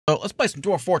So let's play some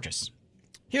Dwarf Fortress.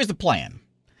 Here's the plan.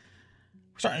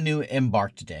 We're starting a new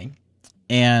Embark today.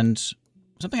 And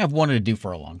something I've wanted to do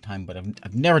for a long time, but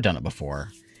I've never done it before,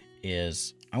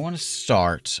 is I want to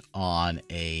start on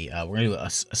a, we're going to do a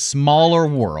smaller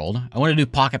world. I want to do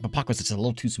Pocket, but Pocket's just a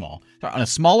little too small. Start on a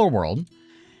smaller world,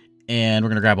 and we're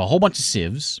going to grab a whole bunch of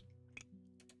civs,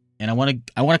 and I want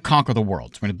to conquer the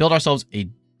world. So we're going to build ourselves a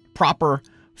proper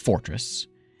fortress,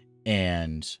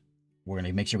 and we're going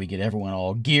to make sure we get everyone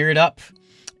all geared up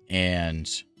and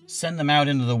send them out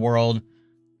into the world,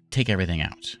 take everything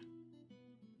out.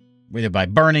 Whether by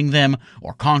burning them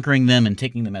or conquering them and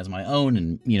taking them as my own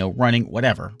and, you know, running,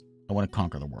 whatever. I want to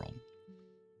conquer the world.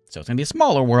 So it's going to be a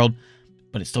smaller world,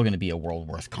 but it's still going to be a world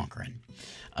worth conquering.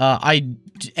 I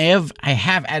have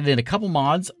added in a couple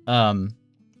mods. I'm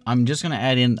just going to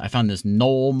add in, I found this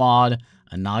Gnoll mod,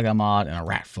 a Naga mod, and a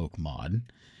Ratfolk mod.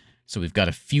 So we've got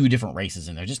a few different races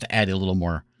in there just to add a little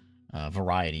more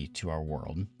variety to our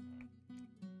world.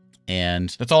 And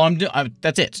that's all I'm doing.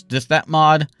 That's it. Just that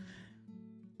mod.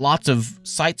 Lots of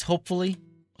sites, hopefully.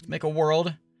 Let's make a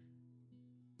world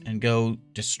and go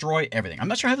destroy everything. I'm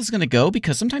not sure how this is going to go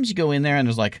because sometimes you go in there and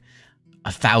there's like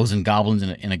 1,000 goblins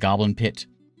in a goblin pit.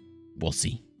 We'll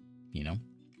see, you know.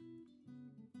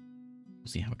 We'll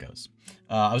see how it goes.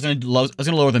 I was going to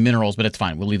lower the minerals, but it's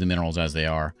fine. We'll leave the minerals as they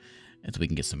are until we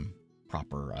can get some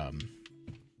proper,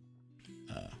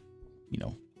 you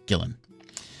know, gillen.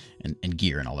 And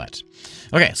gear and all that.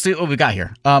 Okay, see what we got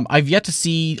here. I've yet to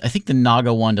see, I think the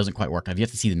Naga one doesn't quite work. I've yet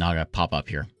to see the Naga pop up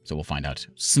here, so we'll find out.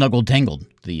 Snuggle Tangled,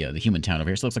 the human town over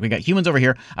here. So it looks like we got humans over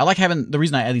here. I like having, the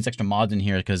reason I add these extra mods in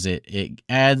here because it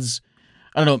adds,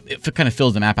 I don't know, it kind of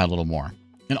fills the map out a little more.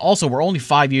 And also, we're only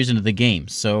 5 years into the game,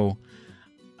 so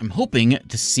I'm hoping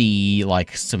to see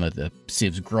like some of the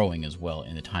civs growing as well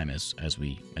in the time as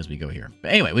we go here.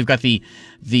 But anyway, we've got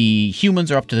the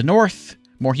humans are up to the north,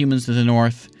 more humans to the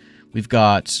north. We've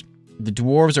got the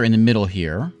dwarves are in the middle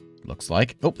here, looks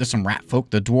like. Oh, there's some rat folk.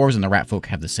 The dwarves and the rat folk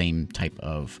have the same type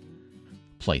of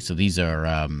place. So these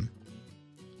are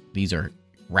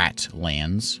rat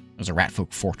lands. There's a rat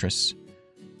folk fortress.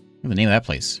 What's the name of that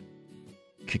place?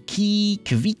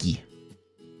 Kaviki.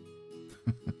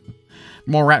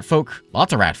 More rat folk.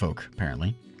 Lots of rat folk,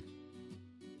 apparently.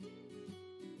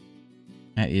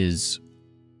 That is...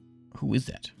 Who is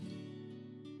that?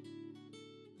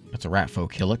 That's a rat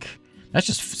folk hillock. That's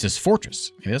just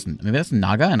fortress. Maybe that's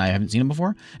Naga, and I haven't seen him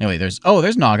before. Anyway, there's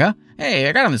Naga. Hey,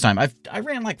 I got him this time. I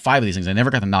ran like 5 of these things. I never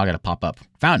got the Naga to pop up.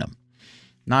 Found him.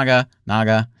 Naga.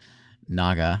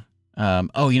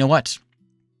 Oh, you know what?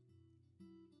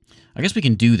 I guess we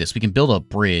can do this. We can build a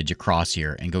bridge across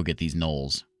here and go get these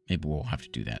gnolls. Maybe we'll have to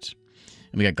do that.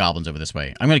 And we got goblins over this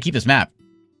way. I'm going to keep this map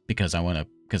because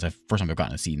first time I've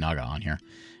gotten to see Naga on here.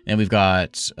 And we've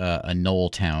got a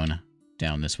gnoll town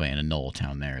down this way and a gnoll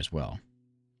town there as well.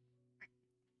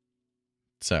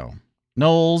 So,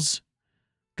 gnolls,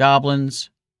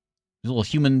 goblins, there's a little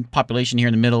human population here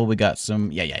in the middle. We got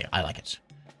some, yeah, I like it.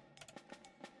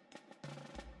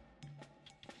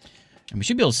 And we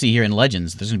should be able to see here in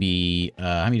Legends, there's going to be,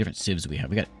 how many different civs do we have?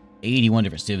 We got 81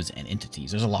 different civs and entities.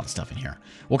 There's a lot of stuff in here.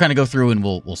 We'll kind of go through and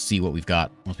we'll see what we've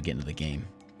got once we get into the game.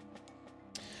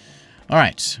 All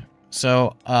right.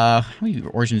 So, how many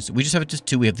origins? We just have just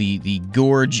 2. We have the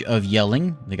Gorge of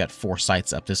Yelling. They got 4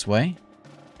 sites up this way.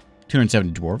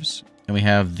 270 dwarves. And we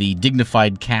have the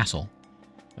Dignified Castle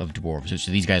of dwarves, which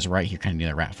are these guys right here, kind of near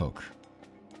the rat folk.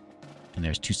 And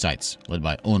there's 2 sites, led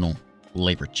by Ono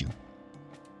Laberchu.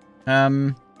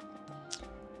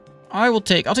 I'll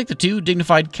take the 2,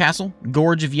 Dignified Castle,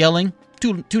 Gorge of Yelling.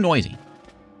 Too noisy.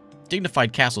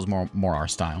 Dignified Castle is more our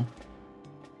style,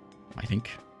 I think.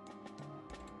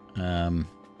 And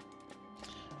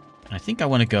I think I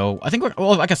want to go... I think we're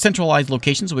like a centralized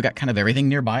location, so we got kind of everything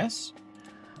nearby us.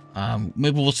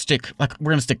 Maybe we'll stick... Like,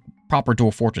 we're going to stick proper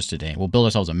Dwarf Fortress today. We'll build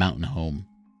ourselves a mountain home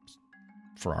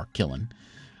for our killing.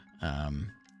 Got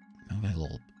a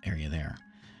little area there.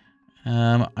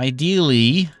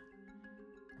 Ideally,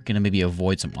 we're going to maybe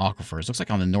avoid some aquifers. Looks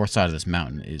like on the north side of this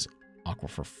mountain is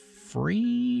aquifer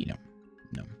free.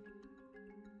 No.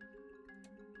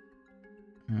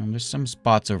 There's some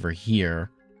spots over here.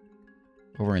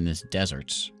 Over in this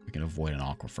desert, we can avoid an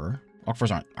aquifer. Aquifers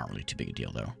aren't really too big a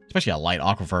deal, though. Especially a light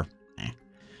aquifer.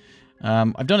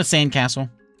 I've done a sand castle.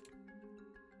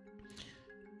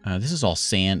 This is all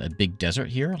sand, a big desert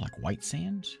here, like white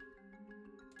sand.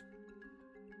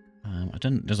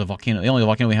 There's a volcano. The only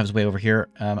volcano we have is way over here.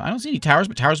 I don't see any towers,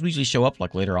 but towers usually show up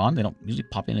like later on. They don't usually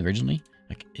pop in originally,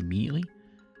 like immediately.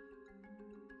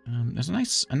 There's a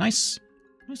nice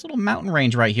little mountain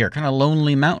range right here. Kind of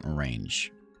lonely mountain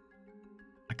range.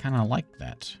 I kind of like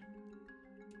that.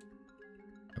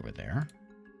 over there.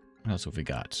 What else have we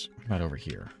got? What about over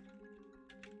here?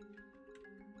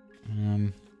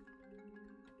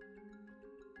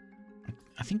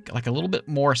 I think like a little bit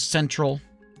more central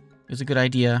is a good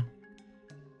idea.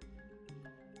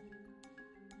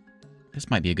 This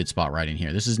might be a good spot right in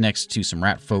here. This is next to some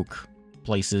rat folk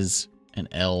places and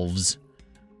elves.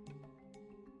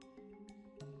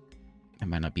 That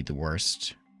might not be the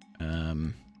worst.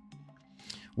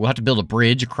 We'll have to build a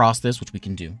bridge across this, which we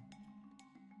can do.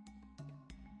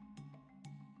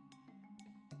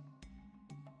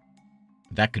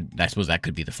 That could, I suppose that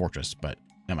could be the fortress, but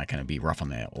that might kind of be rough on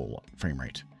the old frame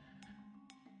rate.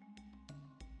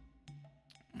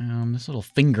 This little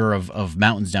finger of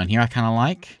mountains down here I kind of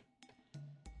like.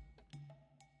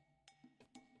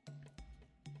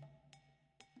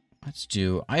 Let's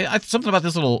do... something about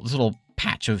this little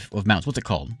patch of mountains. What's it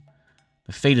called?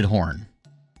 The Faded Horn.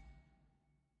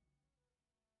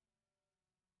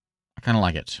 I kind of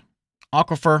like it.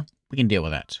 Aquifer, we can deal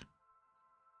with that.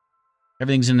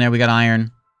 Everything's in there. We got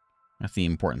iron. That's the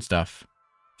important stuff.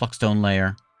 Fluxstone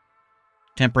layer.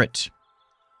 Temperate.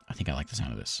 I think I like the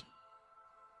sound of this.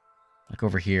 Like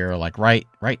over here, like right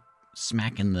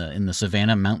smack in the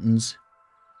savannah mountains.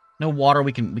 No water.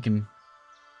 We can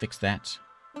fix that.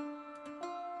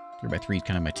 3x3 is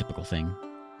kind of my typical thing.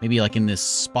 Maybe like in this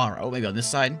spot. Oh, maybe on this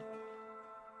side.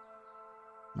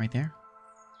 Right there.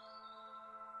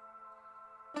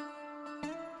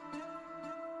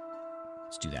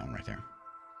 Let's do that one right there.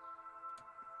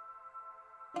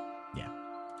 Yeah.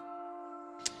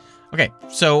 Okay,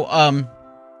 so,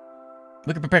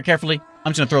 we can prepare carefully.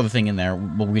 I'm just going to throw the thing in there.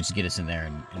 We'll just get us in there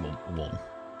and we'll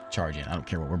charge in. I don't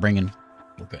care what we're bringing.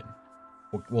 We're good.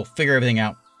 We'll figure everything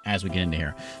out as we get into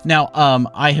here. Now,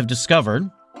 I have discovered,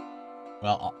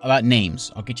 well, about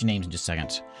names. I'll get you names in just a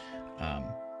second.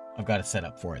 I've got it set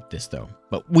up for it, though.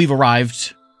 But we've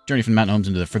arrived. Journey from the mountain homes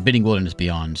into the forbidding wilderness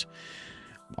beyond.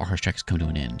 Our harsh trek has come to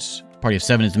an end. Party of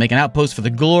 7 is to make an outpost for the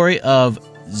glory of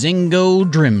Zingo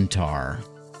Drimtar.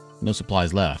 No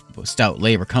supplies left, but with stout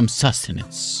labor comes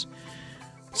sustenance.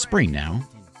 Spring now.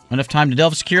 Enough time to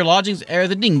delve secure lodgings ere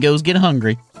the dingoes get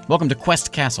hungry. Welcome to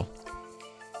Quest Castle.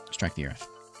 Strike the earth.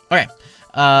 Okay,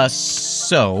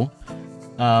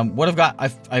 what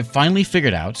I've finally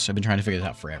figured out, I've been trying to figure this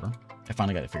out forever, I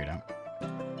finally got it figured out,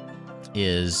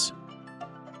 is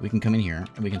we can come in here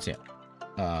and we can say,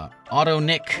 auto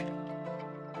nick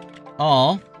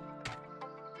all,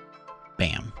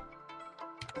 bam.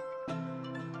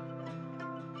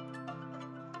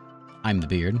 I'm the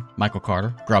Beard, Michael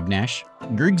Carter, Grubnash,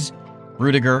 Griggs,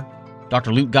 Rudiger,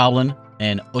 Dr. Loot Goblin,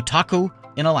 and Otaku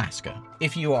in Alaska.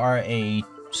 If you are a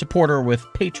supporter with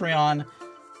Patreon,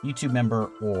 YouTube member,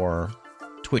 or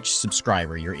Twitch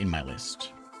subscriber, you're in my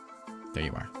list. There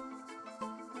you are.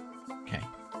 Okay.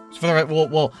 So for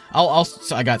the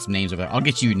so I got some names over there. I'll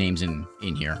get you names in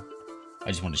here. I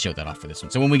just wanted to show that off for this one.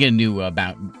 So when we get a new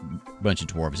bunch of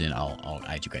dwarves in, I'll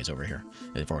add you guys over here.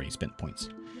 They've already spent points.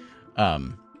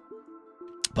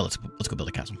 But let's go build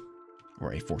a castle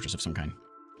or a fortress of some kind.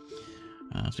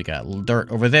 So we got a little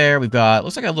dirt over there. We've got,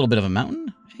 looks like a little bit of a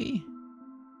mountain. Hey,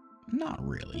 not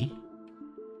really.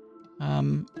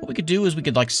 What we could do is we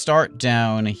could like start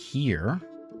down here.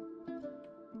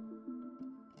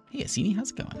 Hey, Asini,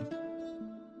 how's it going?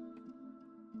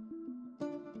 Where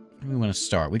do we want to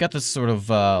start? We got this sort of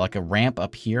like a ramp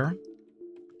up here.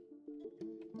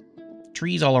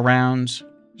 Trees all around.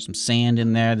 There's some sand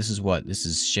in there. This is what? This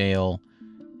is shale.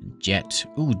 Jet.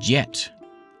 Ooh, jet.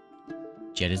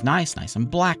 Jet is nice. Nice and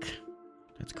black.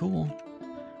 That's cool.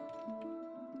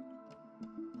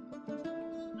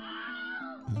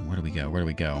 Where do we go? Where do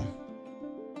we go?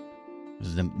 This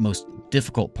is the most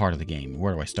difficult part of the game.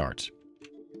 Where do I start?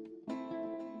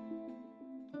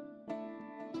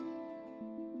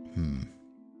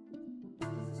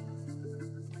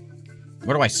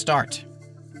 Where do I start?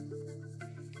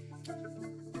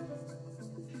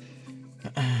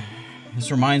 This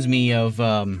reminds me of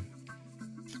what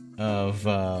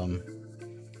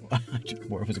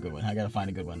was a good one? I gotta find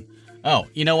a good one. Oh,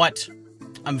 you know what?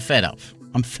 I'm fed up.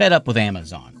 I'm fed up with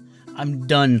Amazon. I'm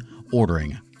done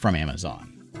ordering from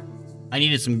Amazon. I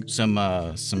needed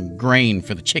some grain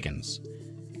for the chickens.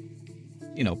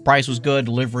 You know, price was good,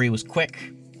 delivery was quick,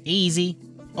 easy.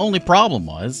 Only problem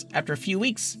was, after a few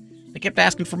weeks, they kept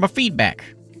asking for my feedback.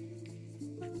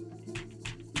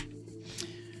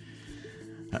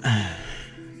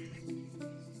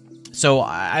 So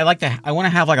I like to. I want to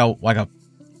have like a. I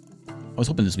was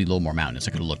hoping this would be a little more mountainous.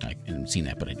 I could have looked and seen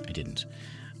that, but I didn't.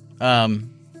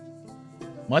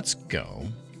 Let's go.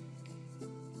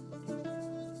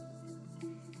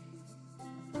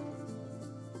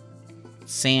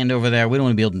 sand over there. We don't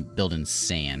want to be build in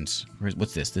sand.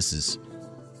 What's this? This is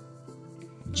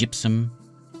gypsum.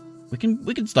 We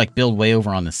can like build way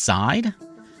over on the side.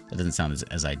 That doesn't sound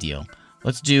as ideal.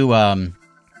 Let's do oh, and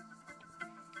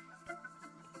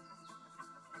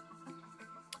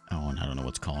I don't know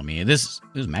what's calling me. There's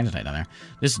magnetite down there.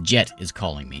 This jet is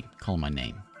calling me, calling my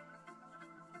name.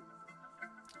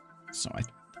 So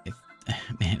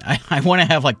man, I want to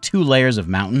have like 2 layers of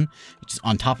mountain just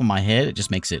on top of my head. It just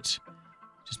makes it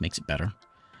better.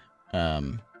 So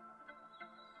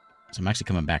I'm actually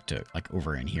coming back to like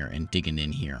over in here and digging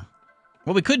in here.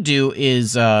 What we could do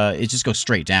is just go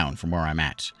straight down from where I'm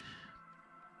at.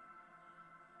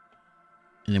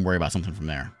 And then worry about something from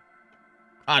there.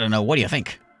 I don't know. What do you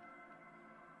think?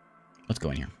 Let's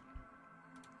go in here.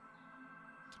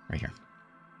 Right here.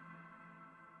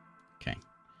 Okay.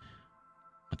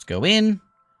 Let's go in.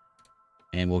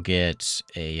 And we'll get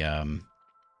a,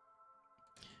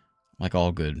 like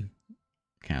all good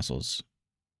castles,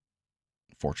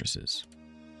 fortresses.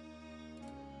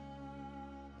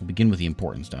 We'll begin with the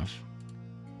important stuff.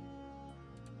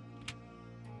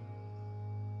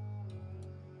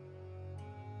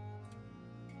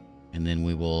 And then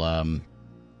we will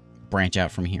branch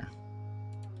out from here.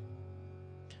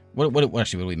 What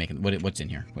actually, what are we making? What's in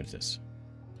here? What is this?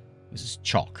 This is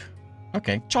chalk.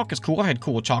 Okay, chalk is cool. I had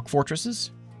cool chalk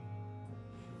fortresses.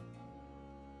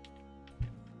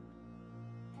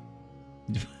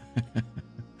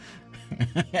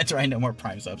 That's right, no more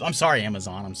Prime subs. I'm sorry,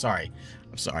 Amazon. I'm sorry.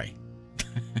 I'm sorry.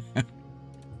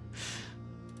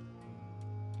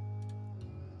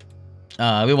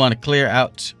 We want to clear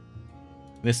out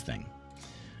this thing.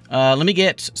 Let me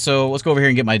get... So, let's go over here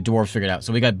and get my dwarves figured out.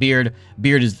 So, we got Beard.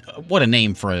 Beard is... What a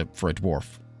name for a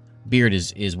dwarf. Beard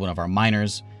is one of our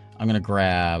miners. I'm going to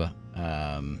grab...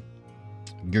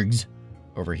 Gurgs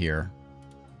over here.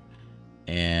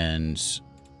 And...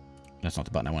 That's not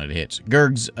the button I wanted to hit.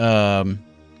 Gurgs,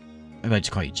 maybe I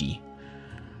just call you G.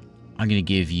 I'm going to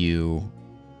give you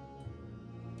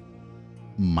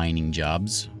mining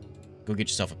jobs. Go get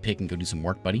yourself a pick and go do some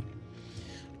work, buddy.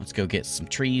 Let's go get some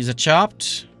trees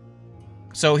chopped.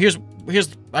 So here's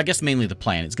I guess mainly the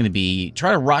plan. It's going to be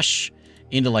try to rush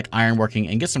into like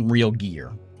ironworking and get some real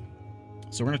gear.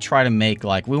 So we're going to try to make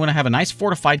like, we want to have a nice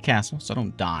fortified castle so I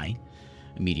don't die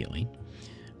immediately.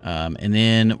 And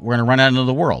then we're going to run out into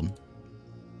the world.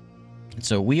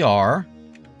 So we are...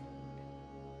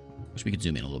 Wish we could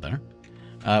zoom in a little better.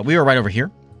 We are right over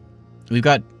here. We've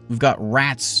got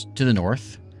rats to the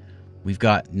north. We've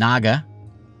got Naga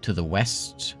to the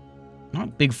west.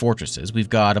 Not big fortresses. We've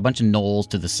got a bunch of gnolls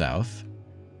to the south.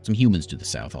 Some humans to the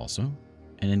south also.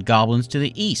 And then goblins to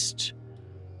the east.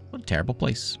 What a terrible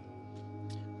place.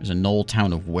 There's a gnoll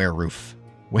town of Wereroof.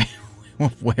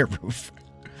 Wereroof.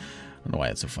 I don't know why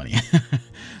that's so funny.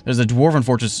 There's a dwarven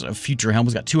fortress of Future Helm.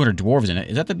 It's got 200 dwarves in it.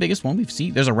 Is that the biggest one we've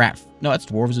seen? There's a rat. No, that's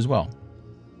dwarves as well.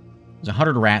 There's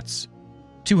 100 rats.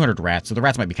 200 rats. So the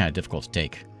rats might be kind of difficult to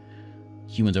take.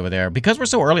 Humans over there. Because we're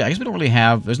so early, I guess we don't really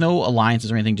have... There's no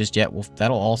alliances or anything just yet.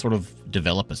 That'll all sort of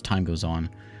develop as time goes on.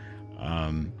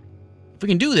 If we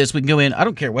can do this, we can go in. I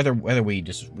don't care whether we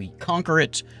conquer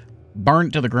it, burn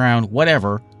it to the ground,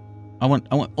 whatever. I want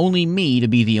only me to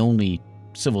be the only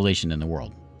civilization in the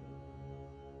world.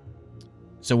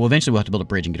 So eventually we'll have to build a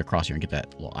bridge and get across here and get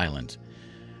that little island.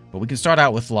 But we can start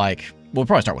out with like... We'll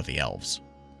probably start with the elves.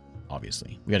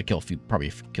 Obviously. We gotta kill a few...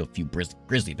 Probably kill a few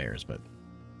grizzly bears, but...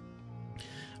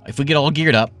 If we get all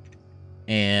geared up...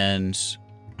 And...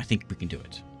 I think we can do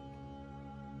it.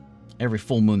 Every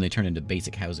full moon they turn into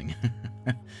basic housing.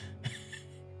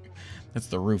 That's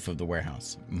the roof of the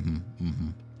warehouse. I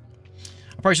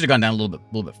probably should have gone down a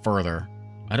little bit further.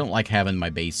 I don't like having my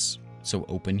base so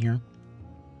open here.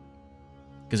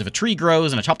 Because if a tree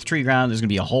grows and I chop the tree ground, there's going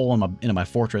to be a hole into my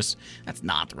fortress. That's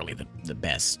not really the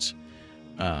best.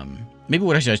 Maybe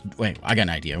what I should... Wait, I got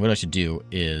an idea. What I should do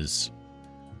is...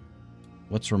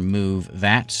 Let's remove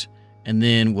that. And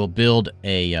then we'll build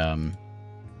a...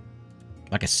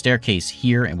 like a staircase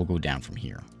here, and we'll go down from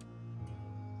here.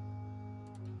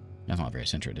 That's not very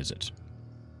centered, is it?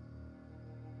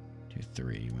 2,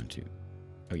 3, 1, 2.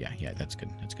 Oh, yeah, that's good.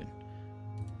 That's good.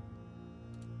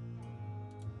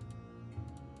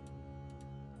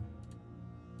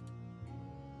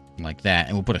 Like that,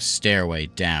 and we'll put a stairway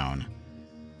down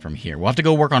from here. We'll have to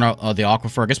go work on the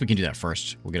aquifer. I guess we can do that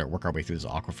first. We'll work our way through this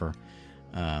aquifer.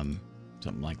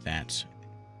 Something like that.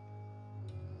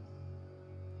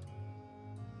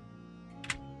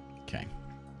 Okay.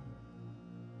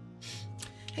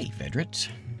 Hey, Vedrit.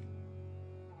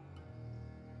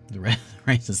 The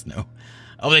races know.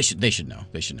 Oh, they should know.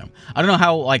 They should know. I don't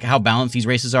know how balanced these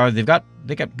races are. They've got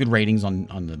they got good ratings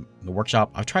on the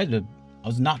workshop. I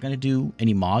was not going to do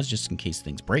any mods just in case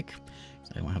things break.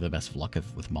 I don't have the best of luck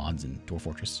with mods in Dwarf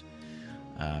Fortress.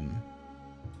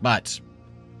 But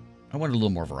I wanted a little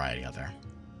more variety out there.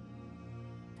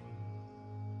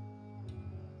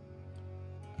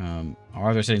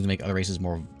 Are there settings to make other races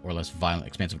more or less violent,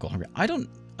 expansive, gold hungry? I don't...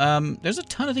 there's a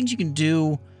ton of things you can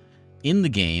do in the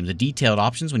game, the detailed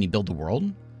options when you build the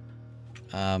world.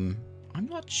 I'm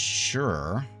not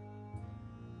sure...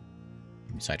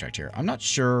 Let me sidetrack here. I'm not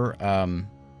sure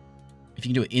if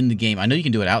you can do it in the game. I know you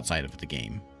can do it outside of the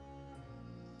game.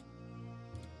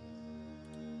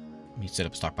 Let me set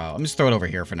up a stockpile. I'm just throw it over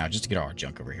here for now, just to get all our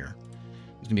junk over here.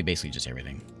 It's going to be basically just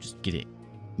everything. Just get it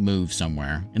moved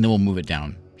somewhere, and then we'll move it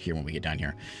down here when we get down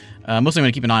here. Mostly I'm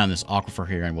going to keep an eye on this aquifer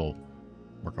here, and we'll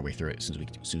work our way through it as soon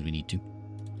as we need to.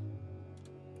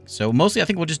 So mostly I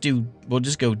think we'll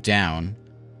just go down.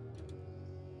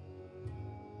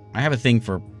 I have a thing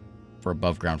for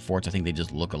above ground forts. I think they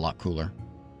just look a lot cooler.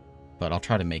 But I'll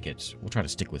try to make it... We'll try to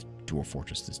stick with Dwarf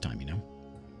Fortress this time, you know?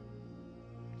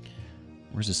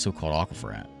 Where's this so-called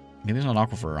aquifer at? Maybe there's not an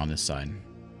aquifer on this side.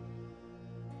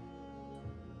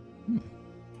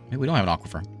 Maybe we don't have an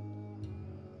aquifer.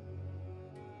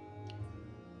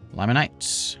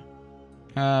 Limonite.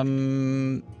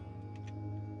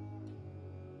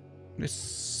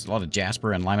 There's a lot of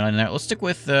jasper and limonite in there. Let's stick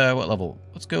with... what level?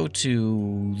 Let's go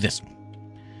to this one.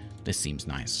 This seems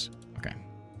nice. Okay.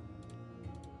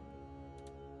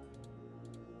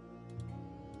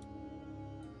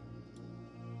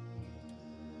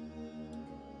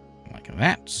 Like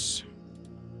that.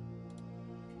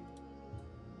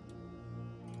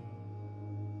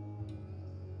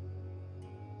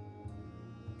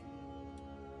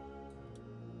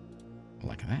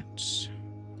 Like that.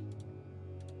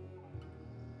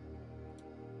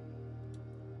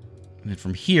 And then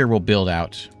from here, we'll build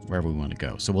out wherever we want to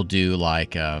go. So we'll do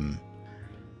like,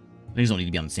 these don't need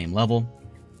to be on the same level.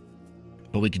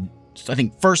 But we could, I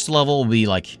think first level will be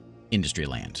like industry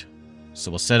land. So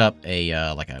we'll set up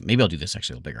a, maybe I'll do this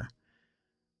actually a little bigger.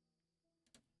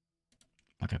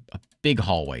 Like a big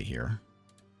hallway here.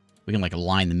 We can like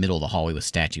align the middle of the hallway with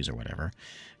statues or whatever.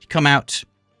 You come out,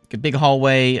 a big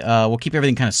hallway. We'll keep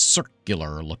everything kind of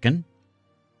circular looking.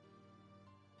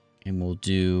 And we'll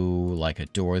do like a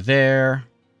door there.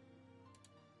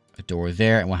 A door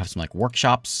there. And we'll have some like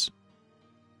workshops.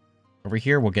 Over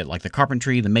here, we'll get like the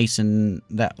carpentry, the mason,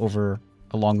 that over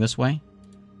along this way.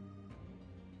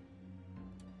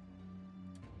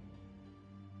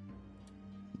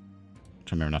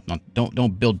 Remember,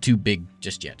 don't build too big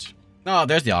just yet. Oh,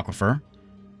 there's the aquifer.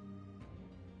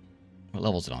 What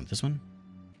level is it on? This one?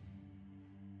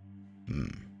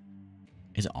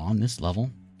 Is it on this level?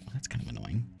 Well, that's kind of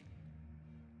annoying.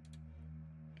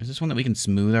 Is this one that we can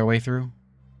smooth our way through?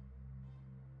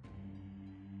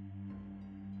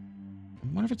 I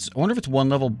wonder if it's one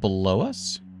level below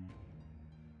us?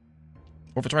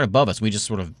 Or if it's right above us, we just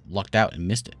sort of lucked out and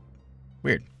missed it.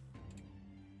 Weird.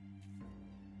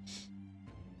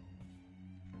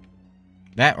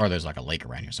 That, or there's like a lake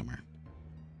around here somewhere.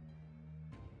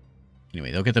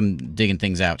 Anyway, they'll get them digging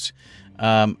things out.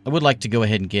 I would like to go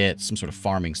ahead and get some sort of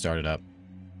farming started up.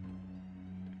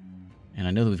 And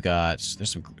I know that there's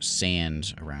some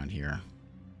sand around here.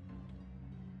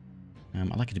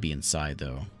 I'd like it to be inside,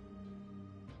 though.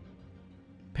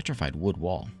 Petrified wood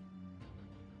wall.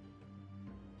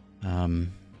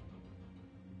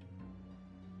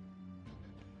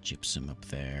 Gypsum up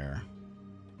there.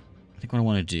 I think what I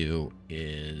want to do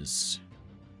is...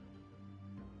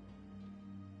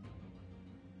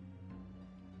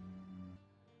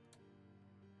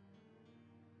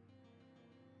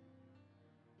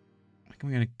 I think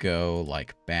we're going to go,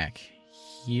 like, back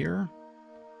here.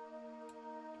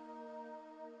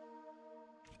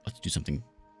 Let's do something...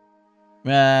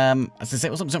 I was going to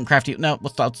say, something crafty. No,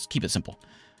 let's keep it simple.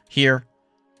 Here,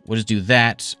 we'll just do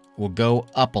that. We'll go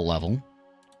up a level.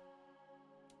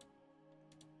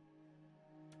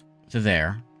 To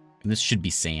there. And this should be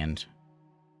sand.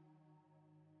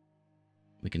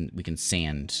 We can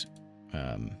sand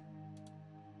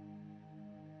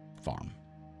farm.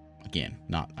 Again,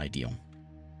 not ideal.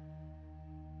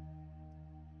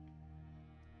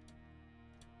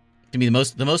 To be the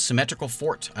most symmetrical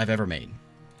fort I've ever made.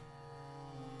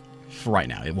 For right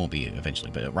now. It won't be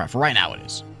eventually, but for right now it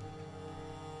is.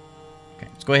 Okay,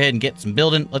 let's go ahead and get some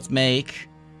building. Let's make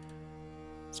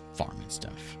some farming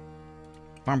stuff.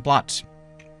 Farm plot.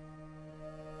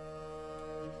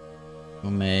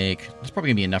 We'll make... That's probably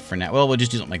going to be enough for now. Well, we'll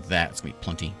just do something like that. It's going to be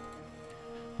plenty.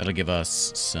 That'll give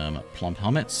us some plump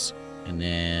helmets. And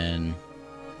then...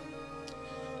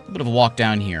 a bit of a walk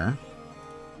down here.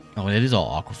 Oh, it is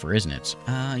all aquifer, isn't it?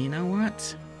 You know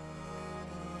what?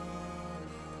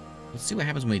 Let's see what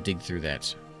happens when we dig through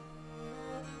that.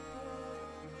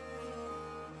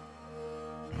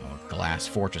 Oh, glass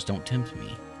fortress, don't tempt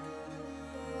me.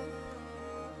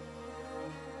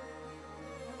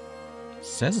 It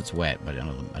says it's wet, but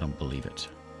I don't believe it.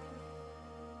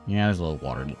 Yeah, there's a little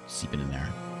water seeping in there.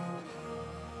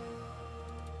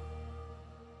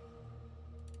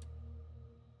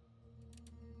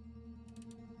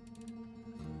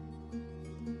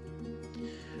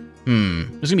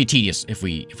 This is gonna be tedious if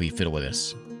we fiddle with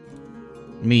this.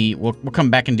 We'll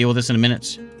come back and deal with this in a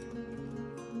minute.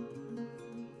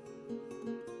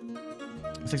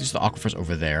 Looks like there's the aquifers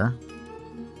over there.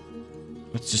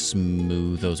 Let's just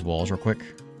smooth those walls real quick.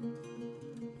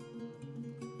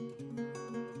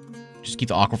 Just keep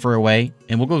the aquifer away,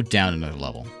 and we'll go down another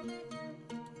level.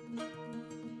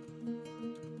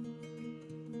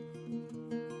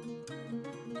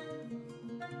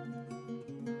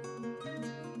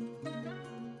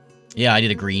 Yeah, I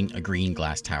did a green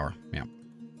glass tower. Yeah.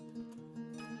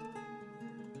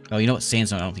 Oh, you know what?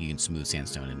 Sandstone, I don't think you can smooth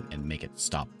sandstone and make it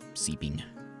stop seeping.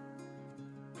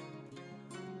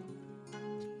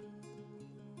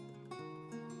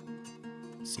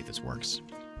 Let's see if this works.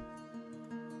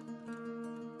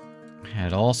 Had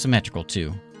it all symmetrical,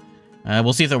 too.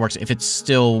 We'll see if that works. If it's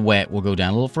still wet, we'll go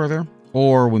down a little further.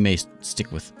 Or we may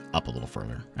stick with up a little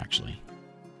further, actually.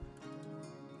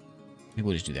 Maybe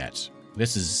we'll just do that.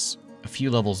 This is a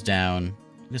few levels down.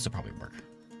 This will probably work.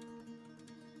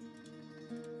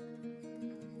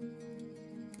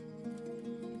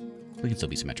 We can still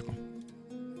be symmetrical.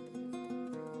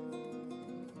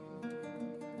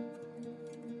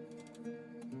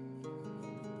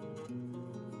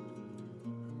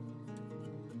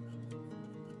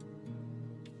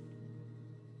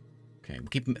 Okay, we'll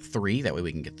keep them at 3. That way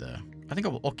we can get the... I think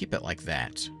I'll keep it like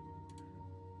that.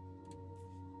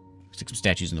 Stick some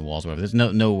statues in the walls, whatever. There's no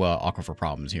aquifer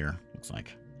problems here, looks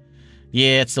like.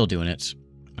 Yeah, it's still doing it.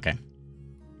 Okay.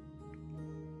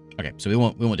 Okay, so we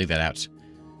won't dig that out.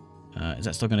 Is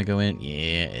that still going to go in?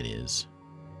 Yeah, it is.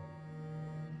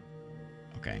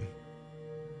 Okay.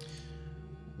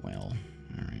 Well,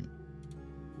 all right.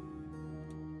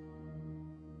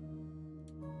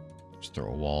 Just throw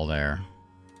a wall there.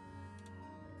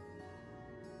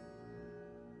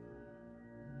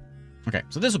 Okay,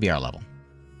 so this will be our level.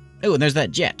 Oh, and there's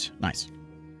that jet. Nice.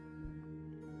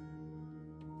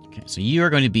 Okay, so you are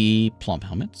going to be plump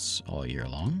helmets all year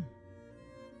long.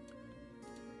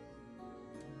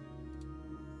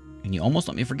 And you almost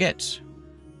let me forget.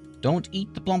 Don't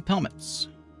eat the plump helmets.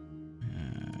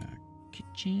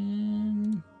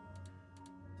 Kitchen.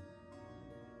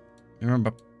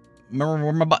 Remember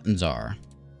where my buttons are.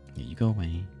 Yeah, you go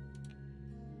away.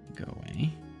 Go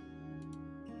away.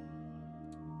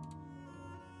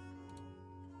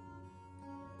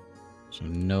 So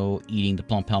no eating the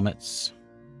plump helmets.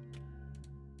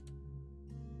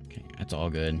 Okay, that's all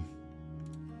good.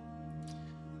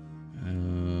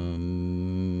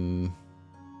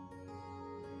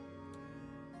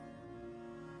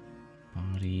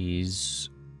 Bodies.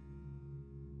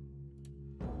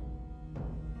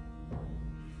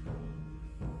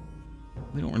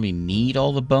 We don't really need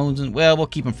all the bones, and well, we'll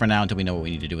keep them for now until we know what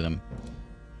we need to do with them.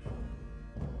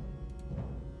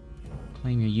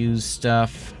 Claim your used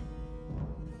stuff.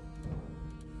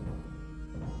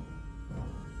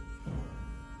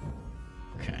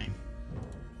 Okay.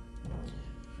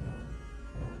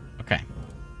 Okay.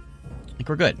 I think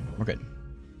we're good. We're good.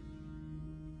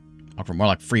 Offer more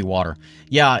like free water.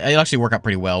 Yeah, it actually work out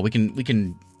pretty well. We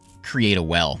can create a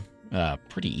well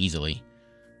pretty easily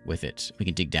with it. We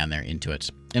can dig down there into it.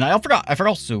 And I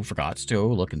also forgot to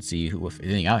look and see if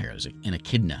anything out here. There's an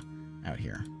echidna out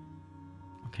here.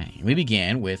 Okay, we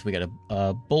began with, we got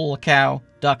a bull, a cow,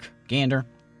 duck, gander,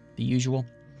 the usual.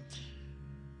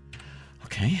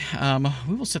 Okay,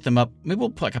 we will set them up. Maybe we'll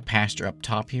put like a pasture up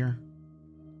top here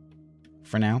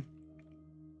for now.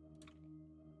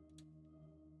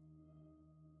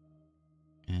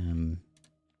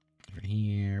 Over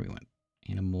here, we want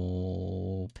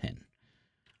animal pen.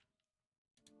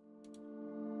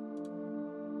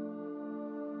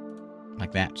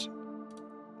 Like that.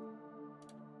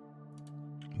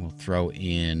 We'll throw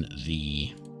in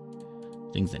the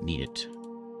things that need it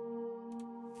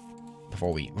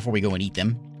before we go and eat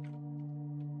them.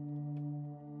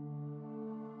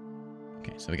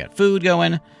 Okay, so we got food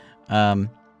going.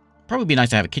 Probably be nice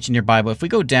to have a kitchen nearby, but if we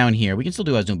go down here, we can still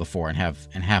do what I was doing before and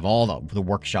have all the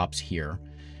workshops here.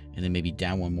 And then maybe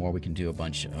down one more, we can do a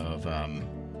bunch of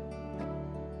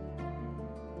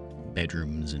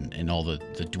bedrooms and all the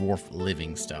dwarf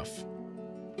living stuff.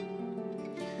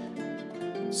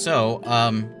 So,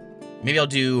 maybe I'll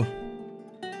do...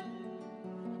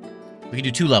 We can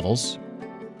do 2 levels.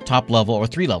 Top level, or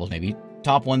 3 levels maybe.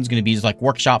 Top one's going to be just like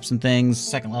workshops and things.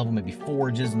 Second level, maybe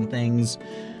forges and things.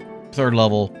 Third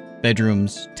level,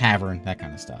 bedrooms, tavern, that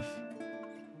kind of stuff.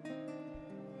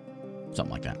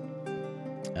 Something like that.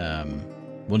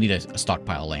 We'll need a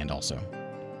stockpile of land also.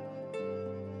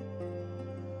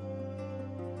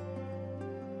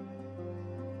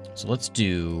 So let's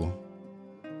do...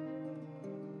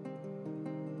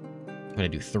 I'm going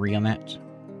to do 3 on that.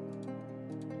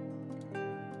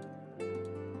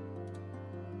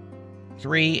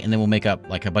 3, and then we'll make up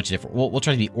like a bunch of different... We'll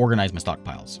try to organize my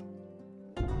stockpiles.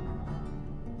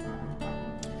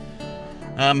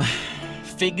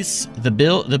 Figs. The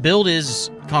build is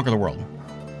conquer the world.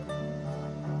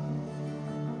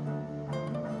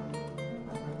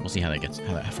 We'll see how that gets,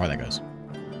 how far that goes.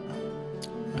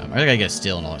 I gotta get a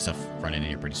still and all that stuff running in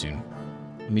here pretty soon.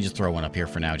 Let me just throw one up here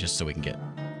for now, just so we can get,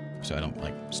 so I don't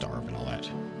like starve and all that.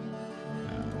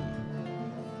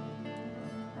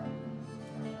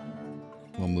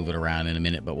 We'll move it around in a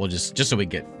minute, but we'll just so we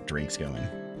get drinks going.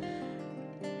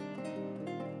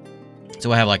 So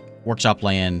we'll have like workshop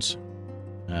land.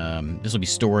 This will be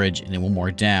storage, and then one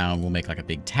more down. We'll make like a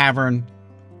big tavern.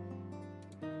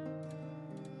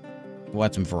 We'll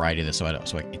add some variety to this, so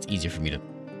it's easier for me to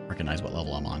recognize what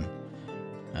level I'm on.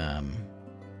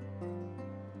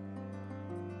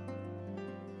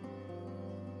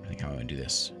 I think how I'm gonna do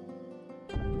this.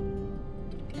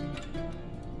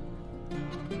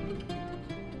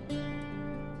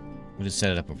 We'll just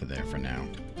set it up over there for now.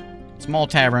 Small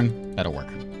tavern, that'll work.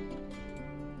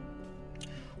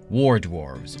 War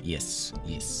dwarves, yes,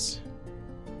 yes,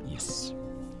 yes.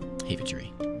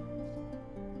 Havitry.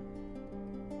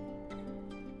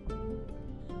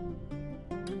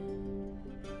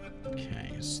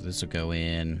 Okay, so this will go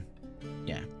in.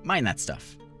 Yeah, mine that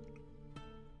stuff.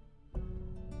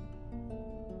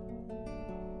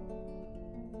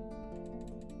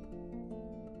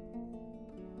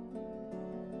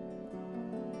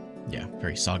 Yeah,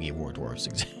 very soggy war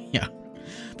dwarves. Yeah,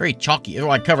 very chalky. They're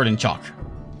like covered in chalk.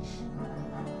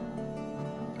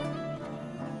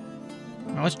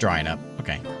 Oh, it's drying up.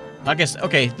 Okay. I guess,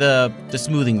 okay, the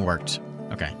smoothing worked.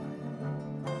 Okay.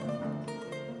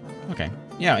 Okay.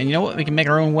 Yeah, and you know what? We can make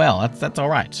our own well. That's all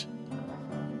right.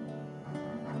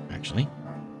 Actually.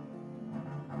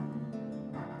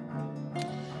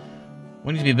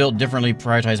 We need to be built differently,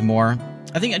 prioritize more.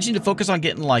 I think I just need to focus on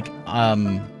getting, like,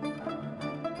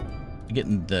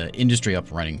 getting the industry up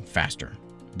and running faster.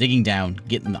 Digging down,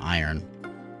 getting the iron.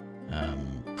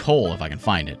 Coal, if I can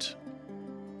find it.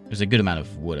 There's a good amount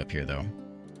of wood up here, though.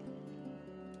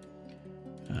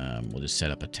 We'll just set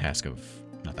up a task of...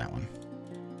 Not that one.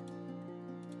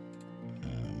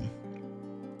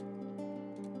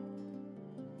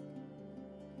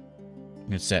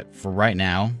 I'm going to set, for right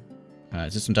now...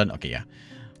 is this one done? Okay, yeah.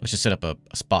 Let's just set up a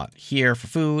spot here for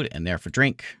food and there for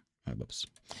drink. Oh, whoops.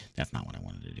 That's not what I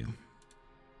wanted to do.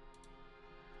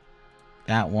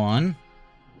 That one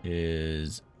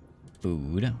is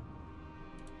food.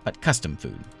 But custom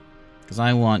food. Because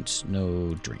I want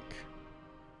no drink.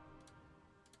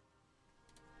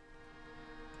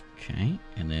 Okay,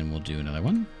 and then we'll do another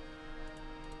one.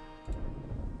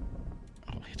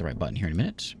 I'll hit the right button here in a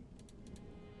minute.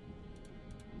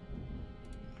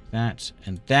 That,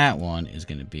 and that one is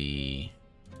going to be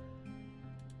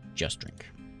just drink.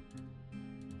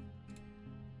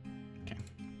 Okay.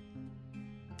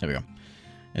 There we go.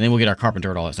 And then we'll get our carpenter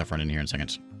and all that stuff running here in a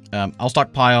second. I'll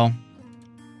stockpile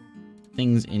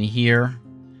things in here.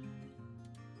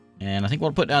 And I think what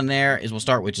we'll put down there is we'll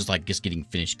start with just like getting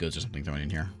finished goods or something thrown in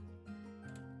here.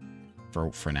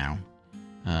 For now.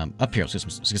 Up here,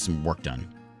 let's get some work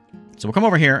done. So we'll come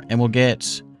over here and we'll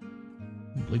get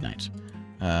Bleed Night.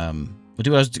 We'll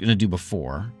do what I was going to do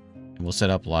before. And we'll set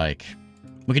up like...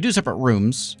 We could do separate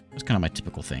rooms. That's kind of my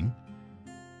typical thing.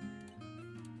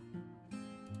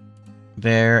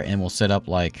 There, and we'll set up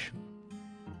like...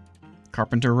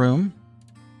 Carpenter room.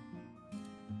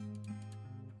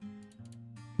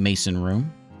 Mason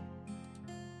room.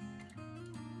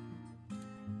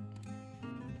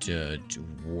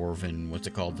 Dwarven... What's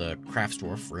it called? The Crafts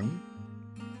Dwarf room.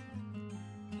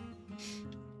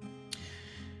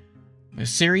 A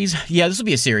series? Yeah, this will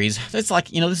be a series. It's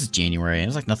like, you know, this is January.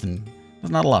 There's like nothing...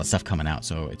 There's not a lot of stuff coming out,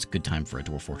 so it's a good time for a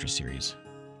Dwarf Fortress series.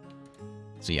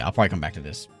 So yeah, I'll probably come back to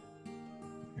this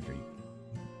every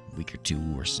week or two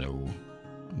or so.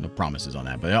 No promises on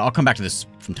that, but I'll come back to this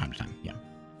from time to time, yeah.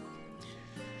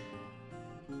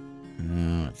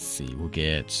 Let's see, we'll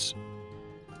get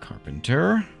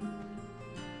Carpenter.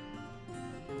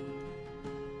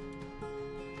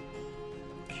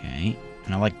 Okay.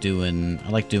 And I like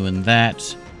doing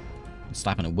that.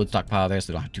 Slapping a wood stockpile there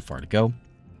so they don't have too far to go.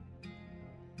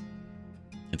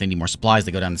 If they need more supplies,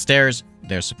 they go down the stairs.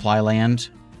 There's supply land.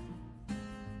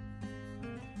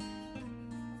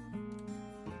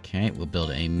 Okay, we'll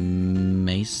build a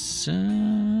mason.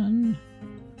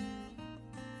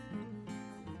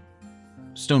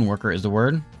 Stoneworker is the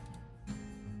word.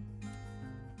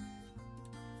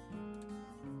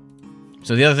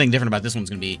 So the other thing different about this one's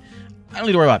going to be, I don't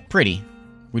need to worry about pretty.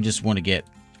 We just want to get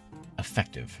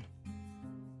effective.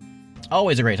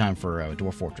 Always a great time for a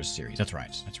Dwarf Fortress series. That's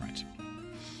right. That's right.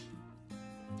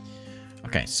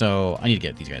 Okay, so I need to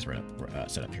get these guys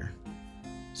set up here.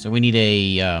 So we need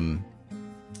a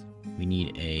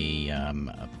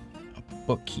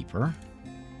bookkeeper,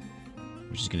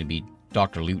 which is going to be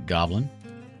Dr. Loot Goblin.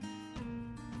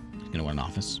 He's going to want an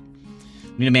office.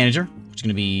 We need a manager, which is going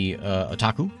to be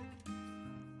Otaku.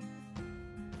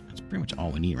 That's pretty much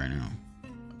all we need right now.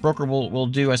 Broker will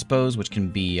do, I suppose, which can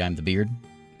be I'm the Beard.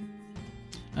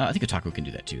 I think Otaku can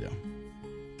do that too, though.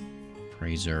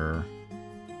 Appraiser.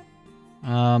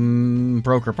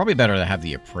 Broker. Probably better to have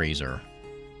the appraiser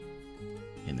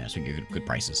in there so we can get good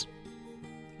prices.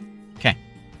 Okay.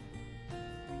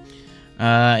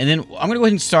 And then I'm going to go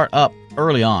ahead and start up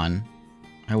early on.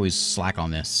 I always slack on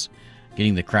this.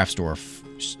 Getting the craft store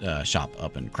shop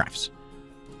up and crafts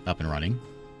up and running.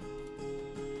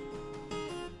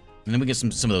 And then we get some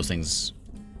of those things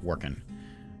working.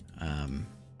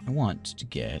 I want to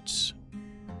get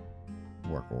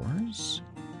work ores.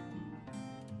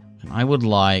 And I would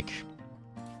like...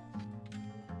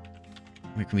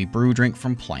 It can be brew drink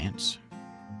from plants.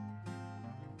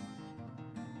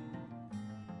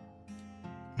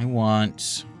 I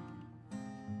want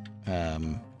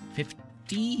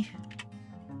 50.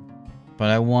 But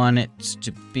I want it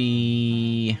to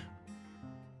be...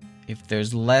 If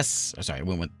there's less... Oh, sorry, I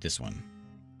went with this one.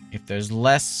 If there's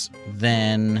less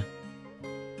than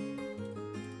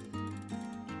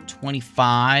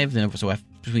 25, then so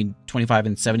between 25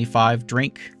 and 75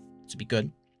 drink, this would be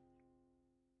good.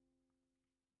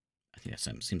 I think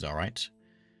that seems all right.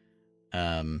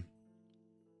 That's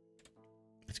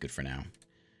good for now.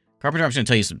 Carpenter, I'm just going to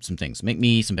tell you some things. Make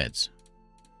me some beds.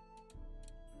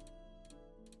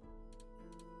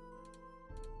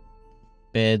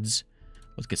 Beds.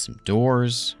 Let's get some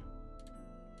doors.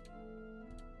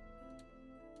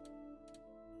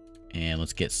 And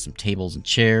let's get some tables and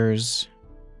chairs.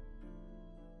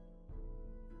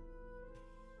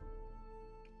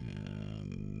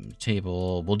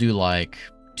 Table. We'll do like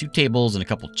 2 tables and a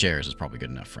couple chairs is probably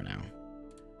good enough for now.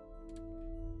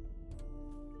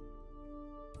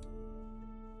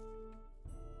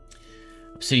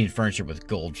 Obsidian furniture with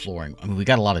gold flooring. I mean, we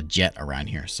got a lot of jet around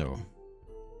here, so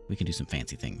we can do some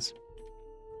fancy things.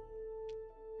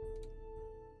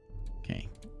 Okay.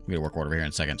 We got a work order here in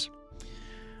a second.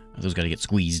 Those got to get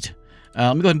squeezed.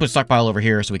 Let me go ahead and put a stockpile over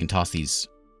here so we can toss these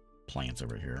plants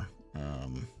over here.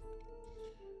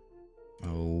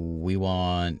 Oh, we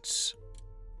want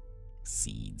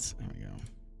seeds. There we go.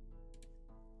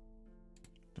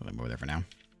 Throw them over there for now.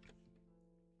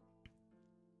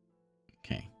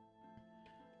 Okay.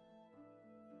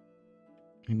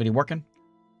 Anybody working?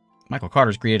 Michael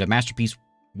Carter's created a masterpiece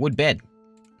wood bed.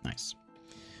 Nice.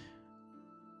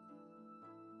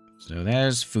 So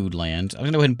there's food land. I'm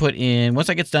going to go ahead and put in... Once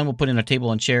that gets done, we'll put in a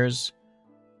table and chairs.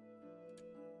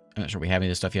 I'm not sure we have any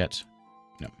of this stuff yet.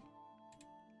 No.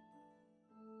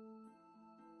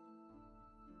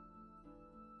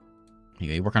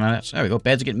 You working on that? There we go.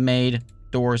 Beds are getting made.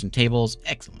 Doors and tables.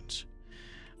 Excellent.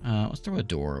 Let's throw a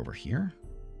door over here.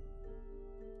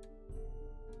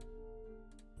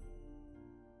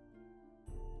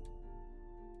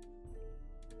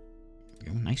 There we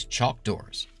go. Nice chalk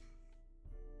doors.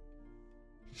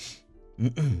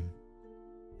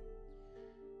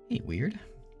 Hey, weird.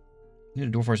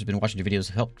 Dwarf has been watching your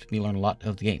videos. Helped me learn a lot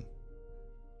of the game.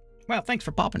 Well, thanks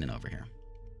for popping in over here.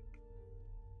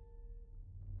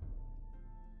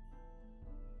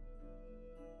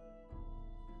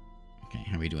 Okay,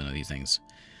 how are we doing on these things?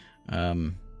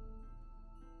 Empty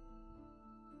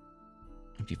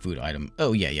food item.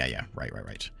 Oh, yeah.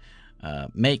 Right.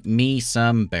 Make me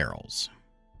some barrels.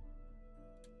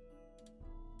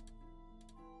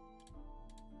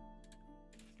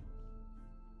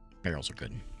 Barrels are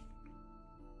good.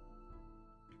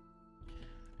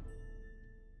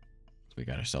 So we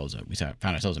got ourselves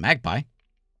found ourselves a magpie.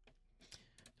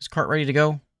 Is cart ready to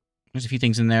go? There's a few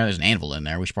things in there. There's an anvil in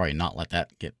there. We should probably not let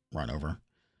that get run over.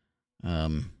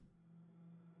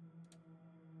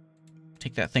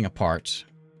 Take that thing apart.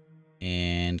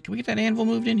 And can we get that anvil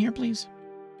moved in here, please?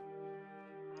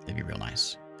 That'd be real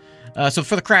nice. So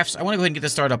for the crafts, I want to go ahead and get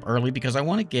this started up early because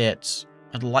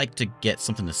I'd like to get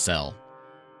something to sell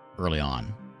early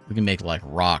on. We can make like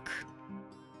rock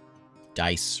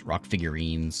dice, rock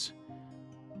figurines,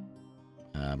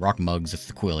 rock mugs. That's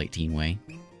the Quill 18 way.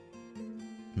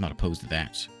 I'm not opposed to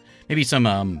that. Maybe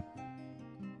some,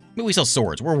 maybe we sell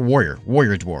swords. We're warrior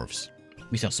dwarves.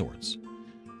 We sell swords.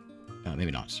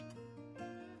 Maybe not.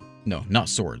 No, not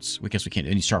swords. We guess we can't.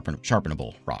 Any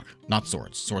sharpenable rock. Not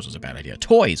swords. Swords was a bad idea.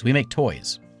 Toys. We make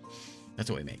toys. That's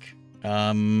what we make.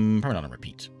 Probably not a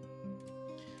repeat.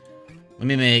 Let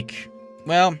me make...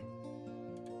 Well...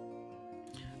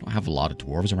 I don't have a lot of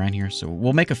dwarves around here, so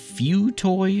we'll make a few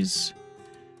toys.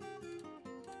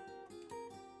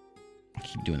 I'll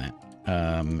keep doing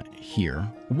that.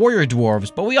 Here. Warrior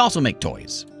dwarves, but we also make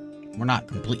toys. We're not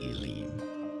completely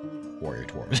warrior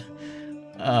dwarves.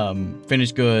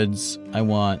 Finished goods. I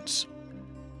want...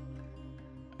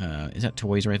 is that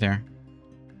toys right there?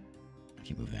 I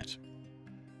can't move that.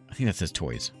 I think that says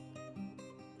toys.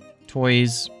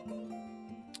 Toys.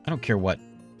 I don't care what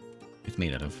it's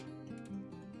made out of.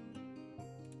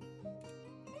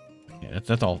 Yeah,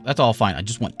 that's all. That's all fine. I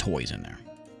just want toys in there.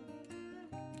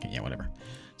 Okay, yeah, whatever.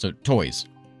 So toys.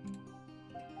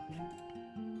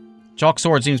 Chalk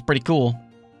sword seems pretty cool.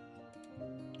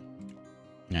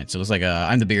 Alright, so it looks like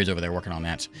I'm the Beards over there working on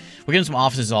that. We're getting some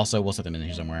offices also. We'll set them in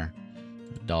here somewhere.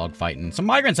 Dog fighting. Some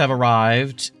migrants have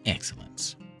arrived.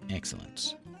 Excellent.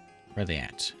 Excellent. Where are they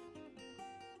at?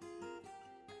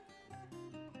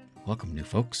 Welcome, new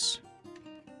folks.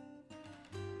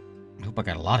 I hope I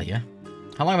got a lot of you.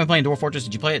 How long have I been playing Dwarf Fortress?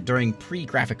 Did you play it during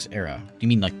pre-graphics era? Do you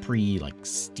mean like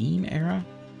Steam era?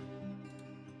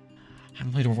 I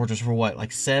haven't played Dwarf Fortress for what,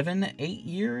 like 7, 8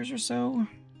 years or so?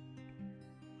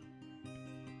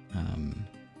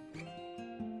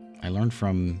 I learned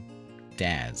from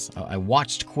Daz. I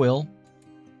watched Quill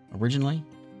originally.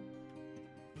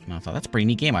 And I thought, that's a pretty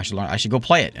neat game. I should go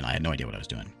play it. And I had no idea what I was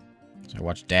doing. So I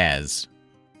watched Daz.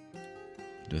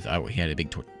 He had a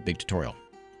big tutorial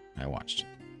I watched.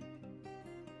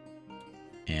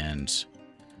 And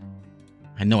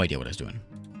I had no idea what I was doing.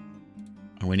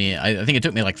 I think it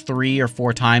took me like 3 or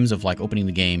 4 times of like opening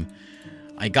the game.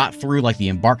 I got through like the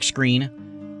Embark screen.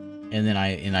 And then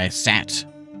I sat.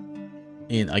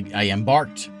 And I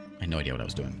embarked. I had no idea what I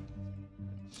was doing.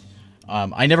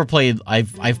 I never played...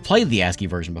 I've played the ASCII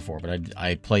version before, but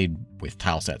I played with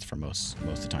tile sets for most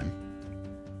of the time.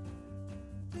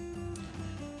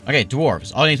 Okay,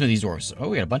 dwarves. I'll name some of these dwarves. Oh,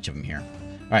 we got a bunch of them here.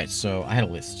 Alright, so I had a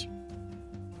list.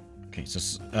 Okay, so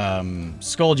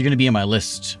Scold, you're going to be in my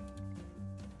list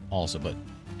also, but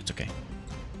it's okay.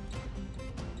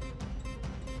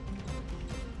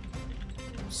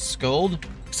 Scold.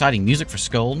 Exciting music for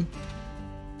Scold.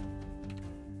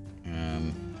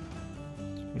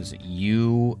 What is it?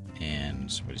 You and...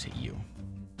 What is it? You.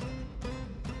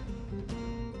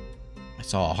 I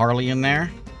saw a Harley in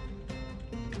there.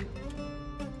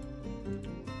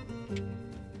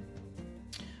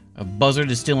 A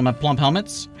buzzard is stealing my plump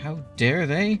helmets. How dare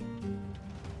they?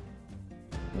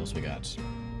 What else we got?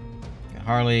 Got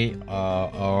Harley.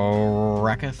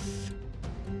 Raketh.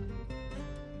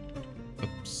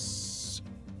 Oops.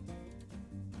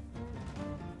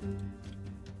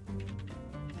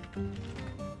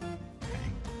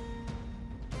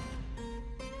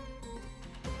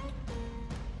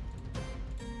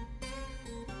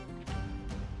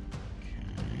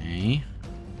 Okay.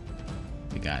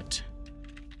 We got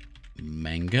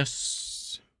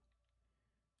Mangus.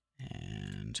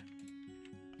 And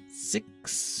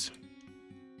 6.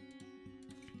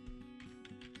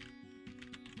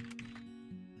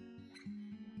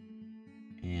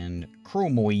 And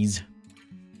Chromoise.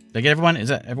 Did I get everyone? Is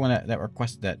that everyone that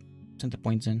requested that sent the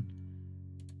points in?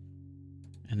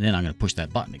 And then I'm going to push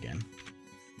that button again.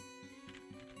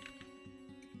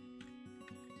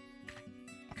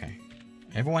 Okay.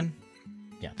 Everyone?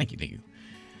 Yeah, thank you, thank you.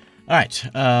 Alright,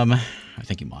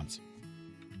 thank you, mods.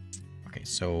 Okay,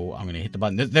 so I'm going to hit the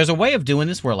button. There's a way of doing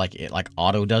this where it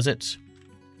auto does it.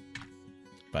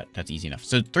 But that's easy enough.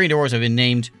 So 3 dwarves have been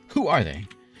named. Who are they?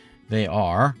 They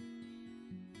are...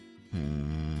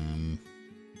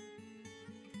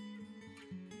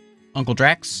 Uncle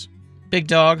Drax, Big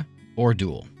Dog, or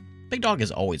Duel. Big Dog is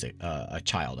always a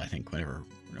child, I think, whenever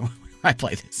I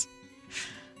play this.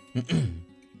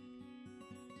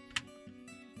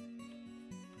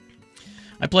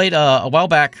 I played a while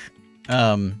back.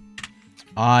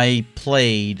 I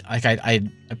played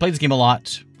this game a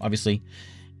lot, obviously.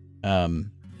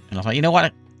 And I thought, you know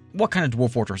what? What kind of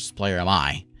Dwarf Fortress player am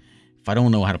I if I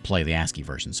don't know how to play the ASCII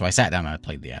version? So I sat down and I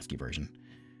played the ASCII version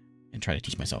and tried to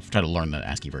teach myself, try to learn the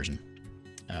ASCII version.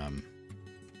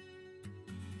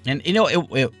 And you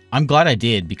know, I'm glad I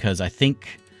did, because I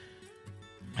think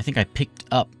I picked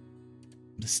up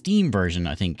the Steam version,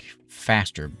 I think,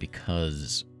 faster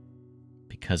because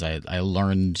I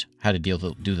learned how to do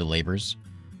the labors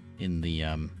in the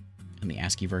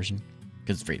ASCII version,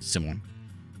 because it's very similar.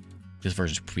 This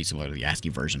version is pretty similar to the ASCII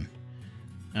version.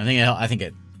 And I think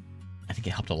it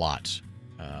helped a lot,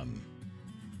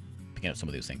 picking up some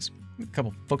of those things. A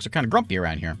couple folks are kind of grumpy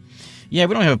around here. Yeah,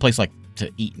 we don't have a place like to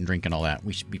eat and drink and all that.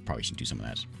 We probably should do some of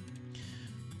that.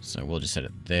 So we'll just set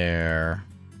it there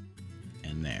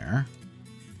and there,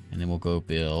 and then we'll go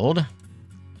build a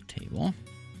table.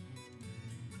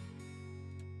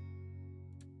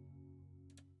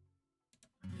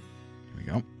 Here we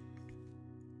go.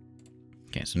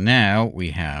 Okay, so now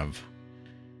we have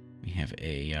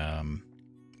a a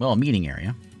meeting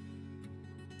area,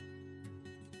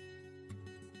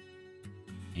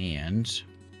 and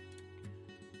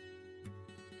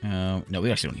no,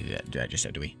 we actually don't need that just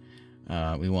yet, do we?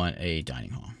 We want a dining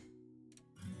hall.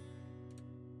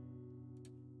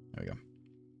 There we go.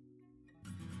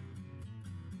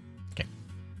 Okay.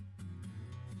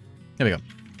 There we go.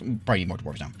 Probably need more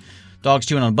dwarves now. Dogs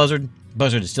chewing on a buzzard.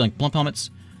 Buzzard is stealing plump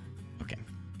helmets. Okay,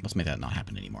 let's make that not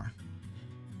happen anymore.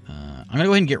 I'm gonna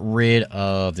go ahead and get rid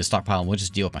of the stockpile, and we'll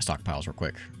just deal with my stockpiles real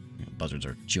quick. You know, buzzards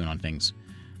are chewing on things.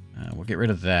 We'll get rid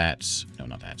of that. No,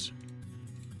 not that.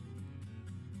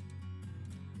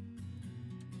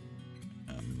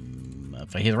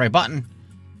 If I hit the right button.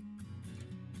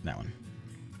 That one.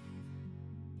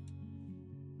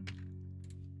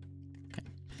 Okay.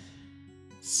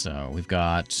 So we've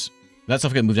got that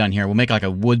stuff getting moved down here. We'll make like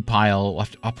a wood pile.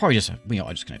 I'll probably just,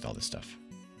 I'll just connect all this stuff.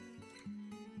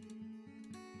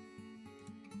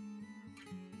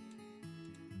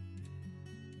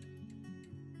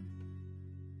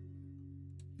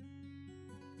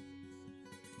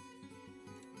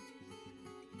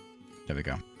 There we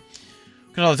go.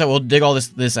 We'll dig all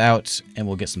this out, and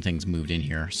we'll get some things moved in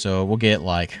here. So we'll get,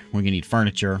 like, we're going to need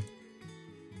furniture.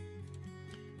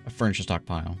 A furniture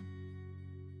stockpile.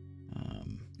 There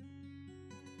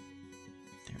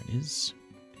it is.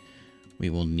 We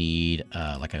will need,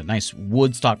 like, a nice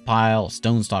wood stockpile, a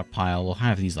stone stockpile. We'll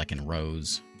have these, like, in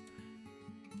rows.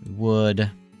 Wood.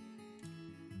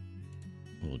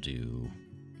 We'll do...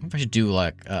 I wonder if I should do,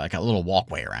 like a little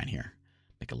walkway around here.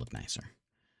 Make it look nicer.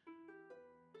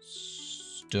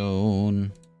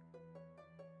 Stone.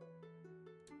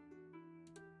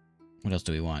 What else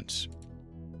do we want?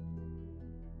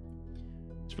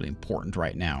 It's really important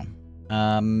right now.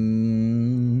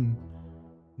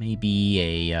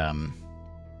 Maybe a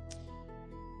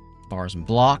bars and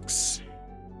blocks.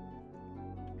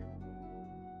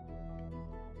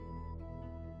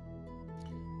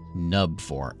 Nub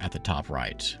for at the top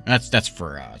right. That's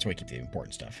for that's where we keep the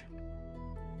important stuff.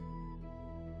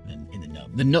 In the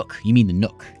nub. The nook. You mean the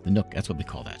nook. The nook, that's what we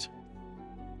call that.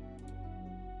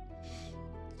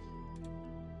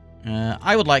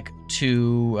 I would like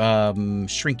to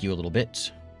shrink you a little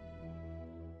bit.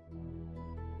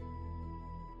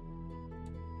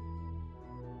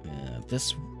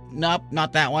 This... Nope,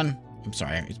 not that one. I'm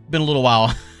sorry. It's been a little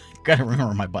while. Gotta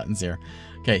remember my buttons here.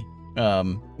 Okay.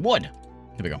 Wood.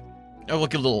 Here we go. Oh,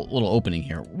 look at a little opening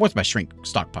here. What's my shrink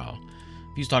stockpile?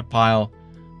 View stockpile.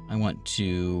 I want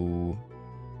to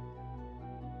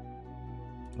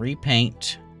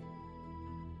repaint,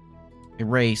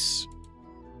 erase.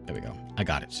 There we go. I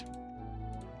got it.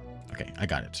 Okay, I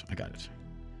got it.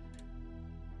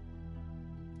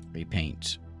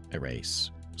 Repaint,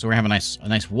 erase. So we're having a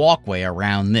nice walkway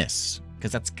around this,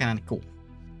 because that's kind of cool.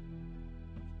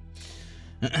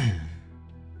 We'll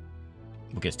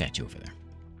get a statue over there.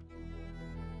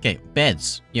 Okay,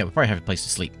 beds. Yeah, we probably have a place to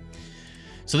sleep.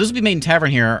 So this will be main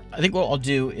tavern here. I think what I'll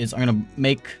do is I'm gonna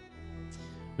make.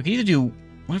 We can either do.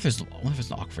 What if there's an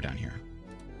aquifer down here?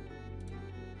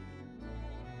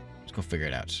 Let's go figure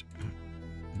it out.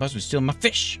 Buzz was stealing my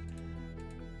fish.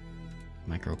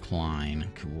 Microcline,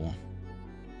 cool.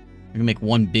 We can make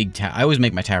one big I always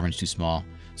make my taverns too small.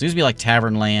 So these will be like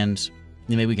tavern land.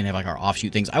 Then maybe we can have like our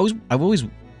offshoot things. I always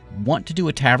want to do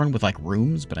a tavern with like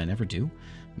rooms, but I never do.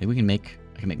 Maybe we can make.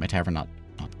 I can make my tavern not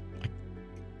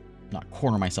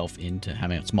corner myself into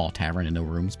having a small tavern and no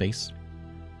room space.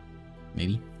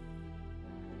 Maybe.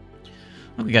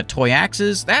 Oh, we got toy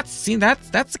axes. That's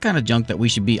the kind of junk that we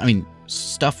should be. I mean,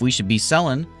 stuff we should be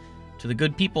selling to the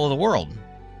good people of the world.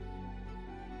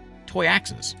 Toy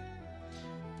axes.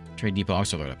 Trade depot. I'll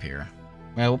throw it up here.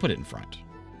 Well, we'll put it in front.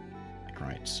 Like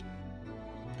right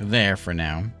there for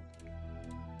now.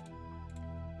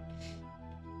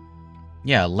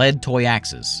 Yeah, lead toy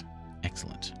axes.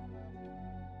 Excellent.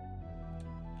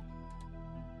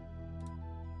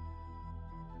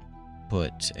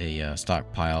 put a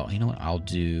stockpile. You know what? I'll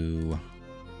do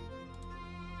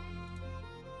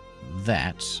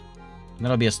that. And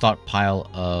that'll be a stockpile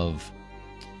of...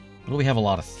 What do we have a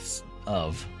lot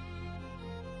of?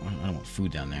 I don't want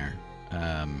food down there.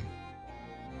 I'll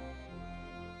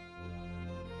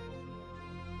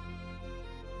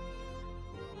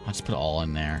just put it all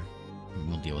in there.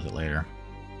 We'll deal with it later.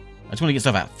 I just want to get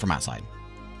stuff out from outside.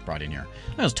 Brought in here.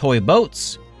 Those toy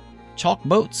boats. Chalk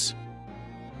boats.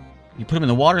 You put them in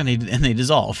the water and they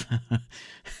dissolve.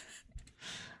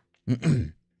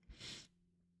 Okay,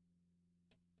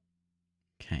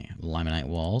 limonite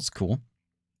walls. Cool.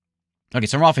 Okay,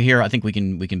 so off of here, I think we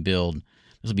can build...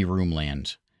 This will be room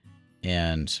land.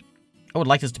 And I would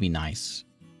like this to be nice.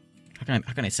 How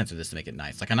can I censor this to make it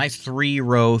nice? Like a nice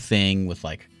 3-row thing with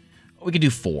like... We could do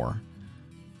 4.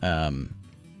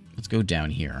 Let's go down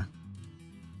here.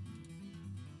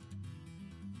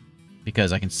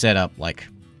 Because I can set up like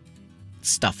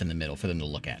stuff in the middle for them to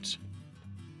look at.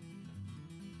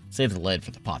 Save the lead for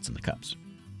the pots and the cups.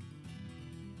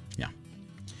 Yeah.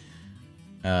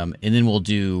 And then we'll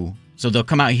do... So they'll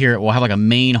come out here. We'll have like a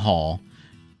main hall.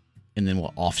 And then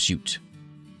we'll offshoot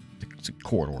the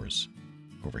corridors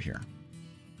over here.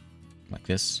 Like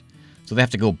this. So they have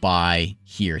to go by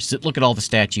here. Sit, look at all the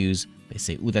statues. They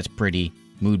say, ooh, that's pretty.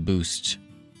 Mood boost.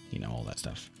 You know, all that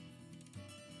stuff.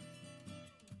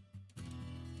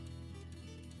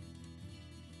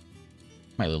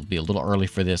 Might be a little early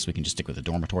for this. We can just stick with the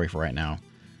dormitory for right now.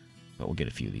 But we'll get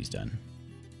a few of these done.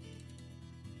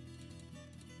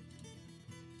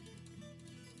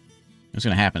 What's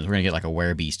going to happen is we're going to get like a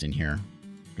werebeast in here.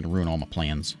 Going to ruin all my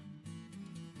plans.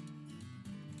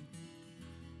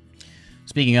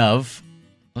 Speaking of,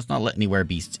 let's not let any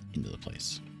werebeasts into the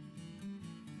place.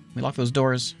 Can we lock those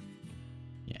doors?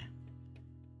 Yeah.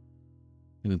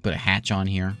 Maybe we put a hatch on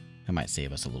here. That might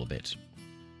save us a little bit.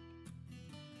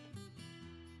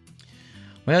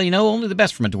 Well, you know, only the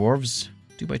best for my dwarves.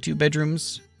 2x2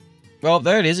 bedrooms. Well,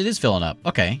 there it is. It is filling up.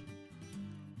 Okay.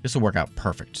 This will work out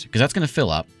perfect. Because that's going to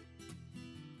fill up.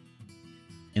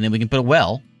 And then we can put a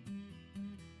well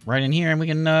right in here, and we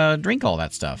can drink all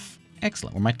that stuff.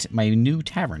 Excellent. Where my new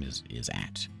tavern is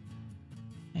at.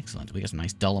 Excellent. We got some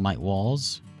nice dolomite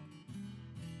walls.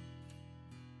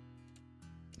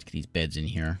 Let's get these beds in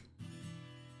here.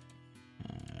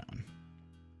 That one.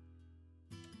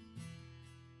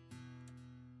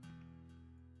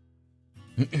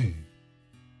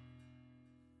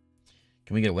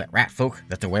 Can we get a wet rat folk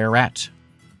that's a were-rat?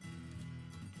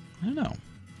 I don't know.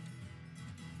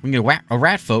 We can get a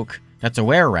rat folk that's a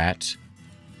were-rat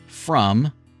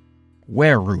from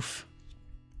Wereroof.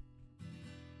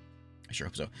 I sure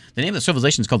hope so. The name of the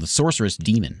civilization is called the Sorceress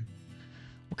Demon.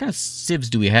 What kind of civs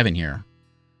do we have in here?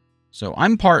 So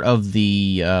I'm part of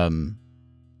the...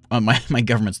 my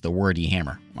government's the Wordy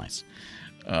Hammer. Nice.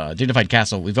 Dignified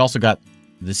Castle. We've also got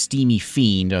the Steamy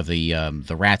Fiend of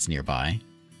the rats nearby.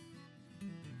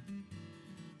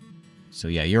 So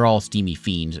yeah, you're all Steamy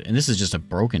Fiends. And this is just a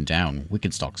broken down.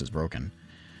 Wicked Stalks is broken.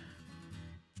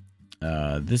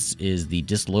 This is the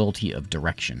Disloyalty of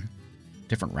Direction.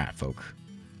 Different rat folk.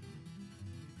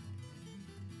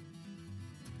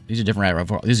 These are different rat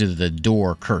folk. These are the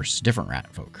Door Curse. Different rat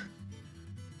folk.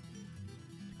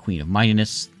 Queen of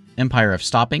Mightiness. Empire of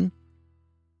Stopping.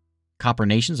 Copper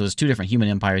Nation. So there's 2 different human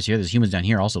empires here. There's humans down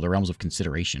here. Also the Realms of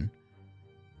Consideration.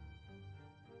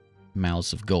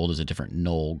 Malice of Gold is a different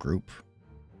Knoll group.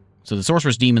 So the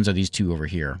Sorceress Demons are these 2 over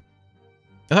here.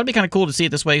 I thought it'd be kind of cool to see it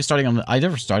this way, starting on... I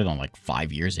never started on like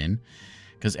 5 years in,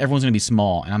 because everyone's going to be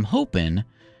small, and I'm hoping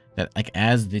that like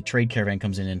as the trade caravan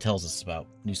comes in and tells us about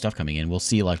new stuff coming in, we'll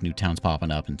see like new towns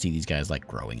popping up and see these guys like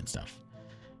growing and stuff.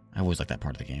 I always like that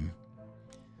part of the game.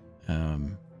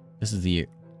 This is the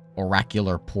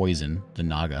Oracular Poison, the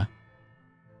Naga.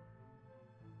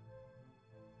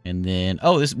 And then,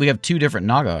 oh, we have 2 different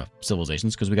Naga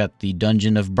civilizations, because we got the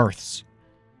Dungeon of Births.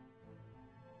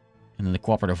 And then the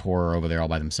Cooperative Horror over there all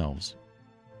by themselves.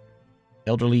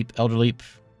 Elderleap.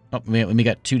 Oh, we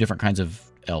got 2 different kinds of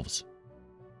elves.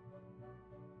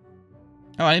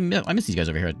 Oh, I miss these guys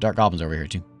over here. Dark Goblins over here,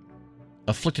 too.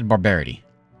 Afflicted Barbarity.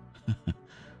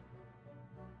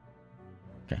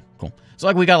 Okay, cool. So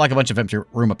like we got like a bunch of empty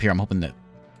room up here. I'm hoping that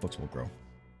folks will grow.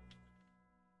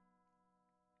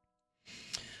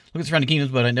 Look at the surrounding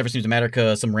kingdoms, but it never seems to matter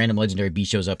because some random legendary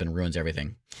beast shows up and ruins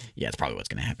everything. Yeah, that's probably what's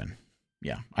going to happen.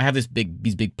 Yeah, I have these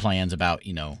big plans about,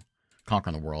 you know,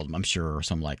 conquering the world. I'm sure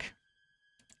some, like,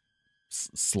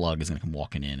 slug is going to come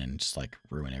walking in and just, like,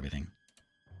 ruin everything.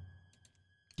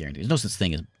 Guaranteed. There's no such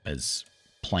thing as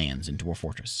plans in Dwarf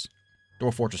Fortress.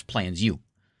 Dwarf Fortress plans you.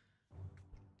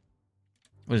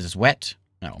 What is this, wet?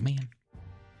 Oh, man.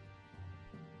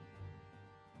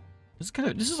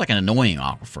 This is like an annoying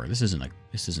aquifer. This isn't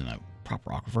a proper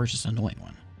aquifer. It's just an annoying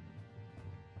one.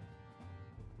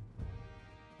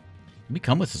 Did we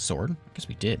come with a sword? I guess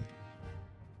we did.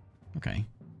 Okay.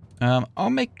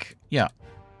 I'll make... Yeah.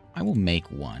 I will make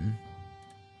one.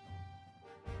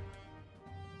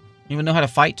 You even know how to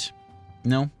fight?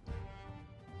 No?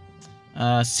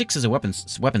 6 is a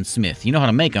weaponsmith. You know how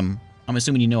to make them. I'm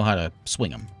assuming you know how to swing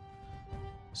them.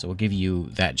 So we'll give you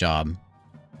that job.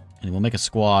 And we'll make a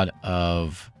squad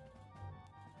of...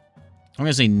 I'm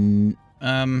going to say...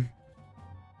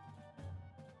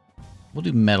 we'll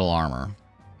do metal armor.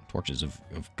 Torches of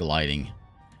gliding.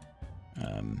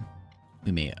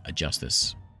 We may adjust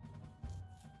this.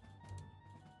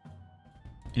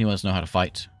 Anyone else know how to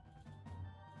fight?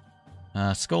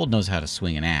 Scold knows how to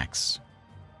swing an axe.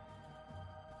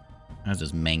 As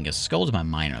does Mangus. Scold's my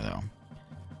miner, though.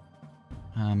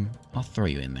 I'll throw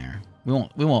you in there. We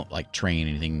won't like train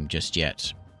anything just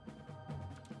yet.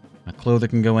 My clother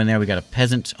can go in there. We got a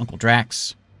peasant, Uncle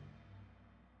Drax,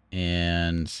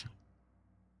 and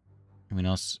anyone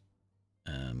else?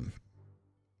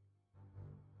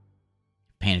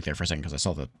 Panicked there for a second because I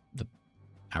saw the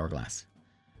hourglass.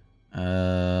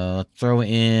 Let's throw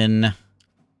in.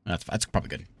 That's probably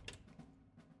good.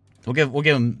 We'll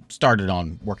give him started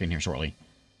on working here shortly.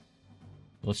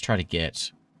 Let's try to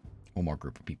get one more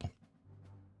group of people.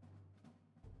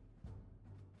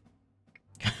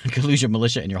 Could lose your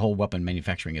militia and your whole weapon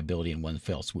manufacturing ability in one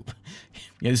fell swoop.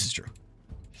 Yeah, this is true.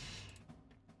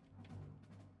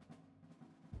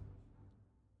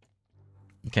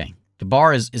 Okay, the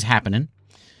bar is happening.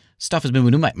 Stuff has been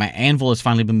moved in. My anvil has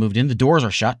finally been moved in. The doors are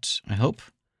shut, I hope.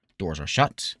 Doors are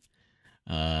shut.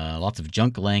 Lots of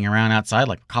junk laying around outside,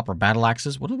 like copper battle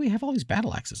axes. What do we have all these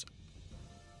battle axes?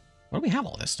 Why do we have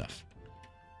all this stuff?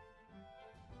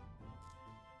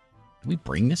 Do we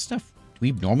bring this stuff? Do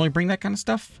we normally bring that kind of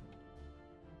stuff?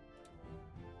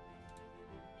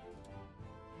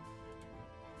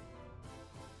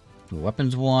 Do a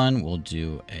weapons one. We'll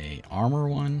do a armor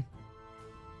one.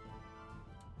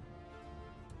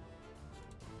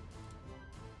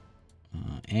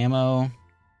 Ammo.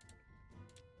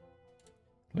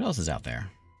 What else is out there?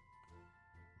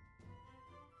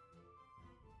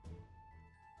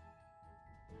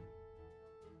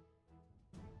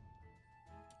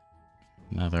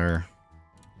 Another.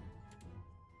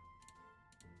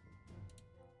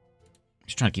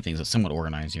 Just trying to keep things somewhat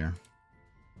organized here.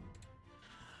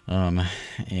 And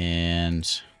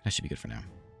that should be good for now.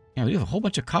 Yeah, we have a whole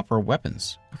bunch of copper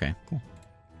weapons. Okay, cool.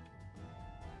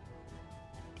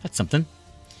 That's something.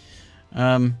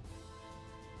 So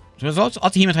there's lots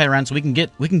of hematite around, so we can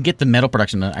get the metal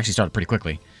production actually started pretty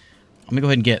quickly. I'm gonna go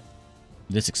ahead and get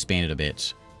this expanded a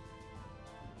bit.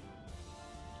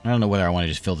 I don't know whether I want to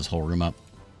just fill this whole room up,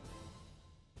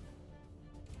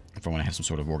 if I want to have some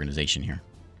sort of organization here.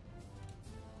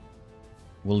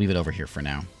 We'll leave it over here for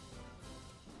now.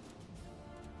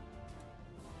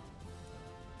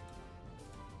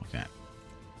 Like that.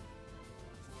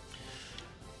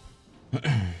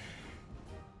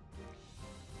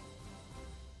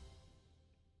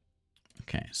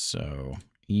 Okay, so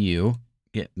you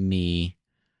get me.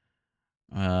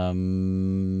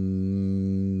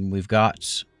 We've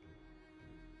got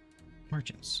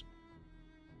merchants.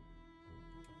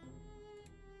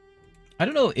 I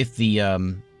don't know if the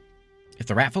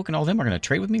rat folk and all of them are going to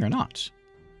trade with me or not.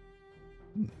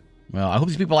 Well, I hope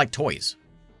these people like toys.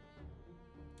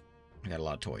 I got a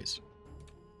lot of toys.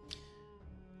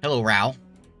 Hello, Rao.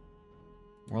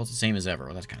 World's the same as ever.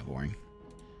 Well, that's kind of boring.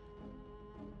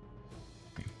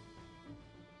 Okay.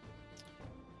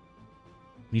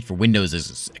 Need for Windows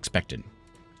is expected.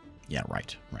 Yeah,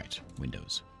 right.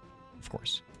 Windows. Of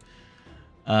course.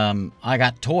 I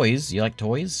got toys. You like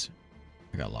toys?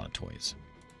 I got a lot of toys.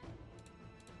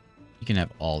 You can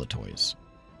have all the toys.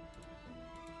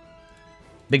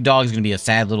 Big Dog is going to be a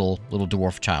sad little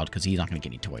dwarf child because he's not going to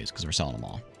get any toys because we're selling them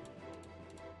all.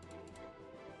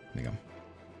 There we go.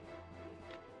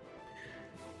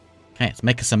 Okay, let's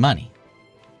make us some money.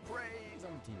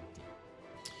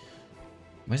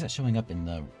 Why is that showing up in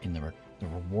the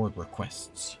reward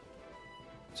requests?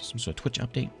 Is there some sort of Twitch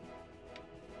update?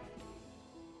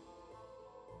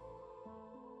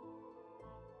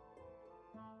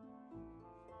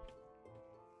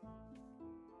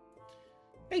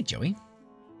 Hey, Joey.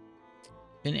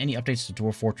 Been any updates to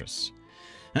Dwarf Fortress?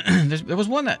 There was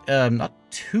one that not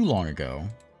too long ago.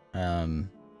 I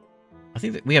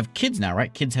think that we have kids now,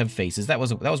 right? Kids have faces. That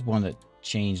was one that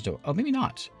changed. Oh, maybe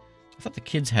not. I thought the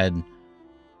kids had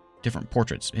different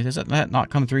portraits. Has that not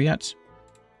come through yet?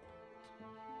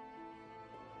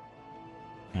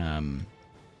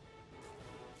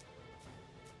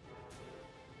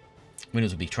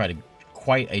 Windows would be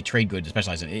quite a trade good to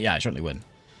specialize in. Yeah, I certainly would.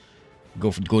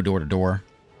 Go door to door,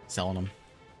 selling them.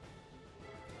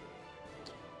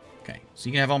 Okay, so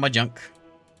you can have all my junk.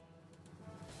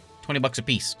 $20 a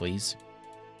piece, please.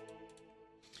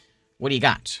 What do you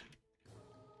got?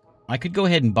 I could go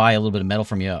ahead and buy a little bit of metal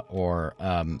from you, or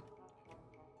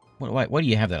what do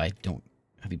you have that I don't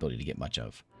have the ability to get much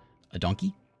of? A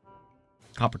donkey?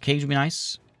 Copper cage would be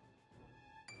nice.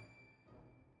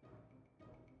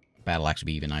 Battle axe would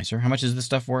be even nicer. How much is this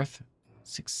stuff worth?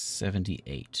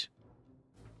 678.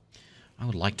 I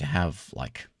would like to have,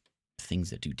 like,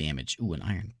 things that do damage. Ooh, an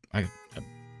iron. A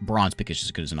bronze pick is just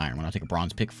as good as an iron one. I'll take a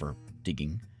bronze pick for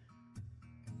digging.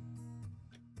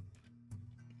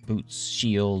 Boots,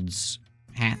 shields,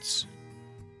 hats.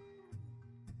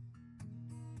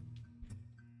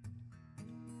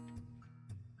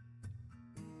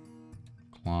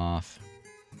 Cloth.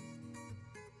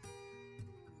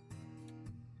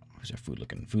 How's our food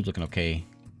looking? Food's looking okay.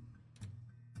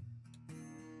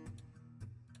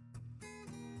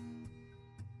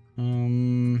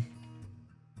 I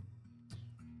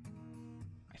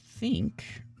think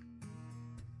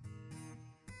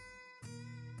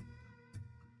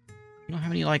you don't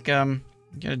have any, like, you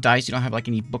got a dice, you don't have, like,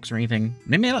 any books or anything.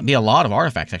 There may not be a lot of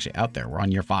artifacts actually out there. We're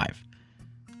on year 5.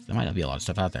 So there might not be a lot of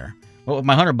stuff out there. Well, with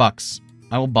my $100,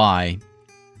 I'll buy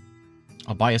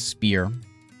a spear.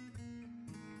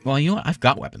 Well, you know what? I've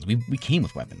got weapons. We came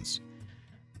with weapons.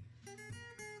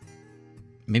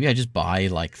 Maybe I just buy,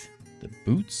 like, the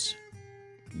boots?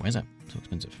 Why is that so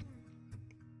expensive?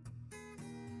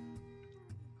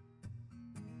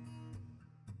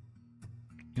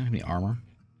 You don't have any armor?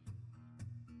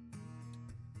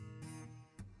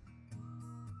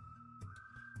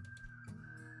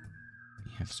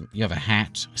 You have a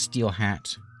hat, a steel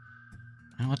hat.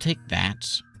 I'll take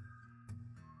that.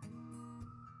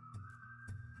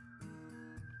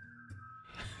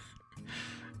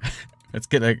 Let's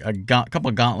get a couple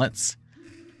of gauntlets.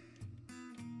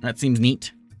 That seems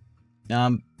neat.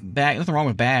 Nothing wrong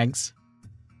with bags.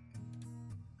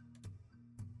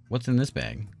 What's in this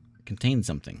bag? It contains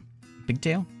something.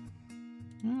 Pigtail?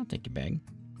 I'll take your bag.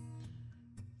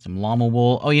 Some llama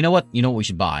wool. Oh, you know what? You know what we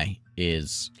should buy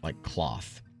is, like,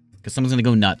 cloth. Because someone's gonna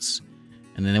go nuts,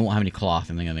 and then they won't have any cloth,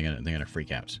 and they're gonna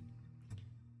freak out.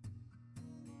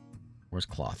 Where's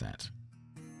cloth at?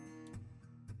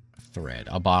 Thread.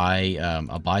 I'll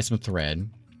buy some thread.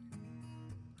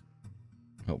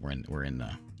 Oh, we're in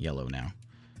the yellow now.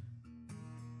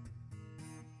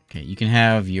 Okay, you can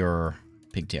have your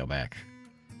pigtail back.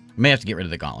 I may have to get rid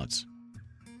of the gauntlets.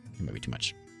 It might be too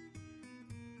much.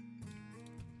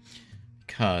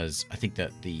 Because I think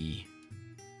that the...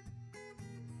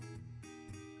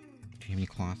 Do you have any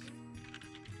cloth?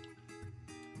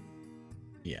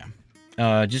 Yeah.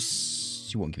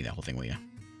 You won't give me that whole thing, will you?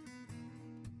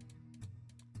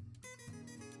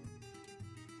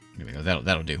 There we go.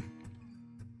 That'll do.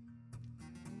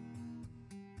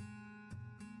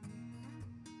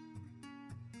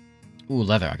 Ooh,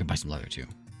 leather. I could buy some leather, too.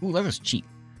 Ooh, leather's cheap.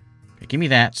 Okay, give me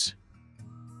that.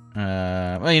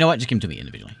 Well, you know what? Just give them to me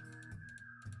individually.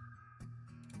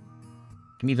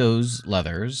 Give me those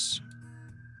leathers.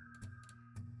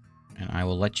 And I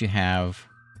will let you have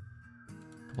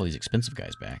a couple of these expensive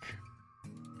guys back.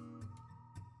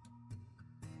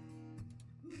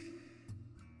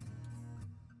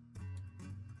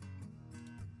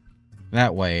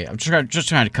 That way, I'm just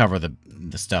trying to cover the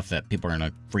stuff that people are going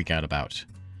to freak out about.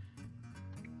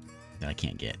 That I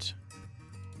can't get.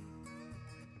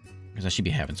 Because I should be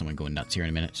having someone going nuts here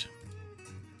in a minute.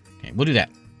 Okay, we'll do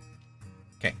that.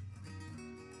 Okay.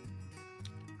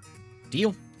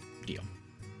 Deal? Deal.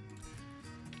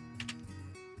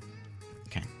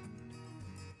 Okay.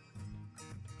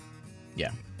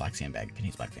 Yeah, black sandbag.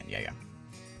 Contains black sand. Yeah,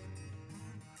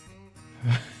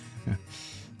 yeah.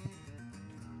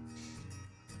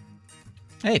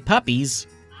 Hey, puppies.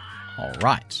 All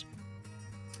right.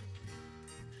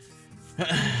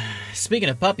 Speaking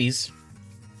of puppies,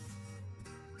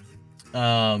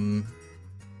 what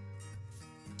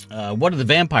did the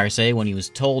vampire say when he was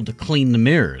told to clean the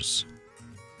mirrors?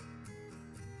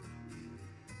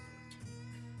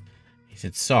 He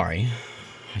said, "Sorry,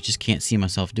 I just can't see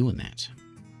myself doing that."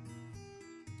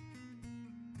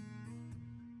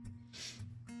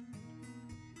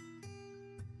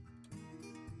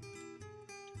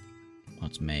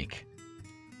 Let's make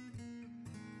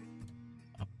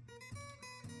a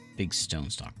big stone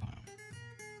stockpile.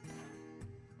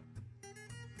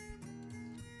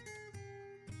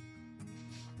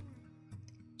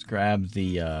 Let's grab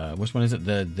the, which one is it?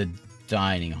 The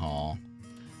dining hall.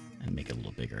 And make it a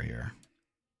little bigger here.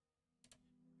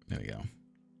 There we go.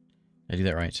 Did I do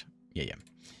that right? Yeah, yeah.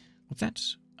 What's that?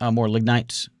 More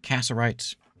lignite,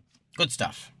 cassiterite. Good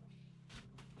stuff.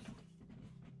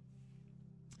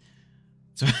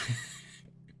 So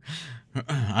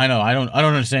I know, I don't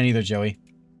understand either, Joey.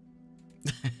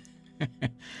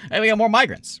 Hey, we got more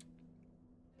migrants.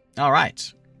 All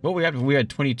right. What we had? We had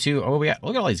 22. Oh, we got.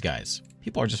 Look at all these guys.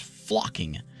 People are just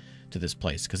flocking to this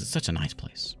place because it's such a nice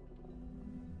place.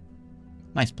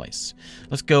 Nice place.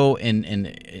 Let's go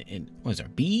in what is there?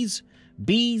 Bees?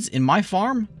 Bees in my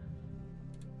farm?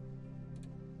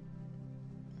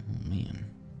 Oh man.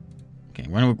 Okay,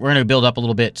 we're gonna build up a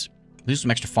little bit. Do some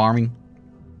extra farming.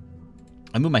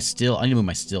 I need to move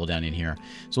my still down in here.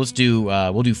 So let's do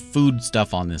we'll do food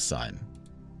stuff on this side.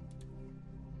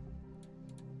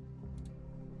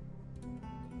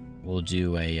 We'll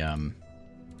do a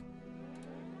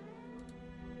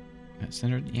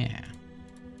centered, yeah.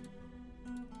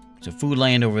 So food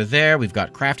land over there. We've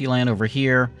got crafty land over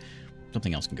here.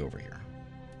 Something else can go over here.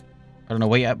 I don't know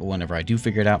what yet, but whenever I do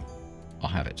figure it out, I'll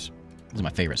have it. This is my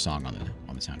favorite song on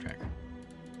the soundtrack. I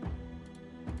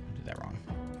did that wrong.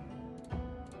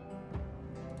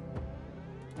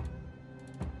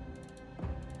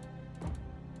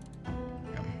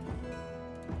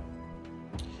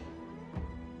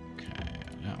 Okay,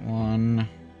 that one.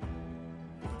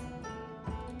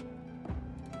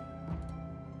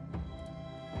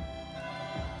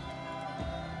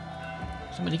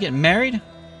 Somebody getting married?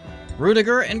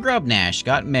 Rudiger and Grubnash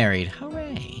got married.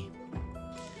 Hooray.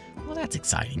 Well, that's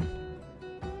exciting.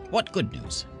 What good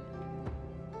news.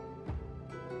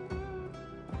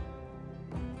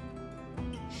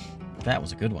 That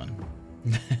was a good one.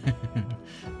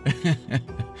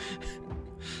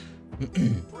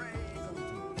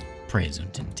 Praise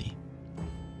Untinty.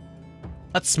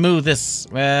 Let's smooth this.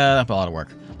 Well, that's a lot of work.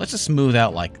 Let's just smooth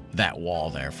out, like, that wall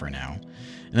there for now.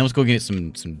 And then let's go get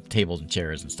some tables and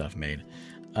chairs and stuff made.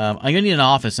 I'm going to need an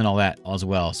office and all that as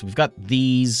well. So we've got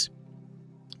these.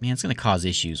 Man, it's going to cause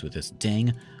issues with this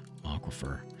dang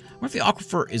aquifer. What if the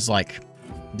aquifer is, like,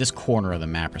 this corner of the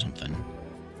map or something?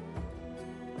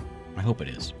 I hope it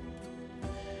is.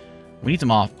 We need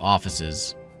some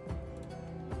offices.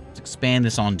 Let's expand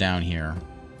this on down here.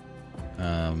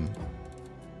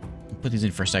 Put these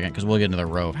in for a second because we'll get another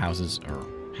row of houses or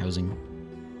housing.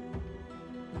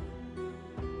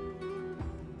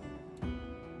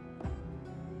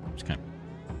 Just kind of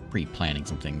pre-planning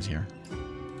some things here.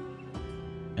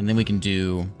 And then we can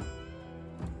do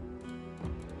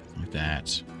like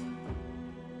that.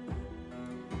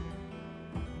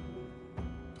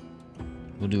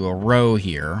 We'll do a row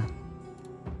here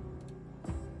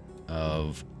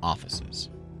of offices.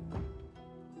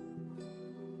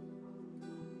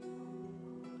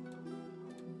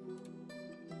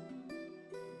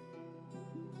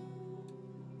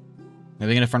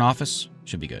 Maybe in a front office?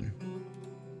 Should be good.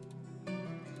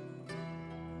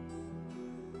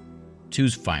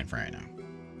 2's fine for right now.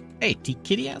 Hey,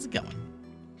 T-Kitty, how's it going?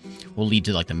 We'll lead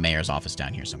to, like, the mayor's office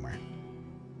down here somewhere.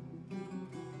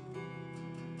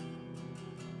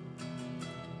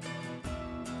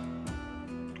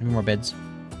 Any more beds?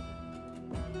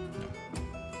 No.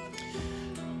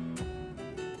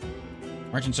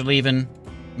 Merchants are leaving.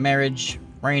 Marriage.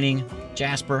 Raining.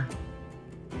 Jasper.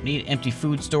 Need empty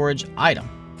food storage item.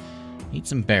 Need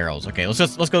some barrels. Okay,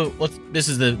 let's go. This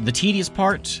is the tedious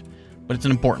part, but it's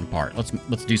an important part.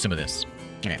 Let's do some of this.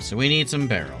 Okay, so we need some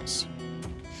barrels.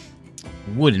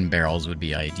 Wooden barrels would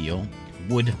be ideal.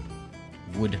 Wood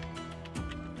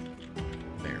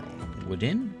barrel.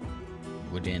 Wooden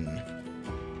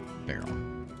barrel.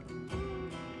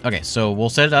 Okay, so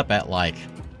we'll set it up at like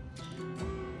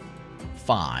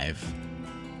 5.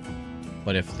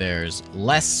 But if there's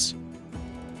less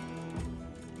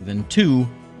than 2,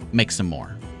 make some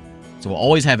more. So we'll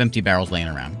always have empty barrels laying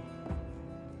around.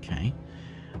 Okay.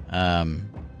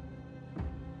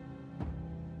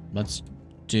 Let's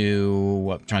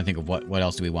do. I'm trying to think of what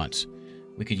else do we want.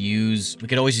 We could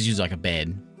always just use like a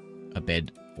bed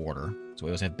border. So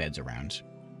we always have beds around.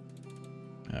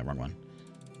 Wrong one.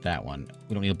 That one.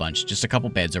 We don't need a bunch. Just a couple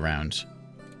beds around.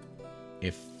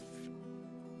 If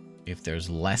there's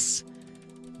less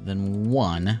than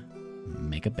 1,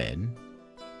 make a bed.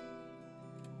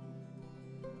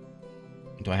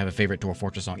 Do I have a favorite Dwarf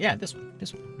Fortress song? Yeah, this one. I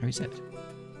already said it.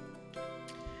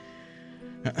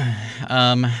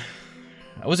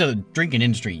 Was it a drinking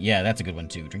industry? Yeah, that's a good one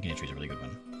too. Drinking industry is a really good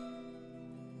one.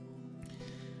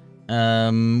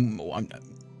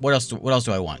 What else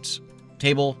do I want?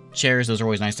 Table, chairs, those are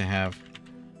always nice to have.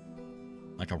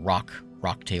 Like a rock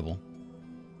table.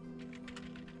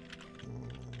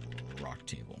 Rock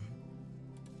table.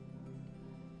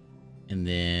 And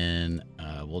then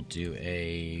we'll do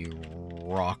a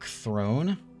rock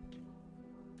throne.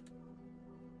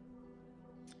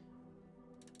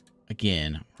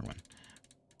 Again, I'm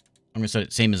gonna set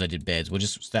it same as I did beds. We'll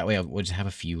just that way we'll just have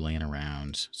a few laying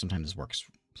around. Sometimes this works,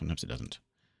 sometimes it doesn't.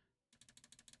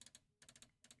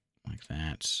 Like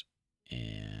that,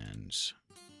 and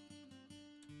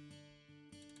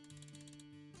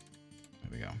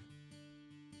there we go.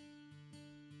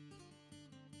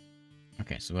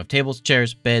 Okay, so we have tables,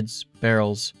 chairs, beds,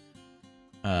 barrels,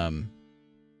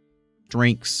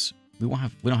 drinks. We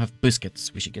don't have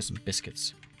biscuits. We should get some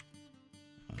biscuits.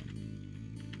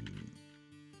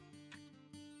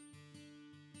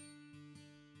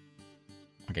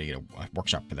 I gotta get a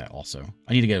workshop for that also.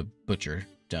 I need to get a butcher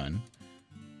done.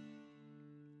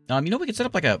 You know, we could set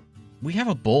up like we have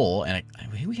a bull and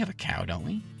we have a cow, don't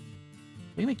we?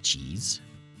 We make cheese.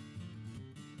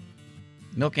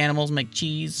 Milk animals make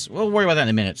cheese. We'll worry about that in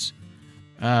a minute.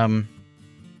 Oh,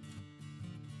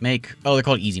 they're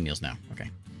called easy meals now. Okay.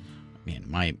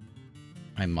 Man,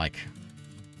 I'm like,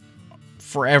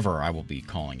 forever I will be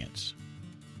calling it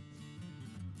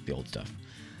the old stuff.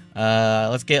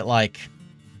 Let's get like,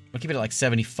 we'll keep it at like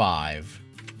 75.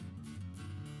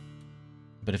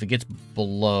 But if it gets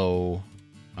below,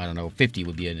 I don't know, 50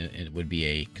 would be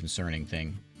a concerning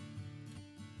thing.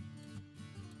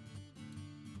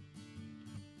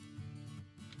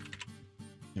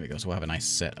 There we go. So we'll have a nice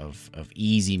set of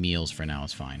easy meals for now.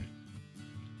 It's fine.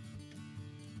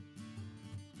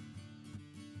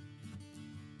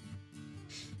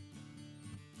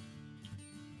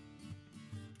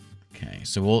 Okay,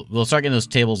 so we'll start getting those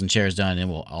tables and chairs done,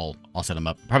 and I'll set them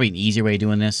up. Probably an easier way of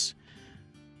doing this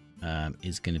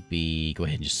is going to be go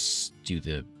ahead and just do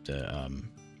the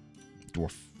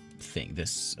dwarf thing.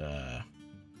 This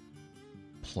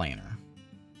planner.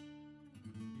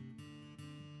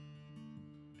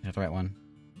 Is that the right one?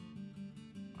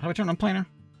 How do I turn on planner?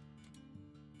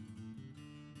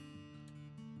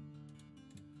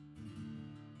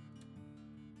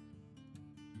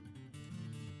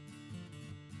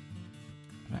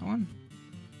 That one?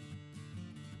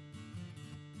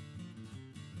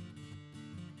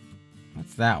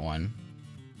 That's that one.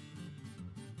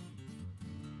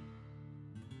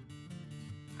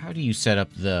 How do you set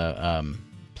up the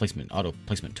auto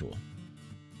placement tool?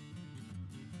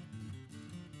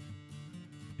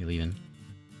 You leaving?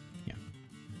 Yeah.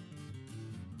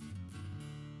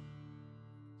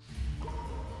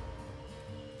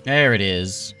 There it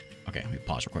is. Okay, let me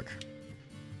pause real quick.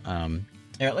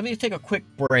 Yeah, let me take a quick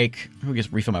break. Let me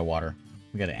just refill my water.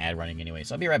 We got an ad running anyway,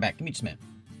 so I'll be right back. Give me just a minute.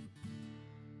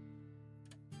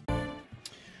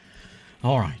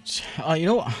 All right. You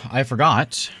know what? I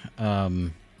forgot. We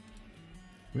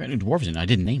got new dwarves in. I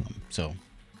didn't name them, so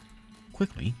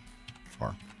quickly,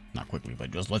 or not quickly,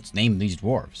 but just let's name these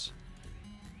dwarves.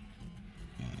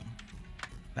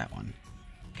 That one.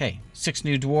 Okay, 6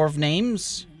 new dwarf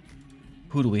names.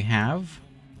 Who do we have?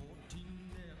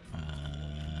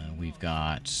 We've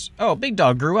got... Oh, Big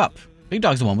Dog grew up. Big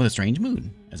Dog's the one with a strange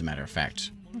mood, as a matter of fact.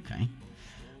 Okay.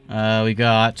 We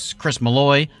got Chris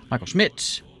Malloy, Michael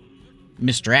Schmidt,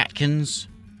 Mr. Atkins.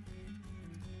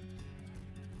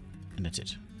 And that's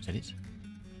it. Is that it?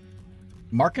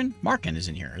 Markin? Markin is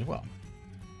in here as well.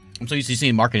 I'm so used to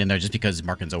seeing Markin in there just because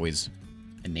Markin's always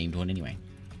a named one anyway.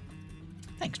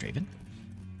 Thanks, Draven.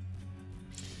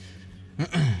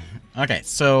 Okay,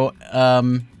 so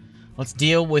let's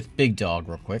deal with Big Dog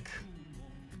real quick.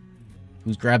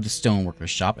 Who's grabbed the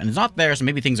stoneworker's shop. And it's not there, so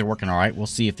maybe things are working alright. We'll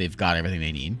see if they've got everything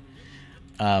they need.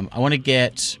 I want to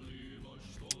get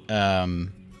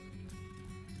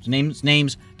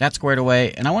names, that squared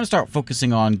away. And I want to start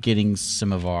focusing on getting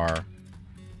some of our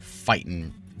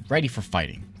fighting ready for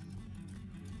fighting.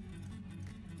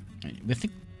 I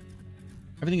think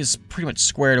everything is pretty much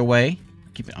squared away.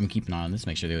 I'm keeping on this,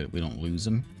 make sure that we don't lose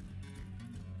them.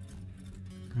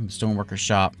 The stoneworker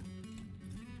shop.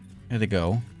 There they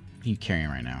go. What are you carrying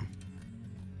right now?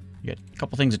 You got a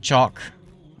couple things of chalk.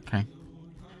 Okay.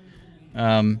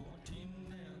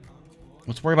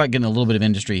 Let's worry about getting a little bit of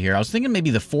industry here. I was thinking maybe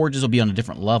the forges will be on a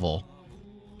different level,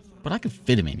 but I could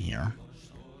fit them in here.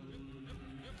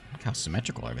 Look how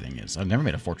symmetrical everything is. I've never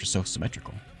made a fortress so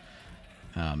symmetrical.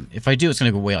 If I do, it's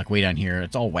gonna go way down here.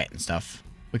 It's all wet and stuff.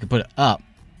 We could put it up.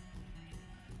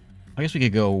 I guess we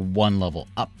could go one level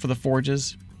up for the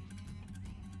forges.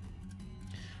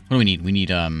 What do we need? We need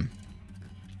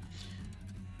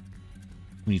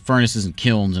furnaces and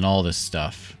kilns and all this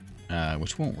stuff,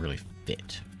 which won't really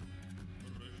fit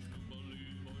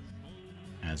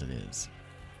as it is.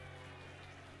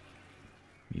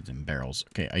 Need some barrels.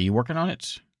 Okay, are you working on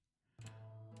it?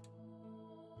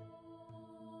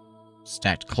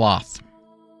 Stacked cloth.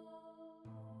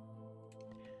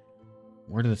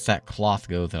 Where did that cloth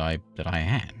go that I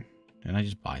had? Didn't I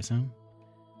just buy some?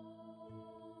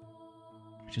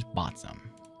 I just bought some.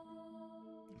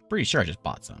 Pretty sure I just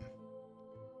bought some.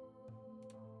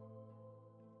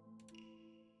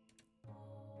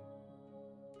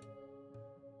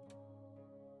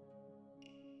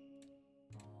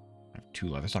 I have 2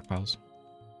 leather stockpiles.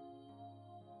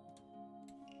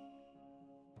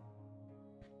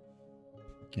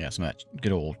 Yeah, some of that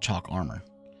good old chalk armor.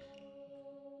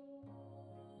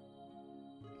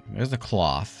 There's the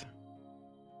cloth.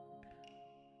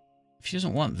 If she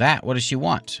doesn't want that, what does she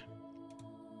want?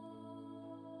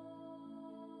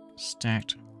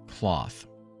 Stacked cloth.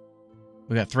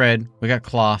 We got thread. We got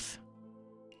cloth.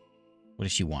 What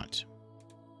does she want?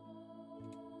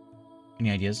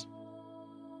 Any ideas?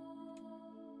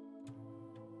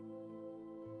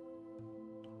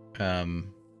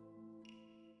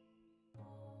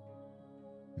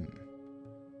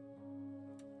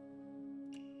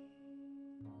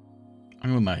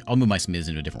 I'll move my smiths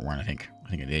into a different one, I think. I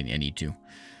think I need to.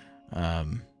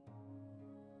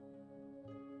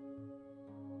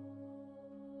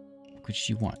 What could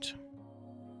she want?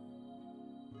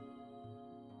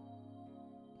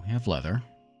 We have leather.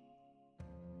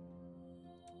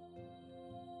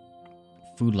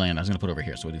 Food land, I was going to put over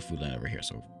here, so we'll do food land over here.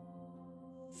 So,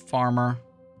 farmer.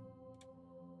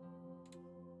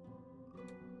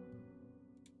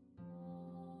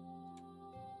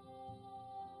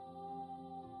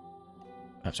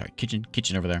 I'm sorry, kitchen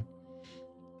over there.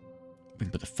 We can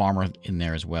put the farmer in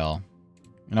there as well.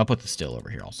 And I'll put the still over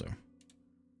here also.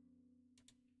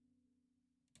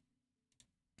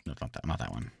 No, not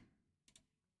that one.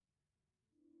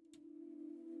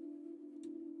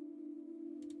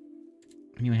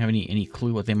 Anyone have any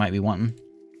clue what they might be wanting?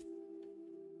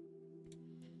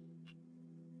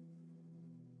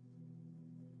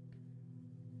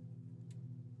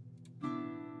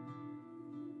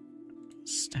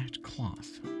 Stacked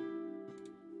cloth.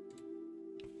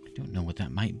 I don't know what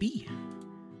that might be.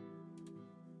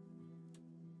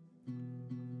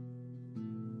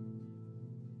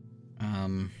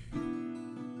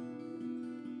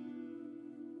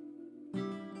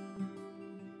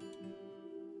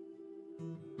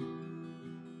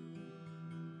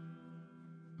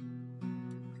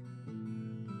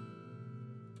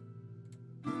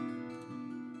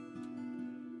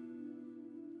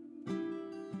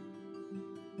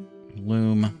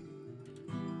 Loom.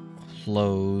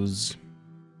 Clothes.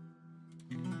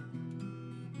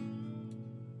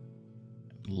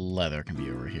 Leather can be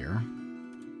over here.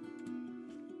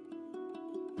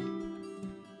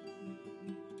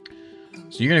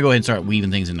 So you're going to go ahead and start weaving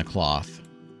things into cloth.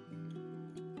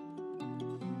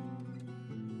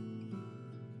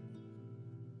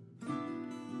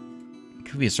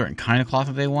 Could be a certain kind of cloth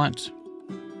that they want.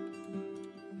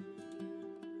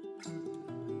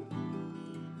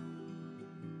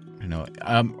 I know.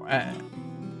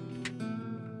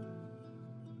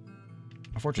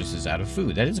 Our fortress is out of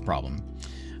food. That is a problem.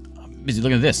 I'm busy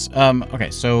looking at this.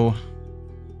 Okay, so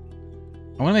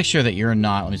I want to make sure that you're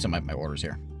not. Let me set my orders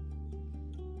here.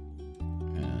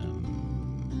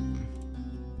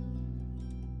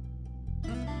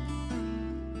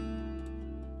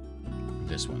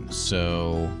 This one.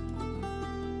 So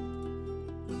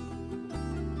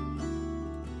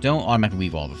don't automatically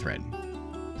weave all the thread.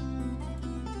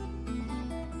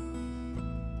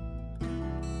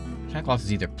 That cloth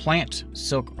is either plant,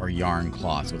 silk, or yarn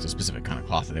cloth. So it's a specific kind of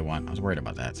cloth that they want. I was worried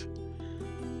about that.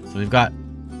 So we've got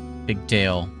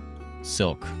pigtail,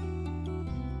 silk.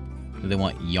 Do they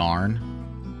want yarn?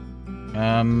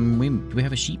 Do we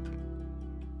have a sheep?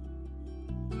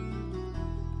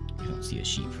 I don't see a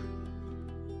sheep.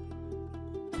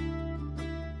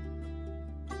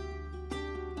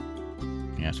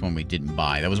 Yeah, that's one we didn't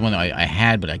buy. That was one that I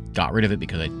had, but I got rid of it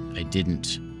because I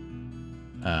didn't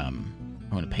I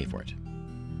want to pay for it.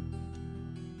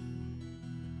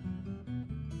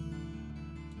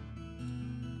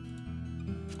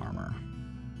 Farmer.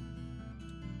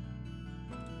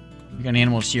 You got an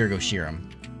animal to shear, go shear them.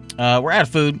 We're out of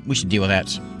food. We should deal with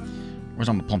that. Where's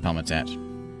all my plump helmets at?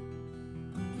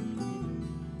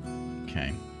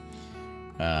 Okay.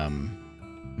 Let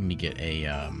me get a,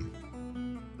 I'm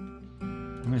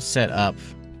going to set up.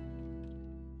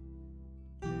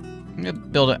 I'm going to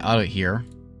build it out of here.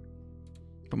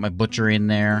 Put my butcher in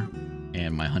there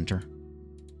and my hunter.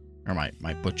 Or my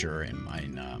butcher and my,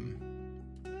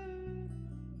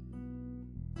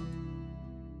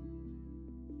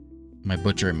 my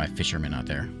butcher and my fisherman out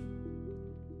there.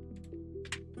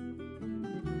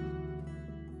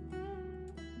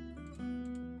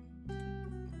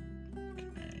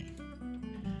 Okay.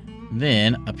 And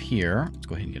then up here, let's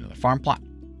go ahead and get another farm plot.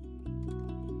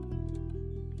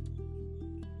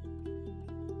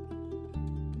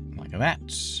 Like that.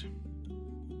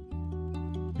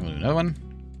 We'll do another one.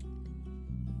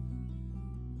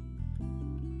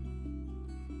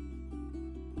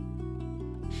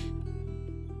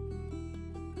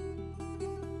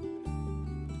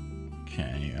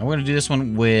 Okay, I'm going to do this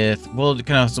one with, well,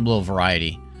 kind of some little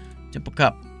variety. Simple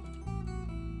cup.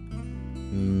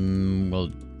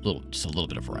 Well, just a little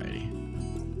bit of variety.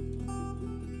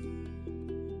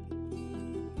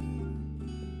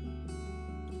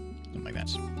 Something like that.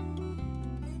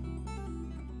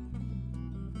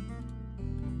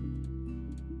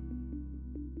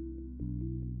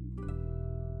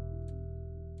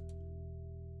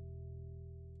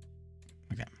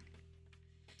 Okay.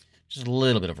 Just a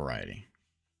little bit of variety.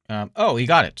 Oh, he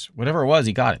got it. Whatever it was,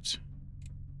 he got it.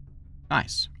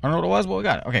 Nice. I don't know what it was, but we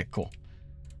got it. Okay, cool.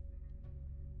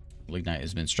 Lignite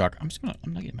has been struck. I'm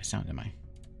not getting my sound, am I?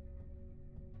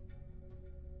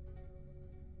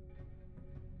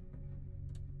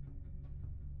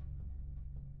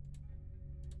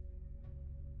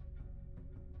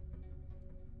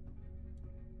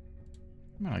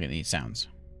 I'm not getting any sounds.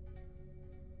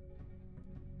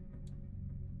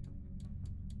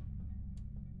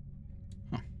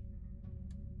 Huh.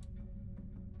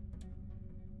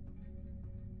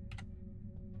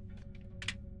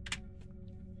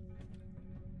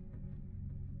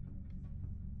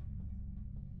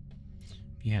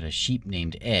 If you had a sheep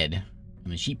named Ed,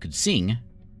 and the sheep could sing,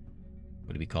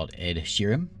 would it be called Ed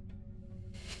Sheeran?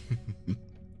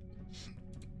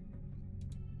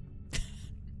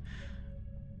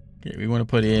 Okay, we want to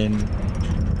put in...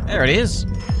 There it is.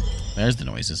 There's the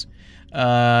noises.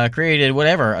 Created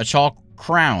whatever. A chalk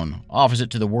crown. Offers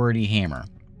it to the wordy hammer.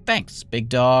 Thanks, big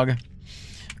dog.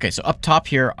 Okay, so up top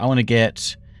here, I want to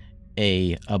get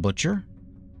a butcher.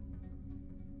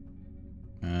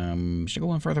 Should I go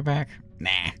one further back?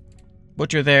 Nah.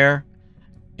 Butcher there.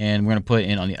 And we're going to put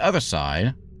in on the other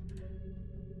side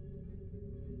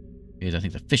is, I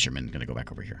think, the fisherman going to go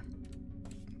back over here.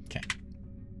 Okay.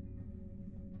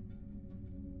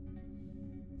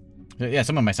 Yeah,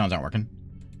 some of my sounds aren't working.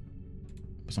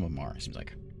 Some of them are, it seems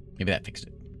like. Maybe that fixed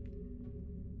it.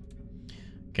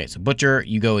 Okay, so butcher,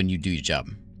 you go and you do your job.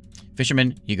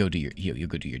 Fisherman, you go do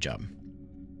your job.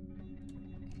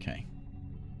 Okay.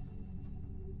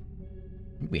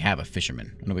 I think we have a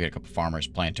fisherman. I know we got a couple farmers,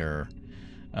 planter.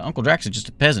 Uncle Drax is just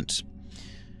a peasant.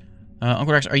 Uncle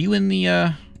Drax, are you in the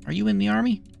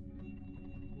army?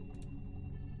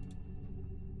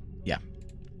 Yeah.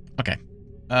 Okay.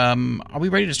 Are we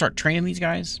ready to start training these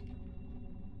guys?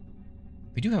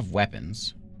 We do have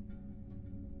weapons.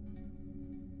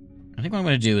 I think what I'm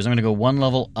going to do is I'm going to go one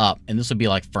level up, and this will be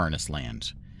like Furnace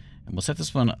Land. And we'll set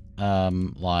this one,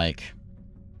 like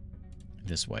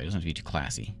this way. It doesn't have to be too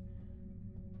classy.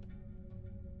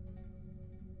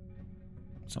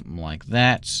 Something like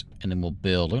that, and then we'll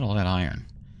build... Look at all that iron.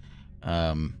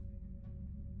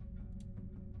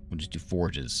 We'll just do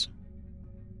forges.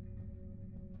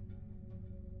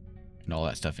 And all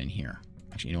that stuff in here.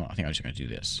 Actually, you know what? I think I'm just going to do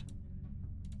this.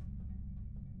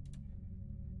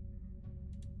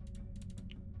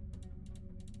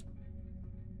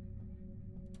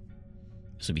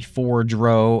 This will be forge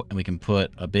row, and we can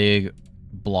put a big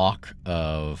block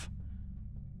of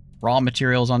raw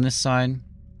materials on this side.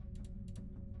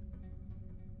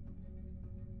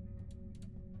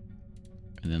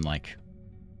 And then, like,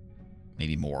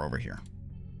 maybe more over here.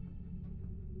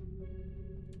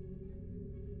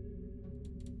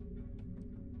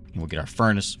 And we'll get our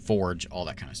furnace, forge, all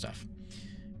that kind of stuff.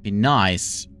 Be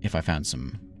nice if I found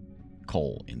some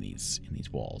coal in these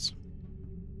walls.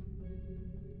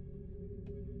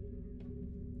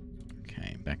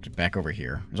 Okay, back over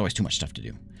here. There's always too much stuff to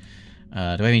do. Do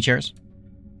I have any chairs?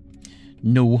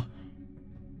 No.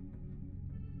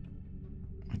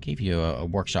 I gave you a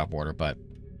workshop order, but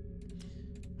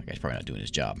that guy's probably not doing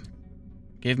his job.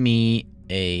 Give me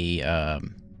a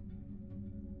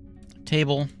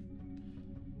table.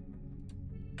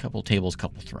 Couple tables,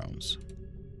 couple thrones.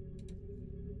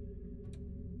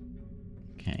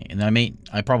 Okay, and then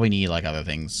I probably need like other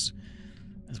things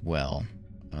as well.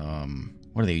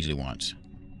 What do they usually want?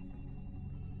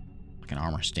 Like an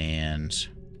armor stand,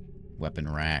 weapon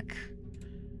rack,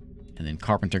 and then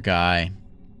carpenter guy.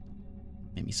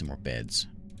 Maybe some more beds.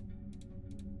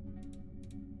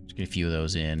 Let's get a few of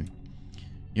those in.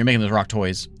 You're making those rock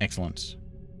toys. Excellent.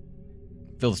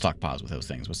 Fill the stockpiles with those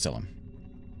things. We'll sell them.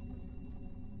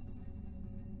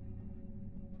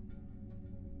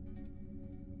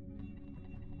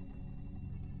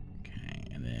 Okay,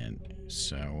 and then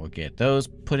so we'll get those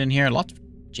put in here. Lots of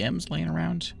gems laying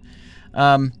around.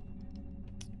 So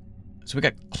we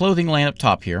got clothing laying up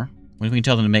top here. We can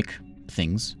tell them to make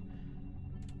things.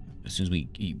 As soon as we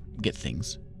get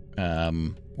things.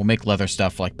 We'll make leather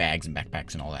stuff like bags and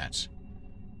backpacks and all that.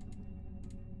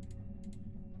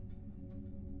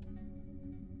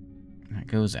 That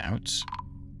goes out.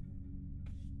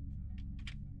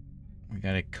 We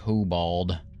got a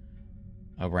kobold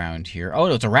around here. Oh,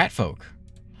 no, it's a rat folk.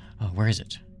 Oh, where is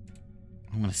it?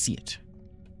 I want to see it.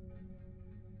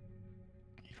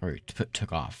 He probably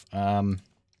took off. Oh,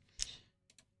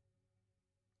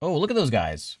 look at those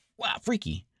guys. Wow,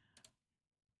 freaky.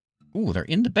 Ooh, they're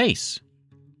in the base.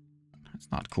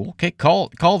 That's not cool. Okay, call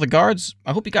the guards.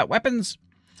 I hope you got weapons.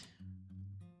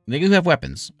 They do have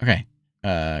weapons. Okay.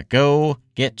 Go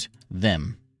get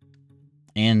them.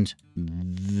 And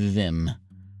them.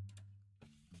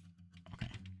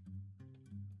 Okay.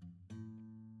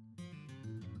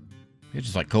 They're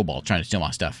just like kobolds trying to steal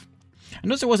my stuff. I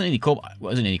noticed there wasn't any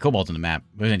kobolds on the map.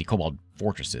 There wasn't any kobold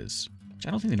fortresses. Which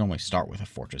I don't think they normally start with a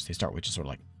fortress. They start with just sort of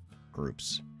like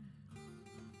groups.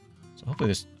 So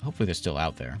hopefully they're still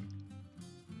out there.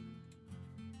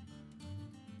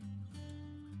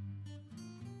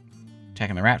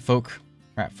 Attacking the rat folk.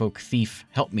 Rat folk thief.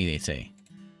 Help me, they say.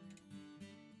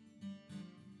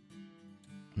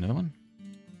 Another one?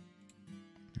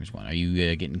 There's one. Are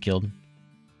you getting killed?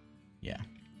 Yeah.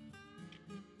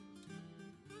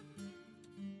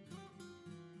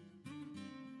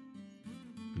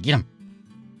 Get him.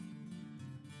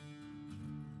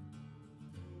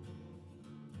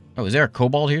 Oh, is there a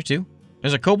kobold here too?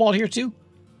 There's a kobold here too?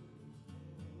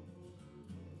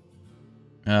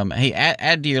 Hey,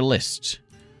 add to your list.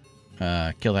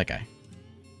 Kill that guy.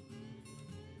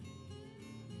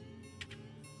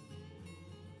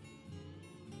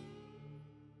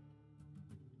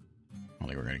 I don't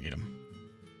think we're gonna get him.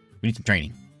 We need some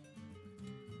training.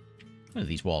 What are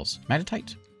these walls?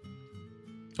 Magnetite?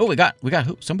 Oh, we got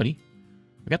somebody.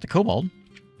 We got the kobold.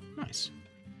 Nice.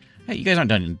 Hey, you guys aren't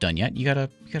done yet. You got a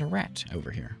rat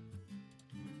over here.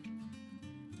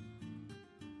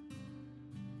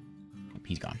 Oh,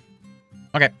 he's gone.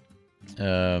 Okay.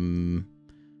 Yeah,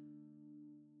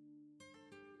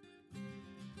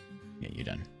 you're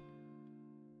done.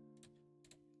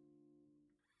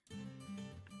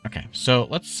 Okay, so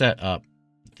let's set up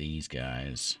these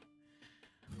guys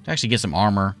to actually get some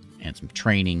armor and some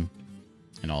training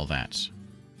and all that.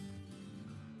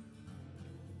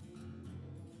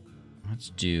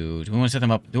 Do we want to set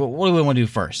them up? What do we want to do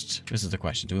first? This is the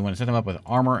question. Do we want to set them up with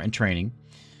armor and training?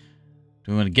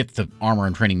 Do we want to get the armor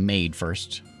and training made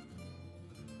first?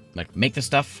 Like, make the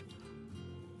stuff?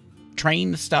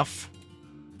 Train the stuff?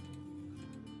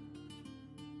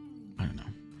 I don't know.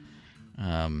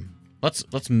 Let's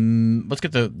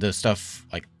get the stuff,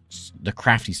 like, the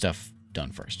crafty stuff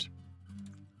done first.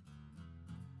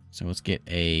 So let's get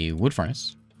a wood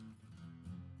furnace.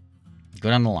 Go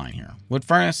down the line here. Wood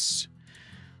furnace.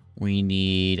 We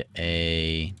need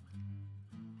a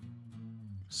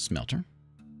smelter.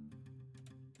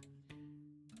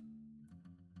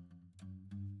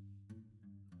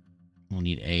 We'll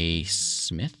need a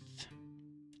smith.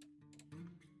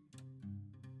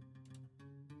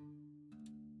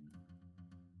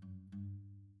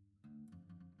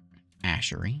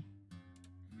 Ashery.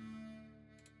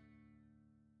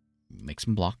 Make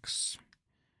some blocks.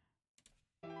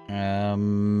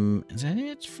 Is that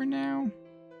it for now?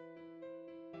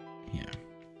 Yeah.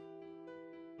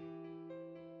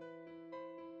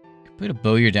 Put a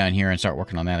bowyer down here and start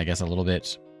working on that, I guess, a little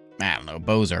bit. I don't know,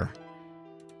 bows are...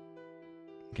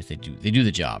 I guess they do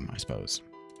the job, I suppose.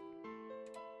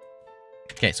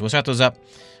 Okay, so we'll start those up.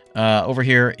 Over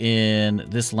here in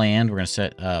this land, we're going to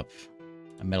set up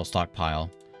a metal stockpile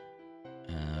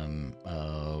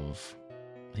of...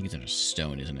 I think it's under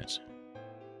stone, isn't it?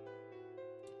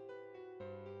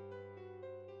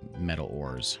 Metal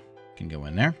ores can go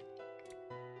in there.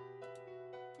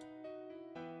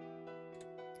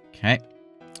 Okay.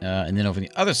 And then over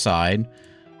the other side,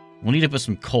 we'll need to put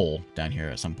some coal down here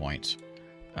at some point.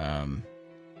 And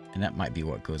that might be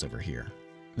what goes over here.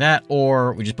 That,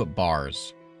 or we just put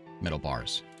bars. Metal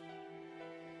bars.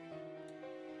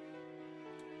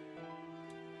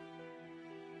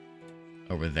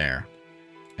 Over there.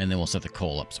 And then we'll set the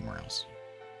coal up somewhere else.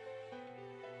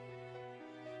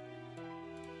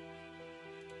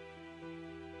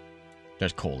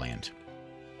 There's coal land.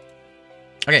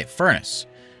 Okay, furnace.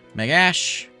 Make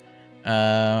ash.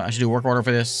 I should do a work order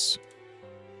for this.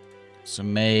 So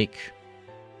make...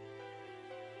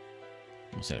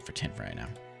 We'll set it for 10 for right now.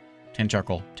 10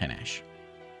 charcoal, 10 ash.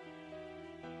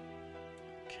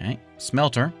 Okay.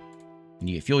 Smelter. When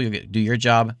you get fuel, you'll do your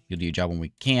job. You'll do your job when we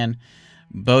can.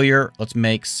 Bowyer, let's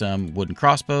make some wooden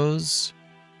crossbows.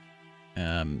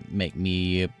 Make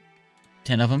me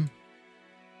 10 of them.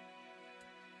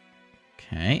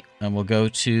 Okay, and we'll go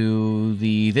to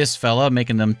this fella,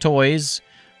 making them toys.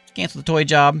 Cancel the toy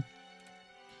job.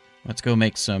 Let's go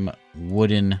make some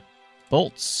wooden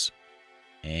bolts.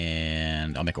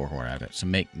 And I'll make a work order out of it. So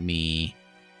make me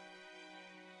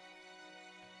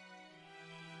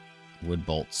wood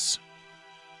bolts.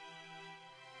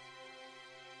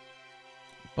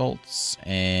 Bolts.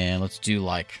 And let's do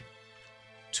like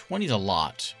 20's a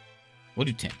lot. We'll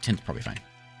do 10. 10's probably fine.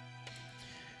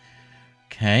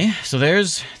 Okay, so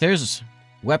there's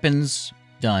weapons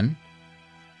done.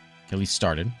 At least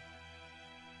started.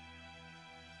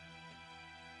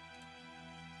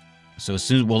 So as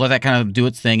soon as we'll let that kind of do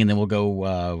its thing, and then we'll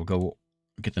go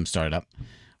get them started up.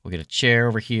 We'll get a chair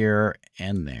over here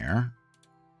and there.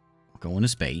 We'll go into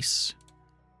space.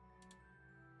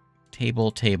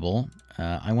 Table.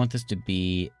 I want this to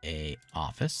be a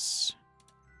office.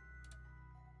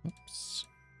 Oops.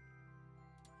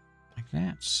 Like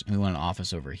that. And we want an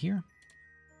office over here.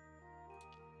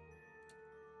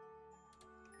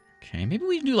 Okay, maybe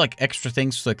we do like extra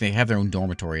things so like they have their own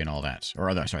dormitory and all that. Or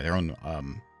other, sorry, their own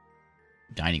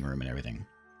dining room and everything.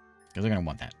 Because they're going to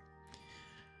want that.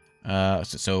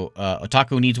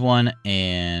 Otaku needs one,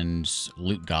 and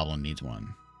Loot Goblin needs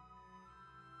one.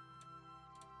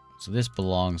 So this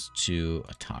belongs to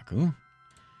Otaku.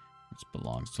 This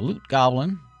belongs to Loot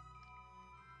Goblin.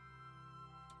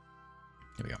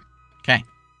 There we go. Okay.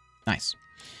 Nice.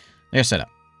 They're set up.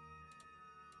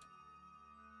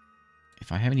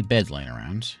 If I have any beds laying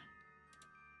around...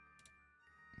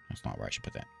 That's not where I should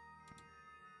put that.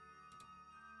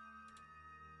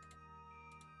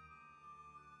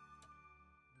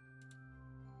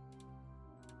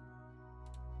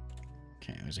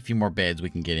 Okay, there's a few more beds we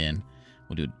can get in.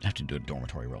 We'll have to do a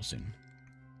dormitory real soon.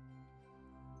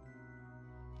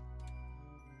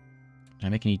 Did I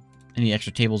make any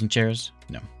extra tables and chairs?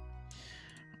 No.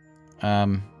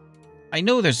 I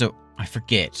know there's a... I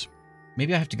forget.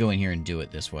 Maybe I have to go in here and do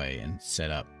it this way and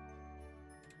set up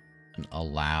and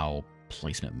allow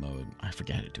placement mode. I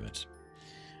forget how to do it.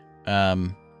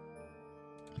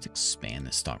 Let's expand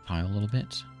this stockpile a little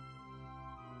bit.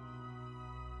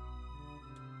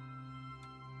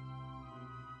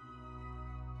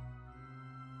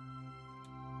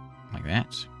 Like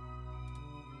that.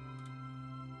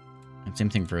 And same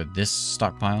thing for this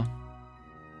stockpile.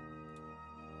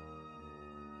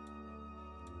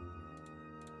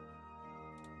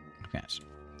 Like that.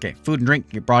 Okay, food and drink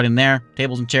get brought in there.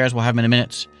 Tables and chairs, we'll have them in a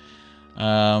minute.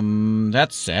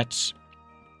 That's set.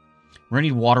 We're gonna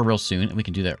need water real soon, and we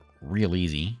can do that real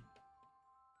easy.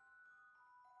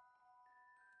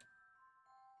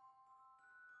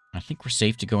 I think we're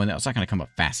safe to go in there. It's not gonna come up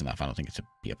fast enough. I don't think it's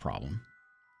be a problem.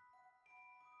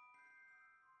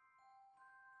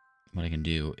 What I can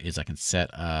do is I can set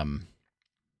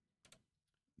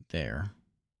there.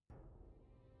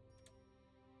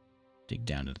 Dig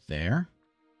down to there.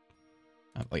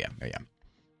 Oh yeah, there, yeah.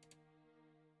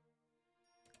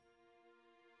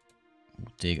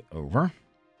 We'll dig over.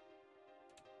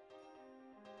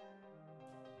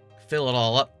 Fill it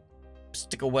all up.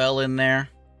 Stick a well in there.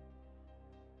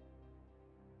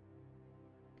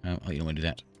 Oh, you don't want to do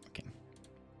that? Okay.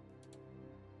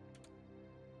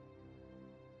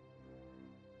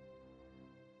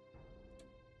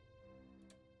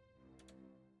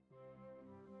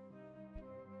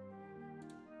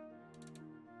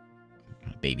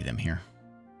 Baby them here.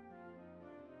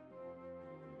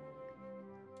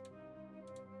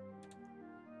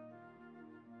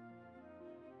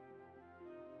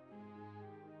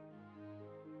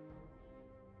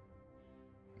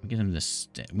 Give them this.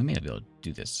 We may not be able to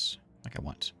do this like I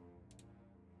want.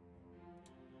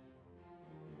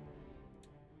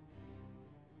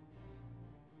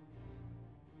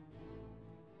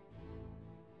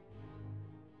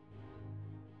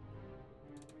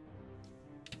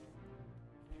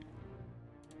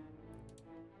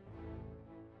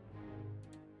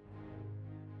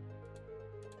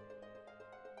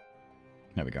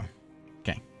 There we go.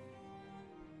 Okay.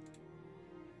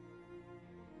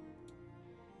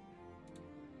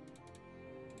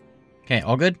 Okay,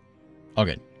 all good? All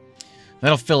good.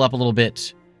 That'll fill up a little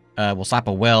bit. We'll slap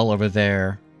a well over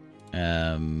there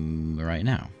right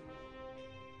now.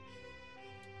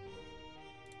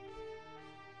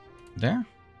 There.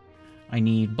 I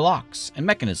need blocks and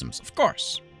mechanisms, of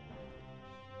course.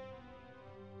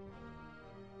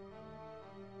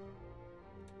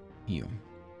 You.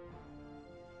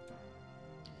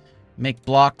 Make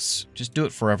blocks. Just do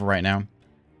it forever right now.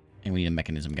 And we need a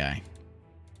mechanism guy.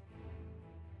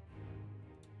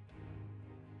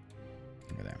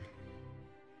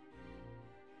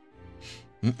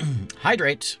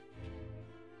 Hydrate.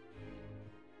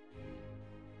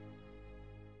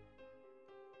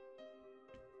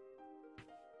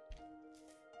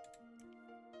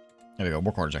 There we go.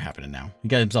 Work orders are happening now. He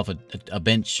got himself a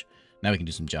bench. Now we can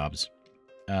do some jobs.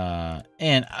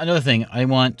 And another thing, I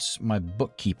want my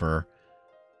bookkeeper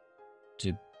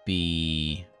to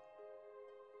be...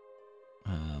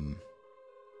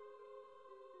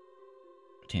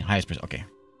 Obtain highest precision. Okay.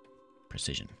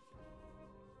 Precision.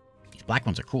 These black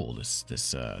ones are cool.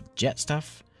 This jet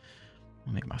stuff.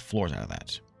 I'll make my floors out of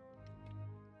that.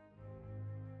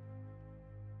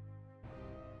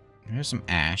 Here's some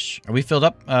ash. Are we filled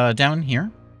up down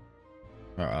here?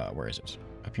 Where is it?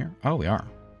 Up here? Oh, we are.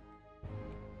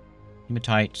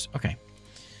 Hematite. Okay.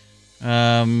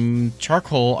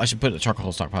 Charcoal. I should put a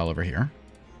charcoal stockpile over here.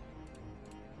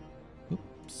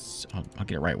 Oops. I'll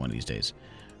get it right one of these days.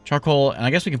 Charcoal, and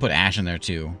I guess we can put ash in there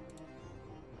too.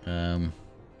 Where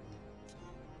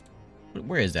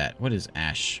is that? What is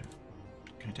ash?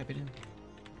 Can I type it in?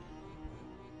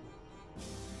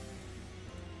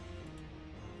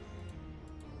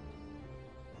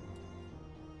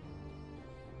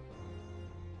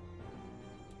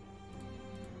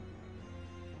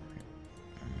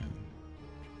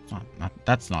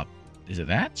 That's not... Is it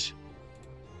that?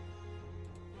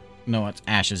 No, it's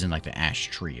ash as in like the ash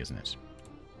tree, isn't it?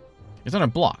 It's under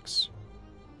blocks.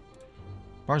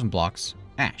 Bars and blocks.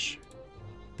 Ash.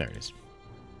 There it is.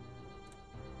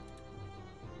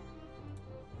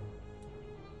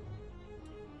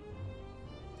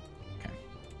 Okay.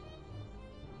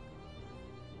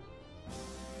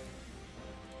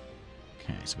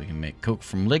 Okay, so we can make coke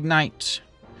from lignite.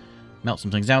 Melt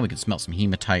some things down. We can smelt some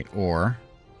hematite ore.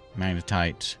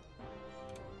 Magnetite.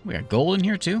 We got gold in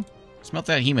here too. Smelt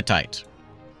that hematite.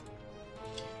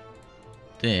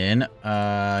 Then,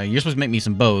 you're supposed to make me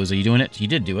some bows. Are you doing it? You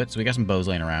did do it, so we got some bows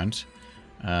laying around.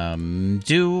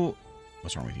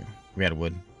 What's wrong with you? We had a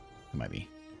wood? It might be.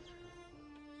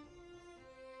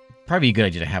 Probably a good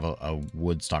idea to have a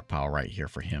wood stockpile right here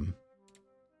for him.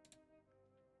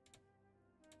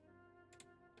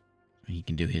 He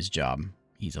can do his job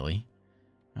easily.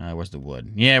 Where's the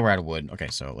wood? Yeah, we're out of wood. Okay,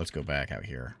 so let's go back out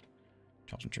here.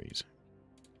 Chop some trees.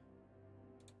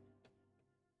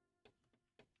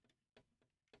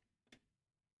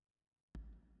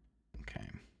 Okay.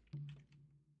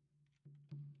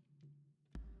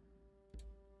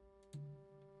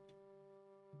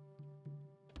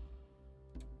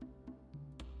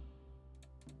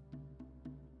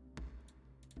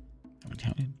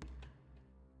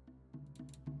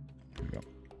 There we go.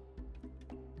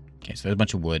 Okay, so there's a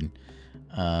bunch of wood.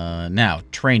 Now,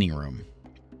 training room.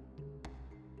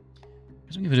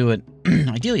 So we can do it.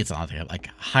 Ideally, it's not like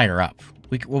higher up.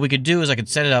 What we could do is I could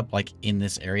set it up like in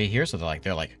this area here, so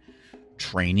they're like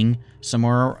training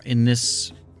somewhere in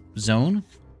this zone.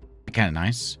 Be kind of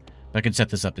nice. But I could set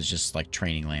this up as just like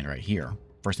training land right here.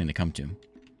 First thing to come to.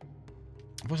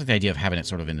 What's like the idea of having it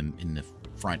sort of in the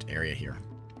front area here?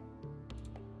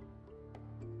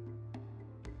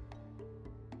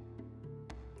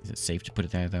 Is it safe to put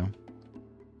it there though?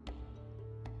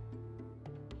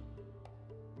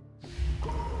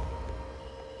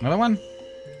 Another one?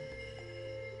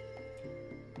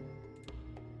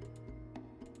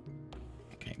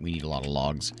 Okay, we need a lot of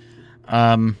logs.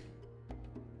 Let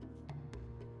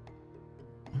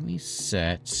me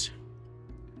set...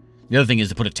 The other thing is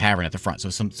to put a tavern at the front, so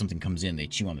if something comes in, they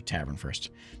chew on the tavern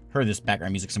first. Heard this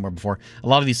background music somewhere before. A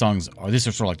lot of these songs are... This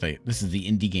is sort of like this is the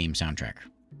indie game soundtrack.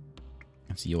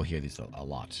 And so you'll hear these a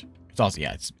lot. It's also...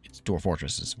 Yeah, it's Dwarf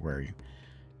Fortress is where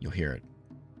you'll hear it.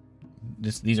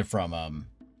 These are from...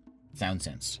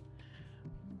 SoundSense,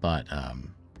 but a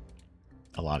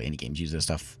lot of indie games use this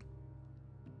stuff.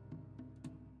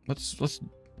 Let's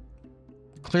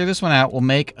clear this one out. We'll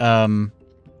make a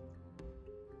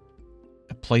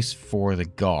place for the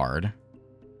guard.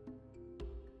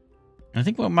 And I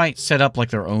think we might set up like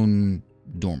their own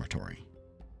dormitory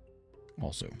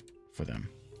also for them.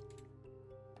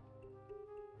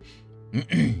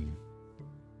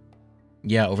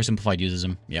 Yeah, oversimplified uses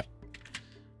them. Yep.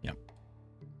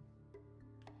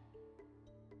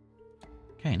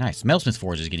 Okay, nice. Metalsmith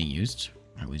Forge is getting used.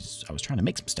 I was trying to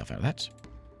make some stuff out of that.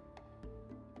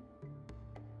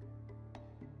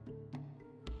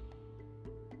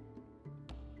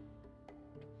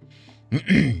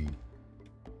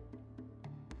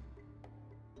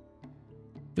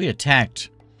 We attacked.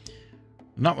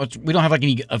 Not much. We don't have like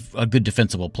a good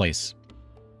defensible place.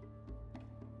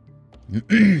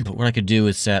 But what I could do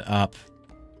is set up.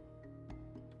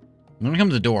 When we come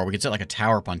to the door, we could set like a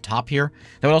tower up on top here.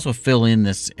 That would also fill in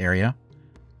this area.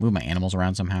 Move my animals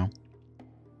around somehow.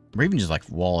 Or even just like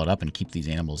wall it up and keep these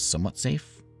animals somewhat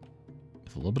safe.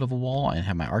 With a little bit of a wall and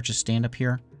have my archers stand up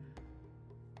here.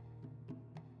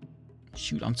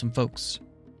 Shoot on some folks.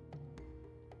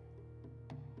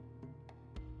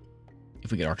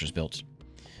 If we get archers built.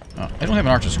 I don't have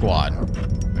an archer squad.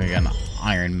 I got an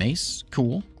iron mace.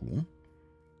 Cool. Cool.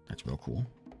 That's real cool.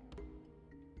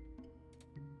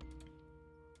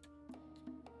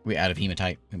 We out of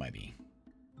hematite? We might be.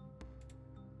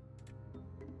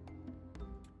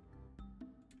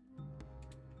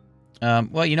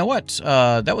 Well, you know what?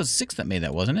 That was 6 that made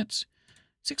that, wasn't it?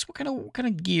 6. What kind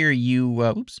of gear you?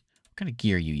 Oops. What kind of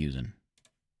gear are you using?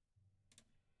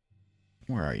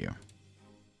 Where are you?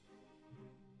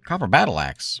 Copper battle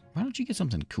axe. Why don't you get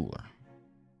something cooler?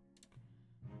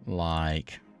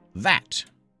 Like that.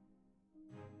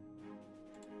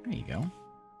 There you go.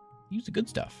 Use the good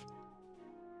stuff.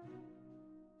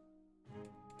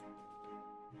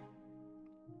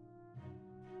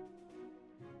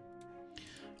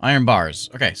 Iron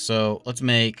bars. Okay, so let's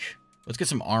get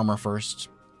some armor first.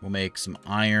 We'll make some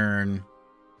iron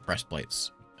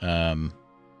breastplates.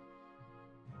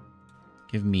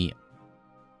 Give me,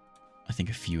 I think,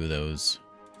 a few of those.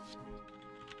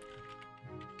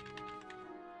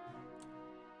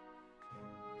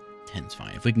 Ten's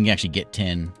fine. If we can actually get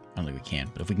 10, I don't think we can,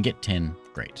 but if we can get 10,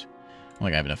 great. I don't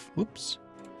think I have enough. Oops.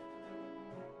 I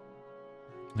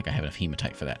don't think I have enough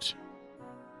hematite for that.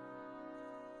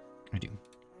 I do.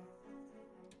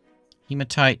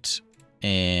 Hematite,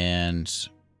 and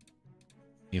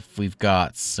if we've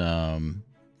got some...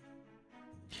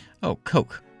 Oh,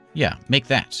 coke. Yeah, make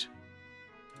that.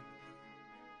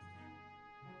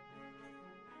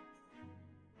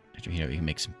 After we can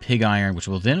make some pig iron, which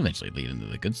will then eventually lead into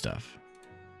the good stuff.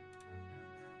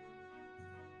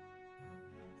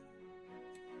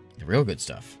 The real good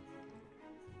stuff.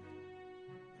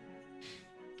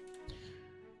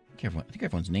 I think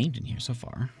everyone's named in here so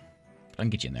far. But I can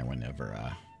get you in there whenever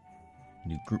a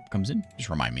new group comes in. Just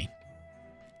remind me.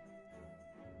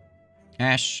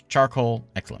 Ash, charcoal,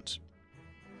 excellent.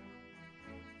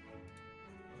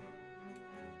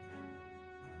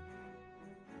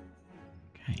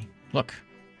 Okay, look.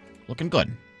 Looking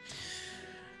good.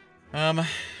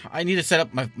 I need to set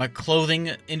up my clothing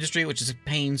industry, which is a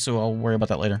pain, so I'll worry about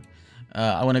that later.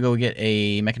 I want to go get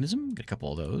a mechanism. Get a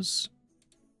couple of those.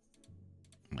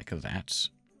 Like that.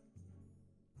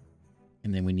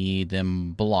 And then we need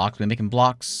them blocks. We're making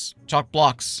blocks. Chalk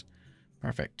blocks.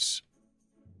 Perfect. So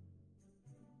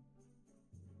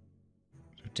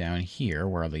down here,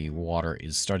 where the water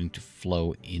is starting to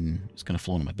flow in, it's going to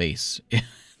flow into my base.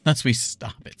 Unless we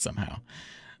stop it somehow.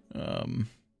 You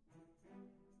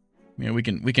know, we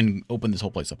can open this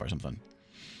whole place up or something.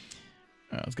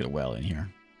 Let's get a well in here.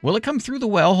 Will it come through the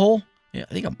well hole? Yeah,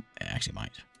 I think it actually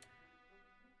might.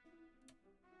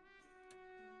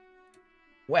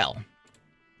 Well.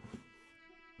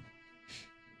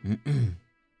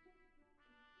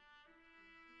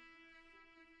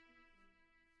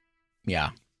 Yeah,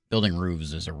 building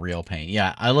roofs is a real pain.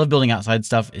 Yeah, I love building outside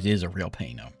stuff. It is a real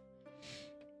pain, though.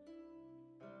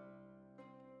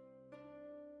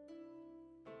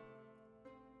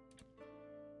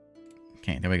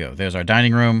 Okay, there we go. There's our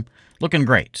dining room. Looking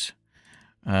great.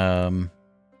 We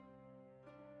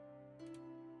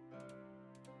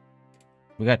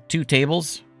got 2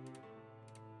 tables.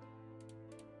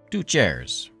 2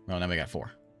 chairs. Well, now we got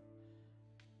 4.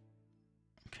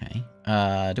 Okay.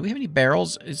 Do we have any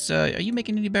barrels? Are you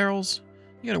making any barrels?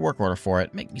 You got a work order for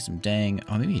it. Make me some dang...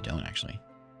 Oh, maybe you don't, actually.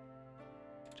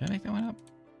 Did I make that one up?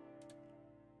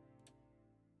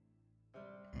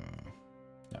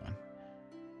 That one.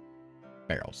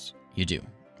 Barrels. You do.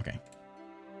 Okay.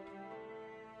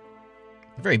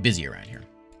 We're very busy around here.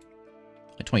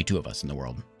 There are 22 of us in the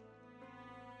world.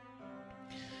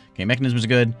 Okay, mechanisms are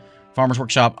good. Farmer's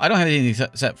workshop. I don't have anything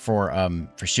set for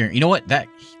shearing. You know what? That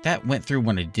went through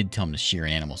when I did tell him to shear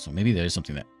an animal, so maybe there is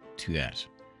something to that.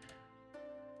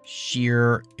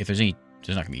 Shear. If there's any,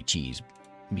 there's not gonna be cheese.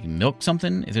 You can milk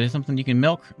something. If there's something you can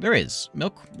milk, there is.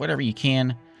 Milk whatever you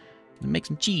can. And make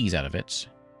some cheese out of it.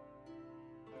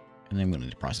 And then we don't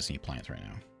need to process any plants right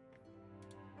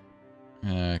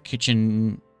now.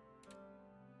 Kitchen.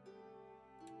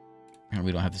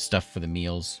 We don't have the stuff for the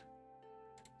meals.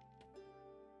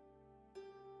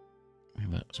 We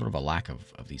have sort of a lack of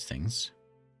these things.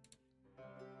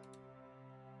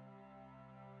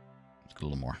 Let's get a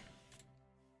little more.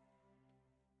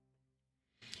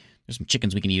 There's some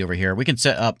chickens we can eat over here. We can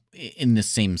set up in this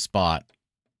same spot.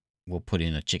 We'll put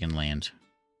in a chicken land.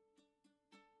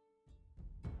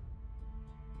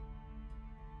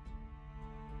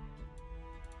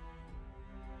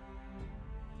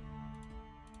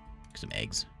 Some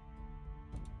eggs.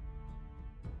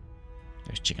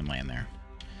 There's chicken land there.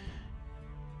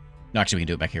 No, actually, we can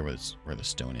do it back here where the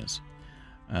stone is.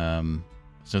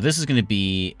 So this is going to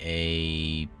be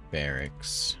a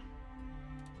barracks.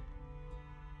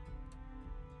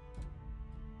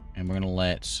 And we're going to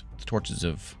let the torches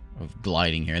of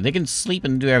gliding here. They can sleep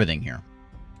and do everything here.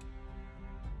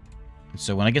 And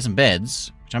so when I get some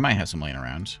beds, which I might have some laying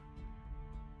around,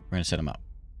 we're going to set them up.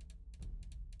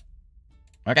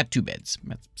 I got 2 beds.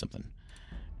 That's something.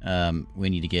 We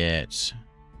need to get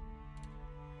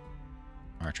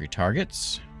archery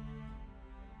targets.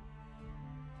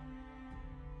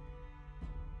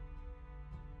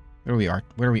 Where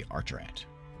are we archer at?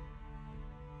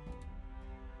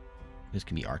 This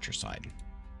can be archer side.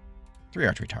 3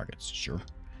 archery targets, sure.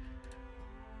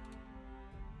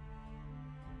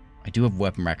 I do have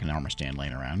weapon rack and armor stand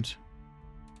laying around.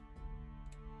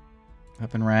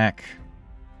 Weapon rack,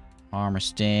 armor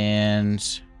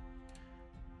stand.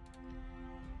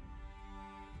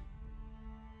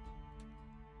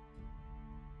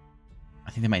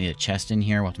 I think they might need a chest in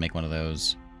here. We'll have to make one of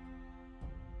those.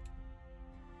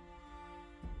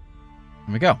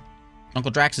 There we go.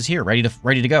 Uncle Drax is here, ready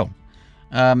to go.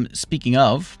 Speaking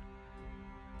of,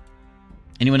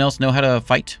 anyone else know how to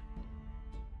fight?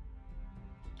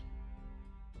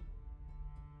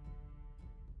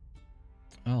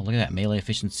 Oh, look at that melee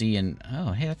efficiency and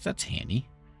oh, hey, that's handy.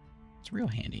 It's real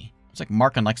handy. It's like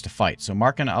Markin likes to fight, so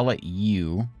Markin, I'll let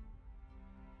you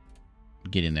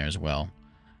get in there as well.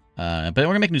 But we're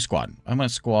gonna make a new squad. I'm gonna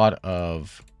squad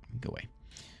of go away.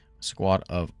 Squad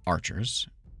of archers.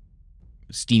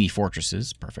 Steamy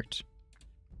fortresses, perfect.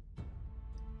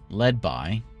 Led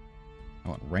by, I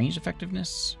want ranged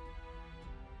effectiveness.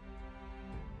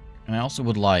 And I also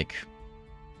would like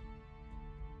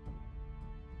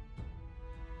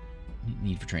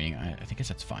need for training. I guess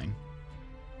that's fine.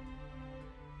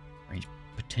 Range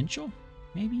potential,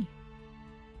 maybe.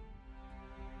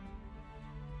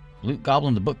 Loot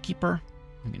Goblin, the bookkeeper,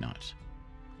 maybe not.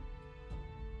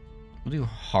 We'll do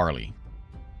Harley.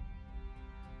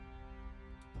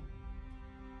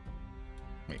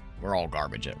 Wait, we're all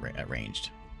garbage at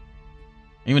ranged.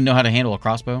 Anyone know how to handle a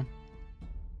crossbow?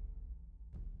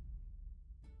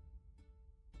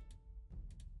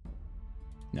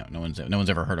 No, no one's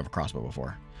ever heard of a crossbow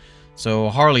before. So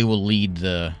Harley will lead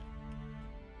those.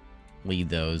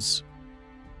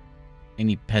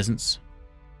 Any peasants?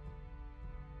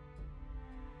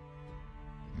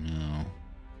 No.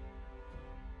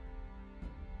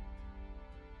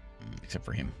 Except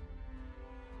for him.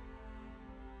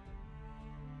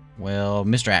 Well,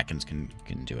 Mr. Atkins can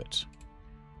do it.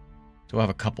 So we'll have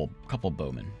a couple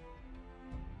bowmen.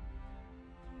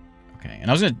 Okay,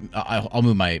 and I'll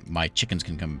move my chickens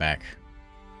can come back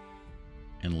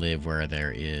and live where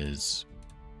there is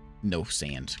no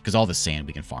sand, because all the sand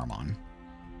we can farm on.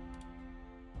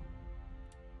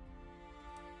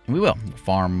 And we will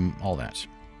farm all that.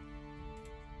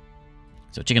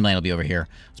 So chicken land will be over here.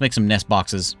 Let's make some nest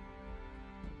boxes.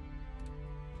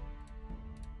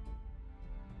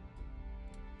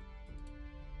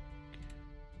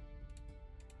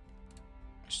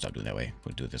 Stop doing it that way.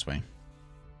 We'll do it this way.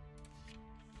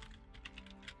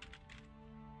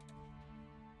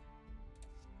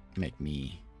 Make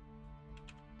me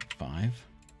 5.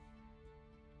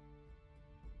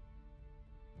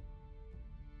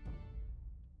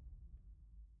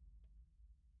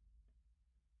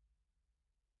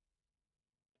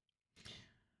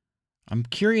 I'm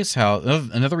curious how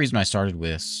another reason I started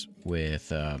with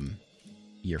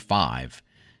year 5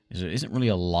 is there isn't really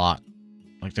a lot.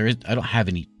 Like I don't have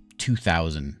any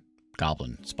 2,000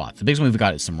 goblin spots. The biggest one we've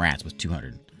got is some rats with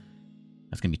 200.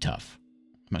 That's gonna be tough.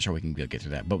 I'm not sure we can get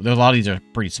through that, but there's a lot of these are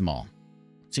pretty small.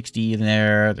 60 in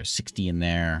there, there's 60 in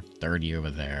there, 30 over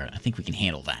there. I think we can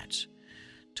handle that.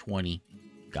 20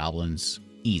 goblins,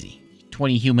 easy.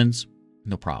 20 humans,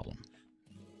 no problem.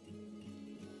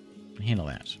 Handle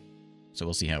that. So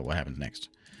we'll see what happens next.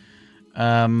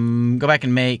 Go back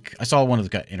and make. I saw one of those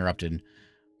got interrupted.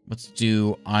 Let's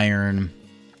do iron.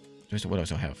 What do I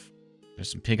still have?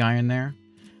 There's some pig iron there.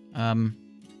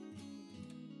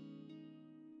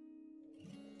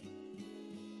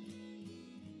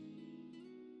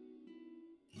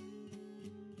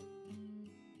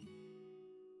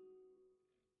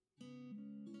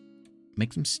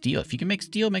 Make some steel. If you can make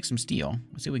steel, make some steel.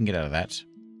 Let's see what we can get out of that.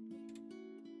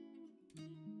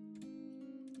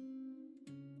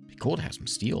 Be cool to have some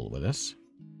steel with us.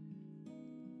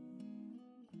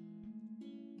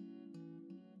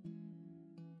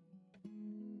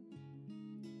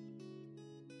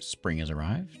 Spring has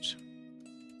arrived.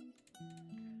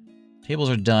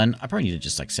 Tables are done. I probably need to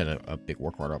just like set a big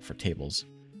work order up for tables.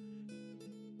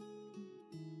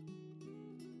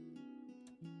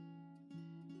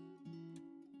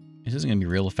 This isn't going to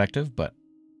be real effective, but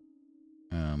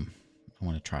I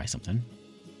want to try something.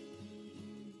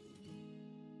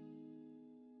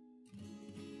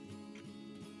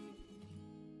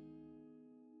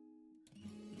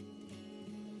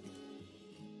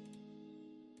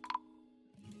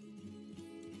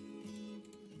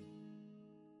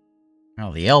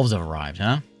 Oh, the elves have arrived, huh?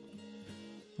 I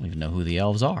don't even know who the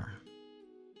elves are.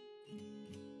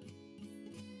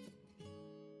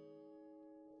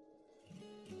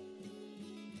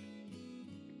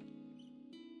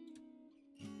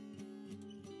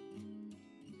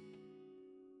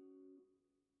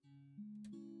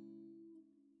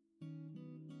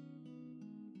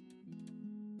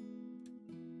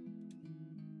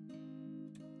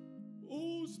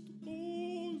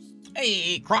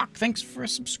 Hey, Croc, thanks for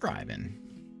subscribing.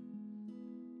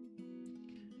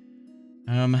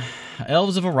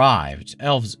 Elves have arrived.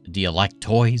 Elves, do you like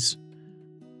toys?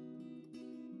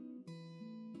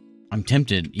 I'm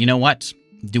tempted. You know what?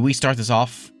 Do we start this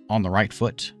off on the right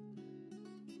foot?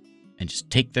 And just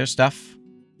take their stuff?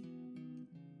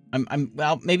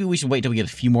 Well, maybe we should wait till we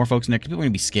get a few more folks in there, because people are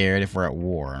going to be scared if we're at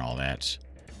war and all that.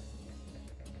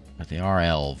 But they are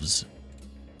elves.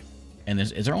 And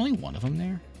is there only one of them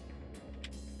there?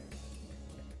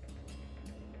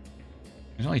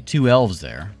 There's only 2 elves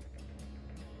there.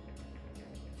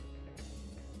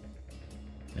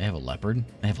 They have a leopard?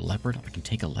 They have a leopard? I can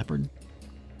take a leopard?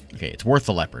 Okay, it's worth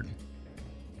the leopard.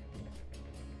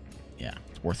 Yeah,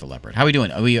 it's worth the leopard. How are we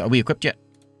doing? Are we equipped yet?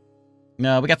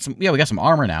 No, we got some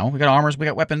armor now. We got armors, we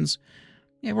got weapons.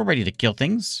 Yeah, we're ready to kill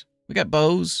things. We got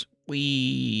bows.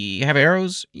 We have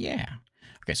arrows. Yeah.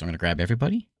 Okay, so I'm gonna grab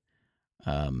everybody.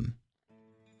 I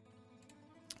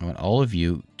want all of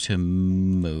you to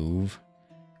move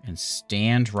and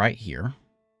stand right here.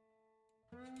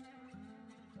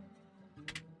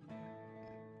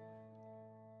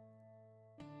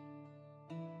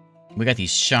 We got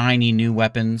these shiny new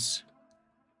weapons.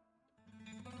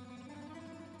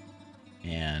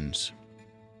 And,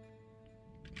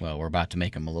 well, we're about to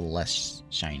make them a little less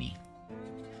shiny.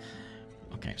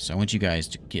 Okay, so I want you guys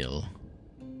to kill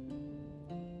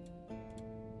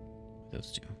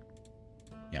those 2.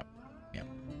 Yep, yep.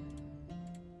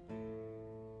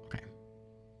 Okay.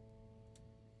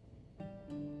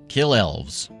 Kill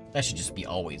elves. That should just be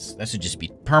always, that should just be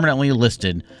permanently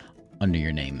listed under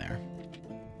your name there.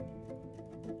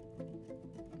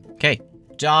 Okay,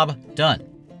 job done.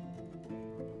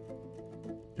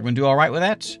 Everyone do all right with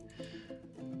that?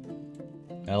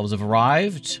 Elves have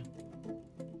arrived.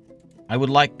 I would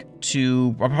like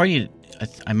to...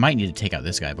 I might need to take out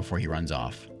this guy before he runs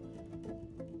off.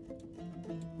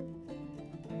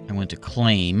 I want to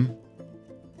claim...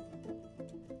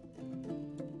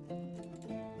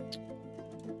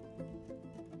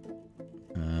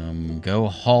 go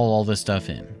haul all this stuff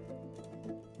in.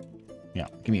 Yeah,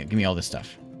 give me all this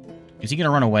stuff. Is he gonna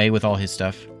run away with all his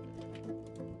stuff?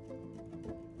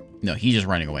 No, he's just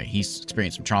running away. He's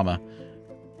experienced some trauma.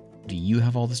 Do you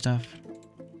have all the stuff?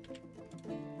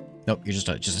 Nope, you're just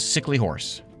a sickly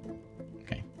horse.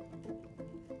 Okay.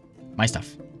 My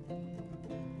stuff.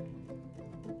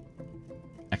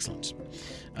 Excellent.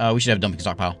 We should have a dumping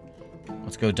stockpile.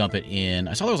 Let's go dump it in...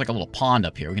 I saw there was like a little pond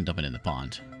up here. We can dump it in the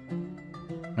pond.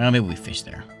 Well, maybe we fish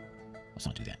there. Let's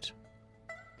not do that.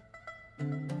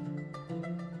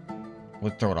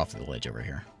 We'll throw it off the ledge over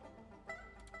here.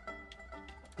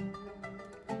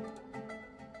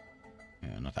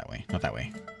 Not that way. Not that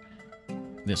way.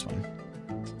 This one.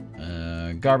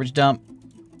 Garbage dump.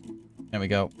 There we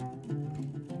go.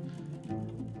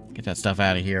 Get that stuff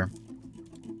out of here.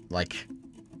 Like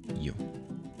you.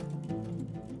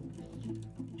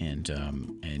 And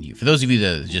you. For those of you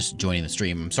that are just joining the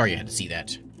stream, I'm sorry you had to see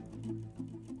that.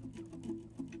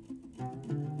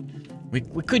 We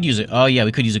could use it. Oh, yeah,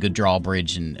 we could use a good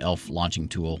drawbridge and elf launching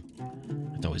tool.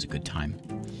 That's always a good time.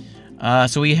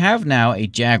 So we have now a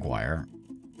jaguar.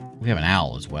 We have an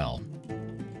owl as well.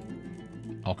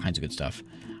 All kinds of good stuff.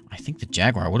 I think the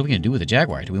jaguar... What are we going to do with the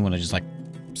jaguar? Do we want to just, like,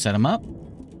 set him up?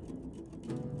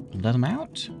 Let him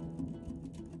out?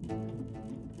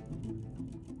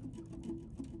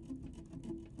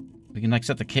 We can, like,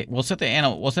 set the... We'll set the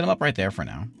animal... We'll set him up right there for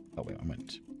now. Oh, wait,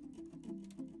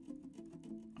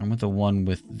 I'm with the one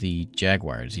with the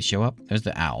jaguar. Does he show up? There's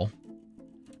the owl.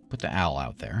 Put the owl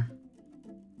out there.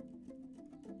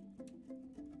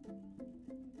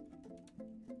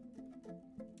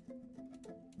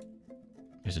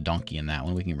 There's a donkey in that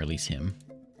one. We can release him.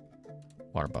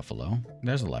 Water buffalo.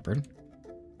 There's a leopard.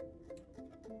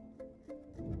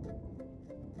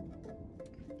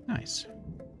 Nice.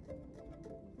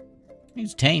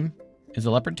 He's tame. Is the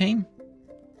leopard tame?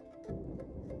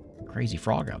 crazy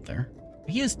frog out there.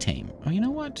 He is tame. Oh, you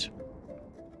know what?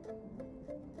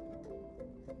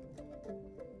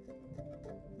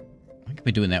 I think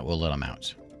by doing that, we'll let him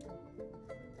out.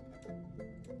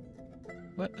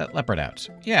 Let that leopard out.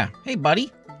 Yeah. Hey,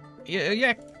 buddy.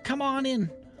 Yeah, come on in.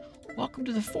 Welcome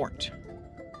to the fort.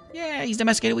 Yeah, he's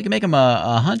domesticated. We can make him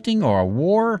a hunting or a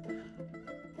war.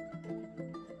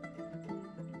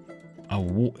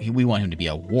 We want him to be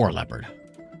a war leopard.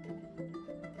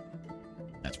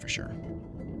 That's for sure.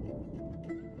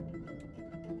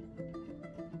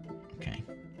 Okay.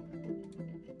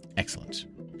 Excellent.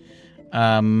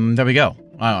 There we go.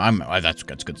 That's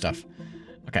good stuff.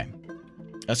 Okay.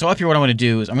 So up here, what I'm going to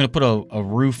do is I'm going to put a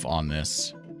roof on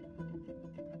this.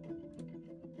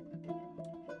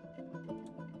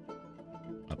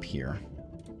 Up here.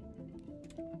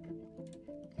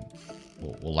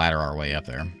 We'll ladder our way up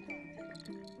there.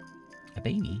 A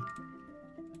baby.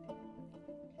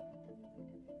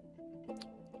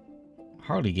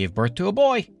 Harley gave birth to a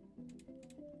boy.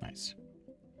 Nice.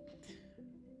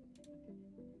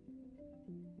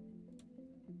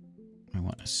 I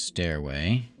want a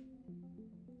stairway.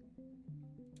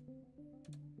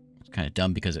 It's kind of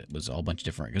dumb because it was all a bunch of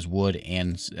different. It was wood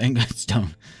and stone.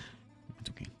 It's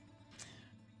okay.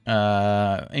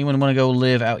 Anyone want to go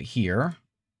live out here?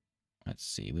 Let's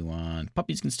see. We want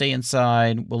puppies can stay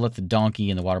inside. We'll let the donkey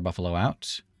and the water buffalo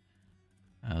out.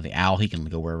 The owl, he can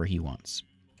go wherever he wants.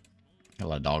 Got a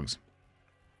lot of dogs.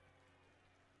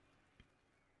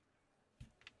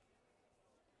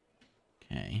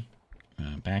 Okay.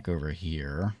 Back over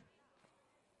here.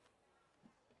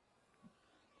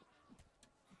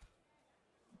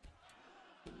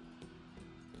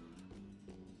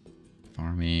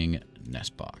 Farming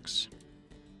nest box.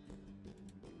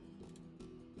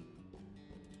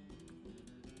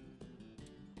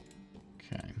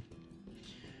 Okay.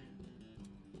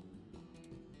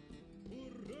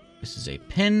 This is a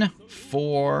pen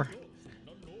for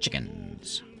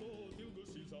chickens.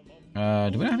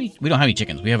 Do we have any? We don't have any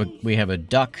chickens. We have a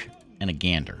duck and a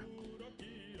gander.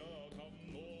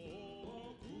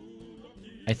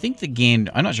 I think the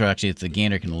gander. I'm not sure actually if the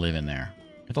gander can live in there.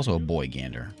 It's also a boy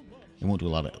gander. It won't do a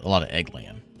lot of egg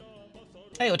laying.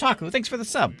 Hey Otaku, thanks for the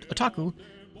sub. Otaku,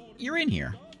 you're in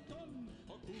here.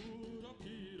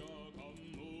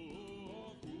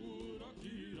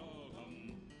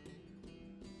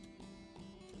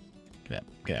 Get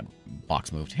that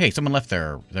box moved. Hey, someone left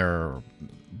their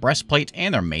breastplate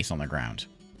and their mace on the ground.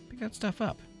 Pick that stuff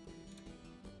up.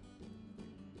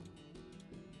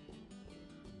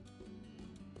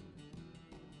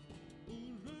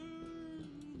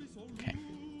 Okay.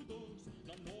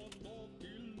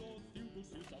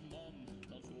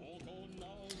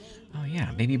 Oh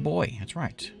yeah, baby boy. That's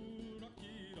right.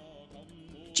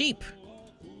 Jeep,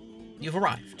 you've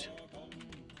arrived.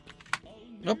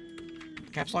 Nope.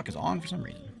 Caps lock is on for some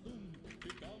reason.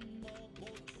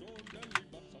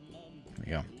 There we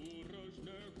go.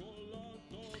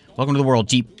 Welcome to the world,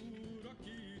 Jeep.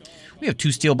 We have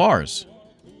 2 steel bars.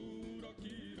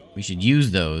 We should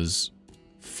use those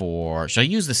for... Should I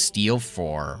use the steel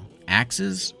for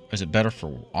axes? Or is it better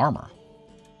for armor?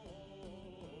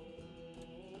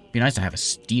 It'd be nice to have a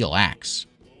steel axe.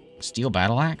 A steel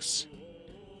battle axe?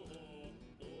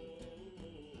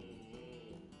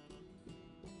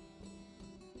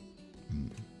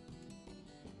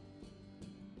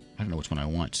 I don't know which one I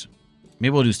want.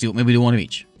 Maybe we'll do steel. Maybe we'll do one of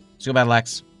each. Steel battle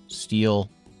axe, steel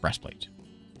breastplate.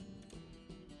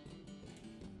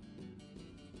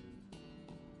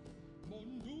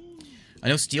 I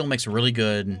know steel makes a really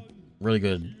good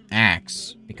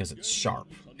axe because it's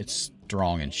sharp. It's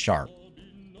strong and sharp.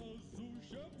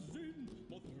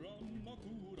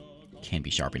 Can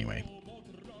be sharp anyway.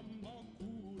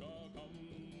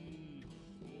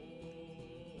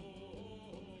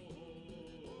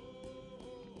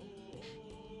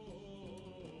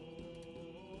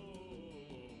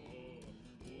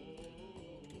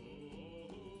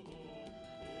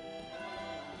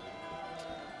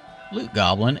 Loot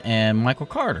Goblin and Michael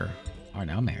Carter are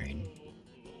now married.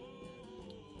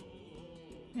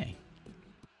 Hey.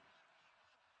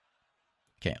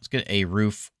 Okay, let's get a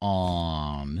roof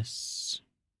on this.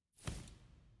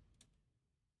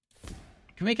 Can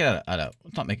we make it out of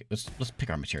let's not make it, let's pick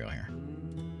our material here.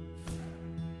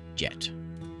 Jet.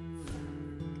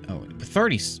 Oh, the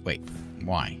 30, wait,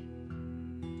 why?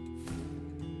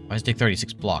 Why does it take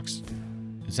 36 blocks?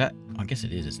 Is that, I guess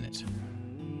it is, isn't it?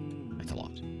 That's a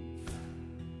lot.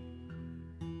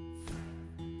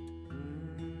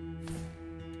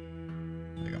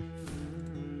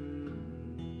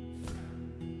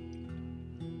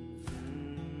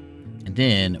 And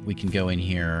then we can go in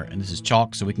here, and this is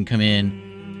chalk, so we can come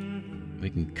in We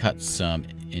can cut some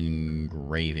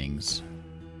engravings.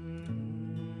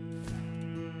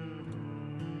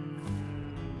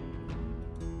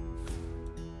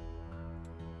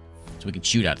 So we can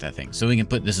shoot at that thing. So we can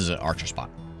put this as an archer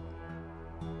spot.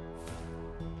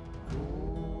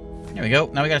 There we go.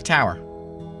 Now we got a tower.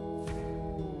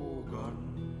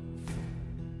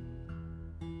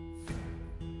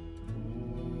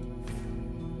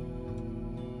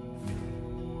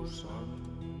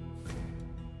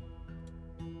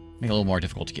 Make it a little more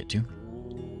difficult to get to.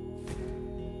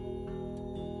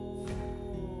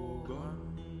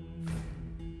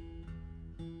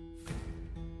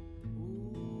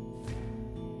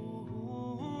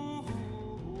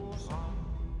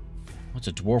 What's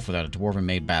a dwarf without a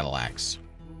dwarven-made battle axe?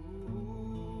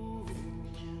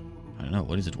 I don't know.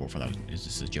 What is a dwarf without? Is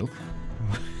this a joke?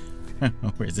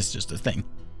 Or is this just a thing?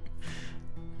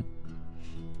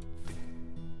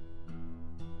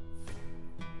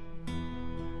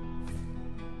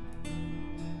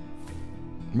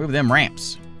 Move them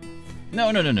ramps. No,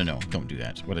 no, no, no, no. Don't do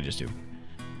that. What did I just do?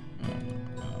 No,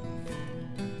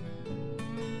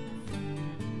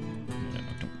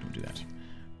 don't do that.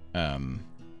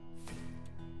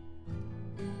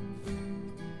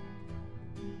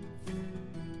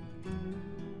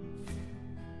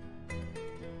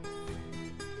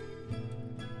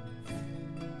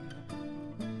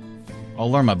 I'll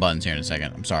learn my buttons here in a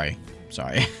second. I'm sorry.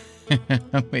 Sorry.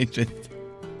 Wait, just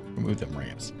remove them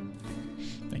ramps.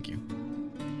 Thank you.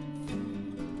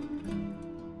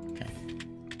 Okay.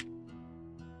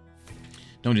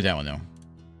 Don't do that one, though.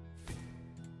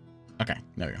 Okay,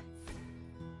 there we go.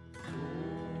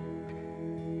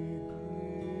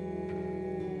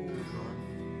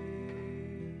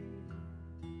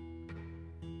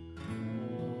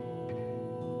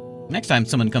 Next time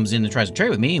someone comes in and tries to trade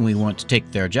with me and we want to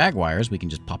take their jaguars, we can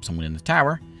just pop someone in the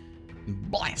tower and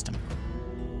blast them.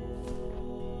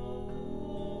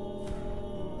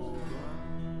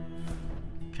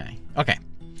 Okay.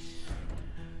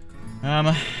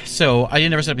 So I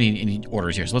didn't ever set up any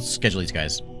orders here, so let's schedule these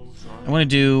guys. I want to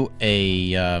do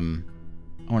a, I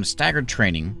want a staggered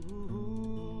training.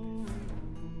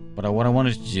 But what I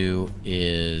wanted to do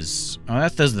is, oh,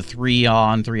 that does the 3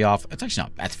 on, 3 off. That's actually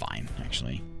not, that's fine,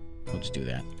 actually. We'll just do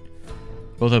that.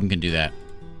 Both of them can do that.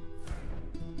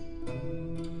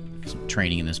 Some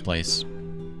training in this place.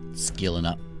 Skilling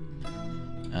up.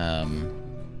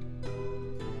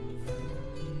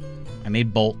 I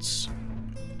made bolts.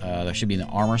 There should be an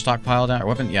armor stockpile down, or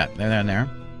weapon. Yeah, they're in there.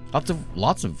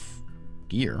 Lots of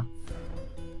gear.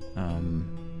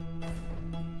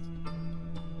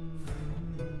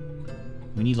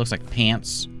 We need, looks like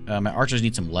pants. My archers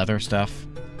need some leather stuff.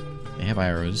 They have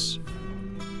arrows.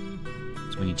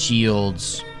 So we need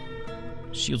shields.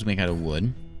 Shields we make out of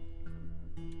wood.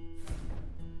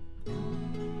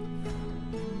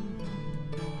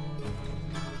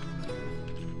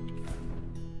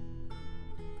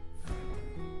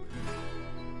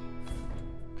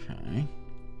 Okay.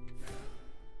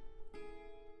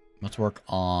 Let's work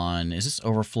on... Is this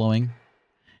overflowing?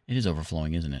 It is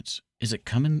overflowing, isn't it? Is it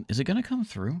coming? Is it going to come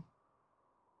through?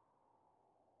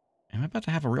 Am I about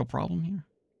to have a real problem here?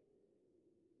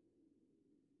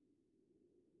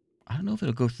 I don't know if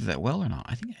it'll go through that well or not.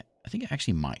 I think it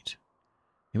actually might.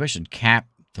 Maybe I should cap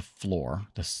the floor,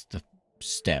 the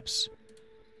steps.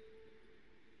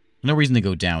 No reason to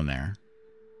go down there.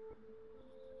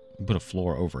 Put a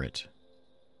floor over it.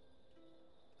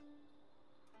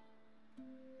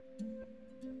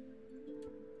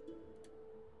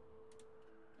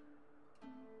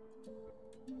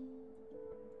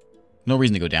 No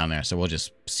reason to go down there, so we'll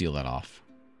just seal that off.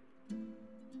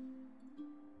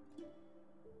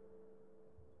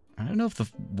 I don't know if the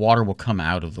water will come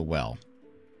out of the well.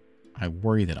 I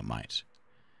worry that it might.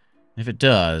 If it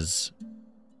does,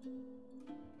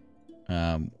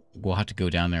 we'll have to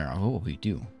go down there. Oh, we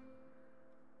do.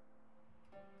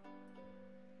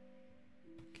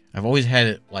 I've always had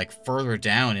it, like, further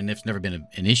down, and it's never been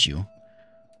an issue.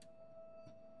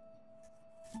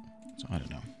 So, I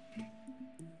don't know.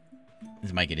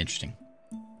 This might get interesting.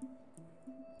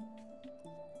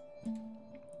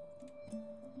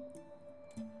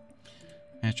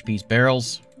 Masterpiece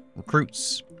barrels,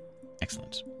 recruits,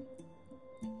 excellent.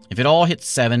 If it all hits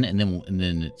 7, and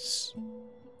then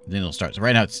it'll start. So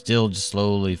right now it's still just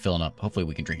slowly filling up. Hopefully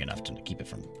we can drink enough to keep it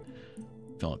from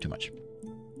filling up too much.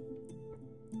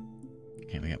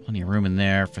 Okay, we got plenty of room in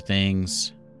there for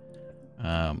things.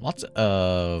 Lots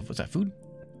of what's that? Food.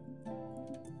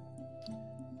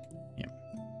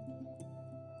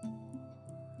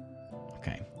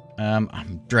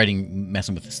 I'm dreading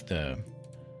messing with this, the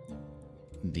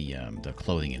the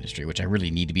clothing industry, which I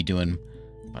really need to be doing,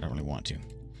 but I don't really want to.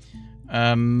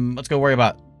 Let's go worry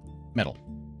about metal.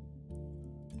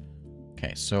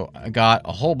 Okay, so I got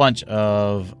a whole bunch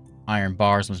of iron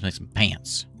bars. Let's make some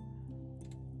pants.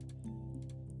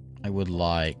 I would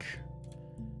like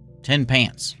 10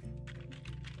 pants.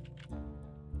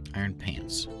 Iron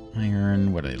pants.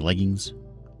 Iron, what are they, leggings?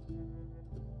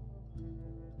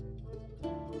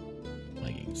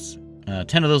 Leggings.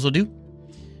 10 of those will do.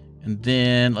 And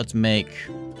then let's make,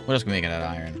 what else can we make out of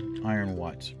iron? Iron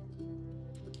what?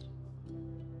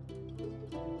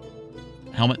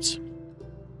 Helmets.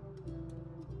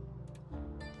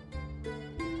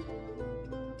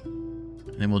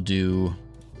 And then we'll do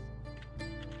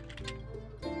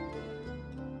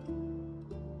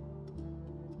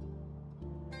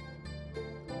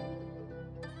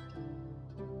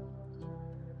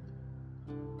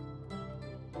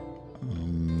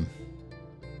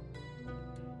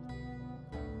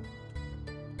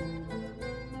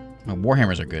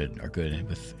Warhammers are good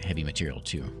with heavy material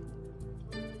too.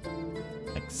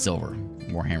 Like silver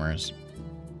Warhammers.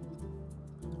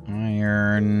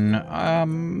 Iron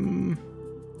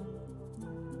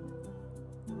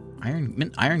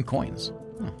iron coins.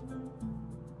 Huh.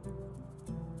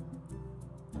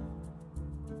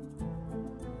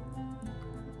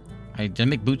 Did I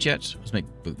make boots yet? Let's make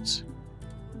boots.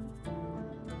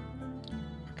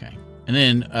 Okay. And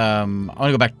then I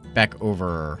want to go back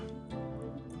over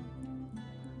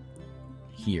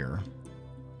here. I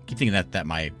keep thinking that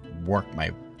my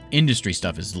industry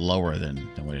stuff is lower than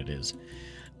what it is.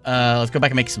 Let's go back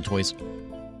and make some toys.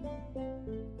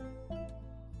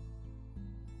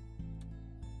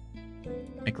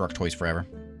 Make rock toys forever.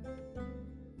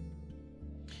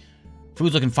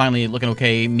 Food's looking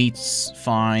okay. Meat's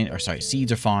fine. Or sorry,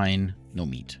 seeds are fine. No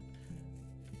meat.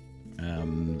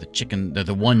 The chicken,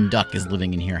 the one duck is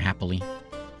living in here happily.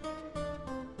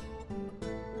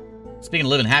 Speaking of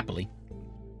living happily,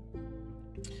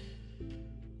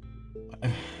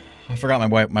 I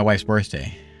forgot my wife's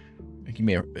birthday. You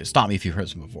may have stopped me if you've heard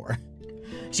this before.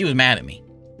 She was mad at me.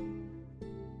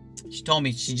 She told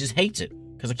me she just hates it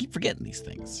because I keep forgetting these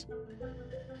things.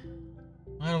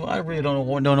 I really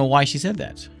don't know why she said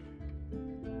that.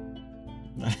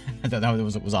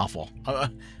 That was awful.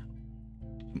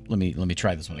 Let me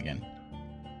try this one again.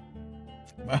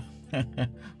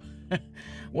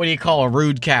 What do you call a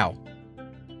rude cow?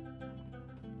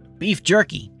 Beef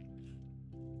jerky.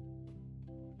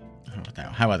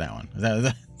 How about that one?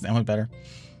 Is that one better?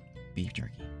 Beef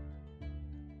jerky.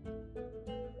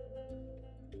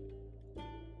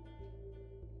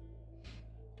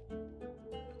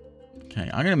 Okay,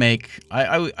 I'm gonna make.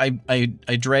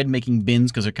 I dread making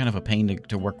bins because they're kind of a pain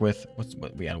to work with.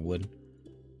 What we out of wood?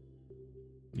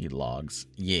 Need logs.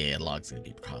 Yeah, logs gonna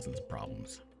be causing some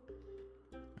problems.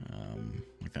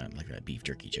 Like that beef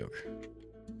jerky joke.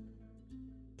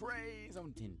 Praise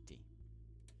on Tinty.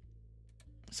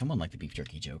 Someone liked the beef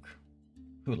jerky joke.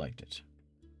 Who liked it?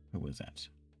 Who was that?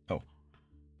 Oh,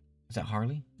 is that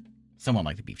Harley? Someone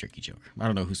liked the beef jerky joke. I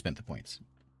don't know who spent the points.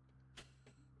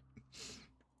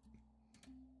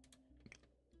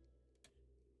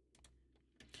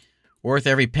 Worth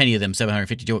every penny of them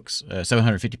 750 jokes,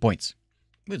 750 points.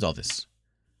 What is all this?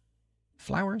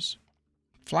 Flowers?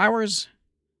 Flowers?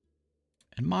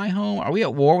 In my home? Are we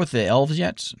at war with the elves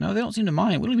yet? No, they don't seem to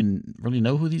mind. We don't even really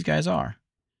know who these guys are.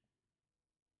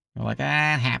 They're like, it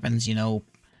happens, you know.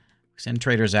 Send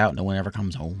traders out, no one ever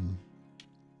comes home.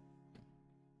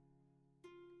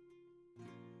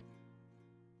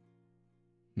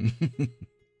 The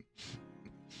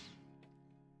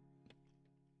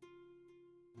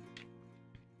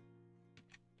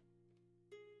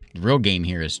real game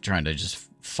here is trying to just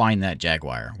find that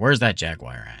jaguar. Where's that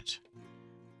jaguar at?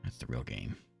 That's the real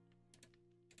game.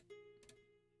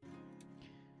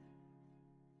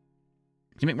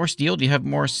 Can you make more steel? Do you have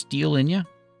more steel in you?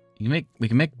 We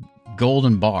can make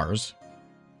golden bars.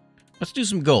 Let's do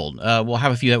some gold. We'll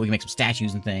have a few that we can make some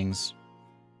statues and things.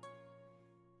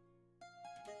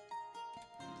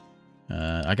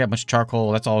 I got a bunch of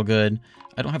charcoal. That's all good.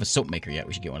 I don't have a soap maker yet.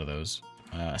 We should get one of those.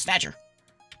 A snatcher.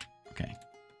 Okay.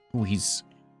 Ooh, he's...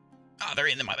 Oh, they're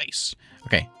in my base.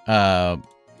 Okay.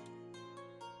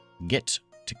 Get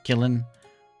to killing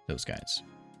those guys.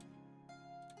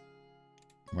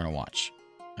 We're gonna watch.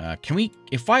 Can we...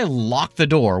 If I lock the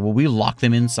door, will we lock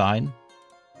them inside?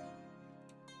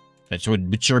 That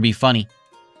would sure be funny.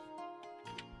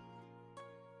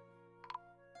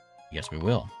 Yes, we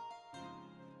will.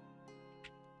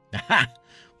 Aha!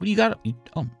 What do you got?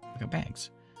 Oh, I got bags.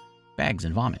 Bags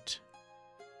and vomit.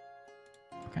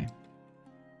 Okay.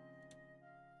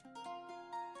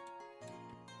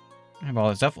 I have all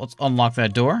that stuff. Let's unlock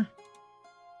that door.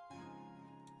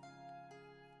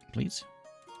 Please.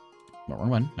 Wrong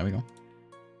one. There we go.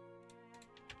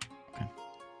 Okay.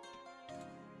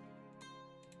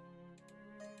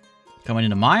 Coming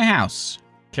into my house.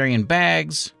 Carrying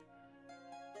bags.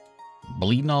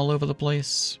 Bleeding all over the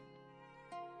place.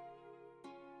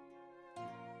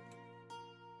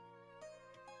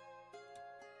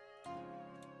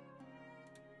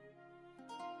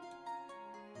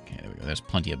 Okay, there we go. There's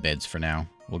plenty of beds for now.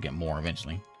 We'll get more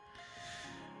eventually.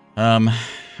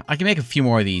 I can make a few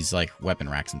more of these, like, weapon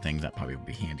racks and things. That probably would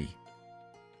be handy.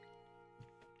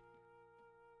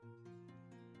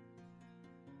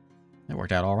 That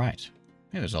worked out all right.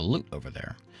 Hey, there's a loot over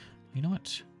there. You know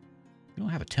what? We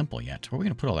don't have a temple yet. Where are we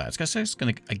going to put all that? I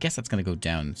guess that's going to go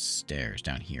downstairs,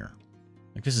 down here.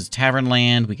 Like, this is tavern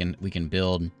land. We can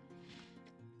build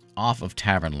off of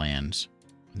tavern land.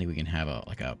 I think we can have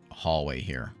a hallway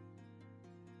here.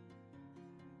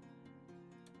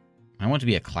 I want it to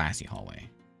be a classy hallway.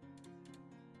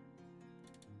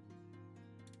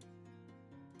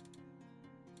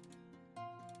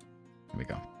 There we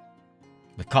go.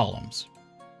 With columns.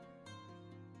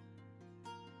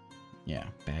 Yeah,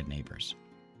 bad neighbors.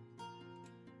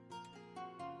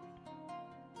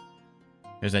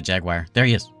 There's that jaguar. There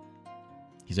he is.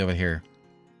 He's over here.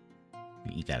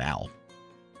 We eat that owl.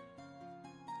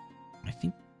 I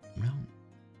think, well,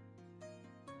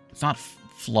 it's not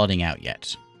flooding out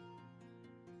yet.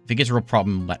 If it gets real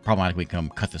problematic, we can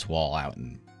cut this wall out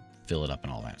and fill it up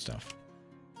and all that stuff.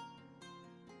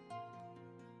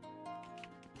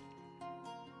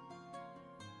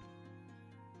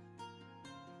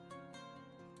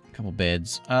 A couple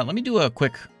beds. Let me do a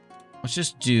quick... Let's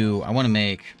just do... I want to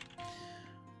make...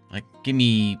 Like, give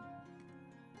me...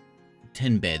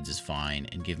 10 beds is fine.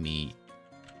 And give me...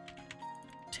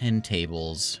 10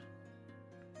 tables...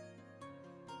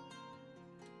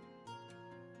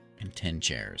 and 10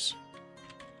 chairs.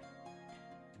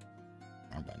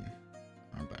 Arm button.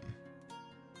 Arm button.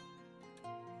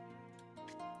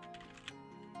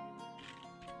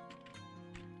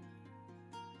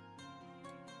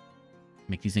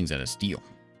 Make these things out of steel.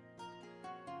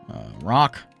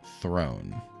 Rock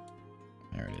throne.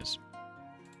 There it is.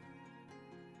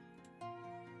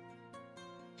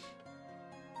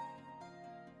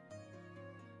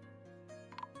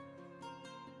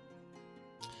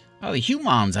 Oh, the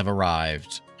humans have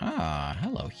arrived. Ah,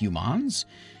 hello, humans.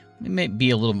 It may be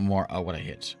a little bit more... Oh, what I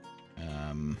hit.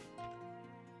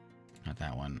 Not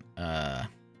that one.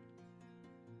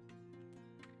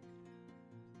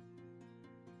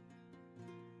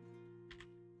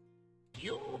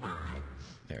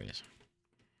 There it is.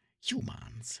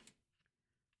 Humans.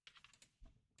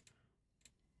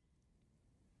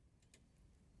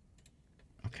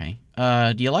 Okay.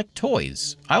 Do you like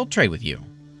toys? I'll trade with you.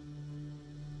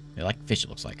 They like fish, it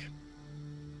looks like. How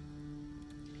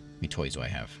many toys do I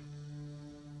have?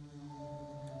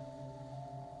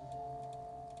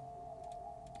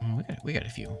 Oh, we got a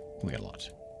few. We got a lot.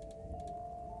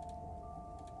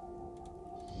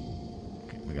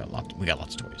 Okay, we got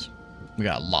lots of toys. We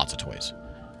got lots of toys.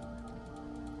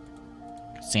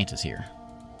 Santa's here.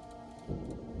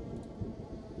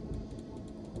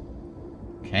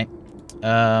 Okay.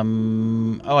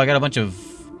 Oh, I got a bunch of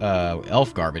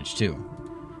elf garbage too.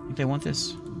 Think they want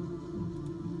this?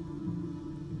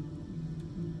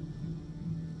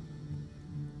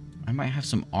 I might have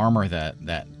some armor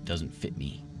that doesn't fit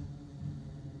me.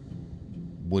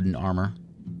 Wooden armor.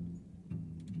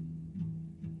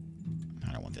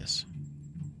 I don't want this.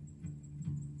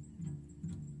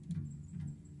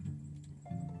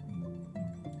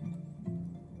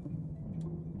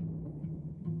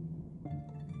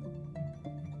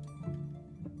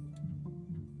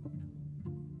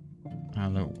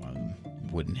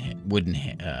 Wooden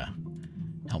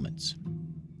helmets.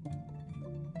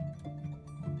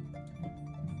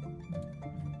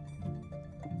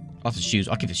 Lots of shoes.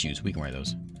 I'll keep the shoes. We can wear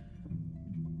those.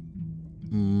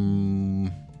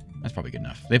 That's probably good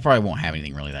enough. They probably won't have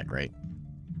anything really that great.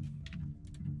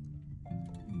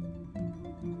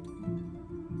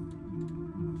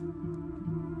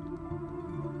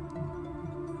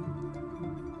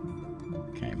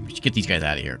 Okay, we should get these guys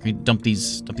out of here. Can we dump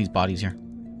these bodies here?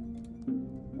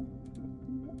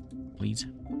 Please.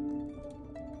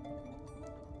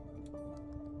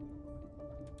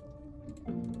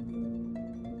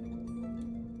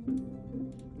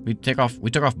 We took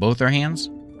off both their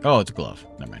hands? Oh, it's a glove.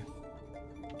 Never mind.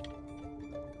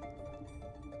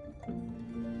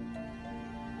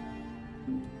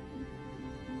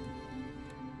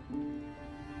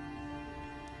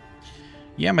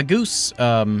 Yeah, my goose,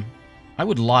 I I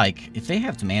would like, if they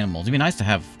have some animals, it'd be nice to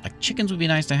have, like chickens would be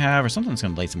nice to have, or something that's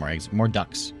going to lay some more eggs. More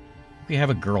ducks. We have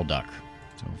a girl duck.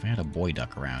 So if we had a boy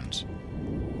duck around,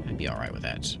 I'd be alright with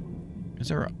that. Is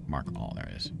there a mark? Oh, there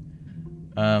it is.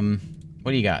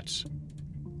 What do you got?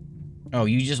 Oh,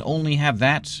 you just only have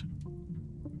that?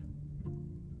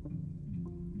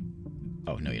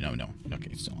 Oh, no, no. Okay,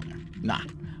 it's still on there. Nah.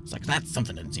 It's like, that's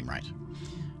something that doesn't seem right.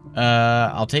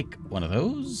 I'll take one of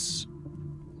those.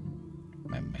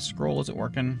 My scroll isn't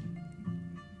working.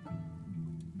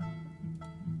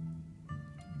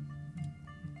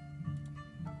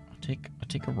 I'll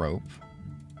take a rope.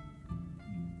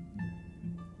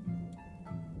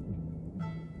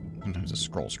 Sometimes the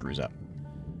scroll screws up.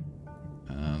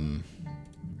 I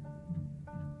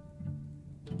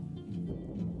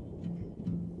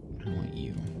want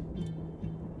you.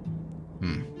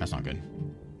 That's not good.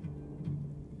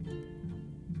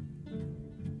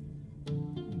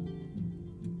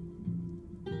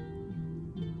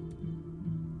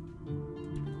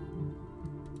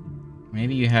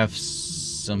 Maybe you have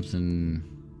something.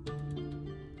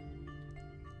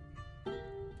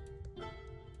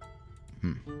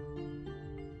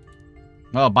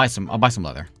 Well, I'll buy some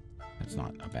leather. That's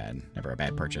not a bad, never a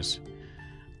bad purchase.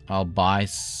 I'll buy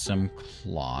some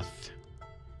cloth.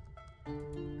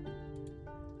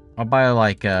 I'll buy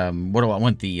like what do I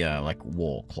want? The like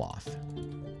wool cloth.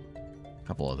 A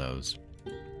couple of those.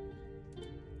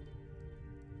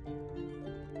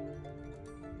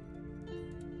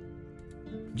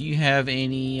 Do you have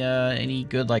any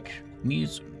good like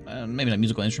maybe not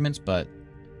musical instruments, but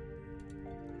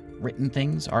written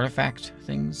things, artifact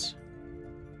things?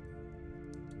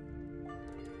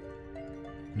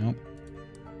 Nope.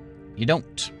 You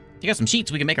don't. You got some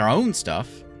sheets. We can make our own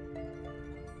stuff.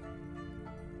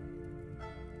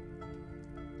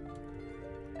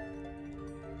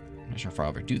 I'm not sure if I'll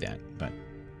ever do that, but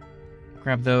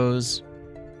grab those.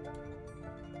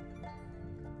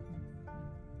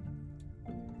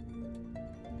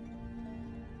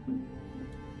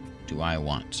 Do I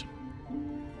want?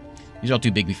 These are all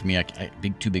too big for me.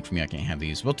 Too big for me. I can't have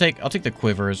these. I'll take the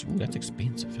quivers. Ooh, that's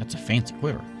expensive. That's a fancy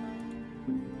quiver.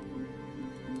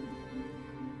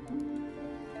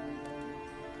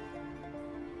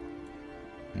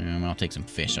 I'll take some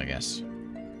fish, I guess.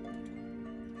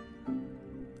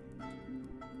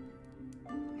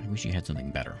 I wish you had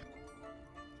something better.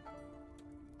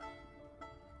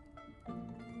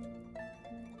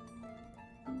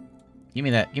 Give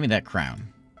me that crown.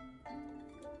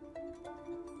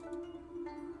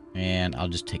 And I'll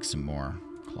just take some more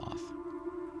cloth.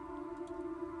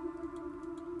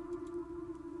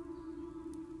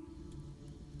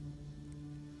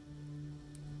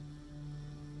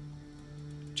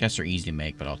 Chests are easy to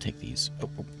make, but I'll take these. Oh.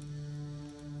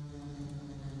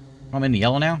 I'm in the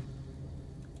yellow now?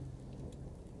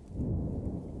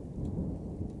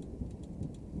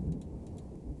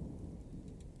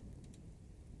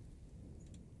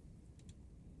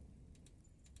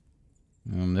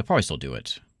 They'll probably still do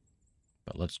it.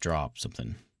 But let's drop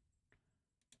something.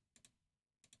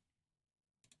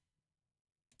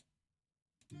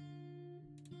 There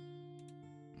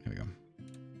we go.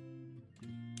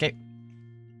 Okay.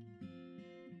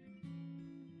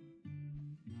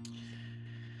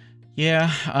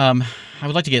 Yeah, I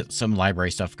would like to get some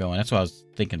library stuff going. That's what I was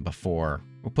thinking before.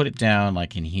 We'll put it down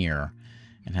like in here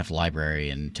and have library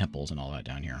and temples and all that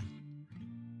down here.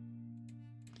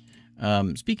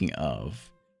 Speaking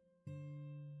of,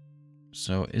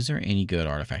 so is there any good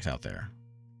artifacts out there?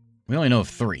 We only know of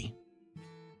 3.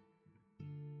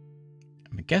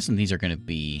 I'm guessing these are going to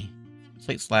be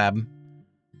slate slab.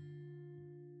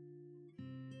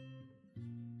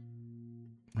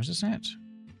 Where's this at?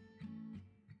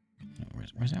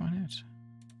 Where's that one at?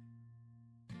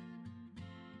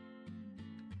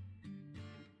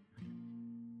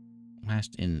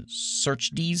 Last in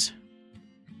search D's.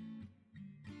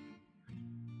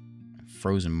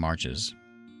 Frozen marches.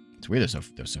 It's weird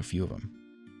there's so few of them.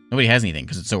 Nobody has anything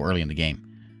because it's so early in the game.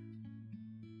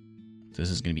 So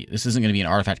this isn't gonna be an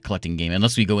artifact collecting game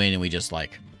unless we go in and we just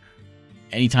like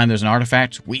anytime there's an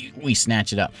artifact, we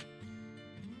snatch it up.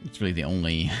 It's really the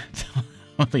only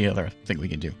other thing we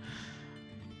can do.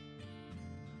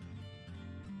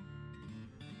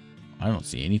 I don't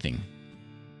see anything.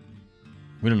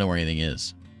 We don't know where anything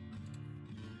is.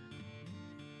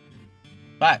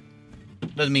 But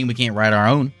doesn't mean we can't write our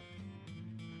own.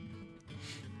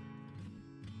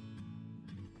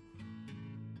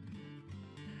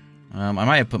 I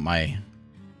might have put my...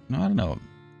 No, I don't know.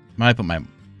 I might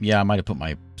have put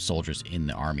my soldiers in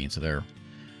the army, so they're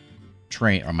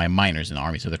or my miners in the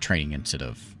army, so they're training instead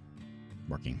of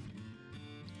working.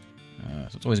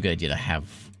 So it's always a good idea to have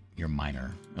your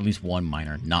miner, at least one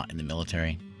miner, not in the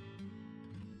military.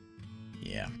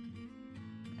 Yeah.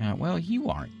 Well, you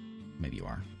aren't. Maybe you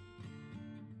are.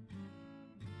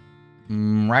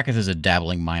 Raketh is a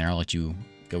dabbling miner. I'll let you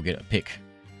go get a pick.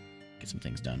 Get some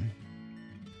things done.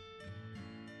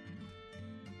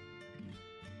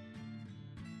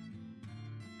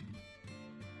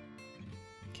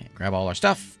 Okay, grab all our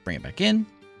stuff. Bring it back in.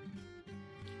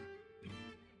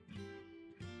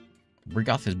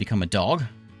 Rigoth has become a dog.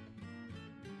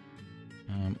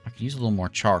 I could use a little more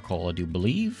charcoal, I do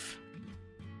believe.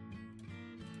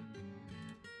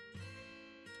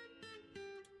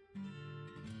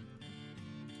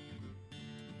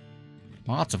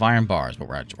 Lots of iron bars, but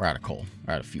we're out of coal.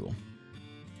 We're out of fuel.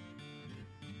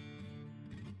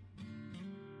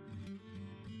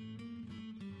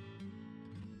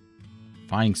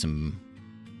 Finding some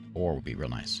ore would be real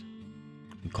nice.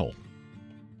 And coal.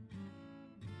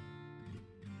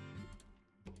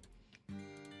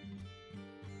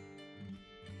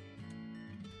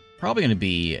 Probably going to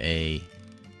be a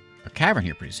cavern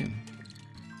here pretty soon.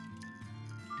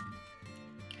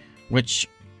 Which,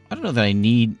 I don't know that I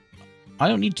need... I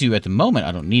don't need to, at the moment,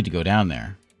 I don't need to go down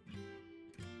there.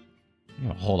 I'm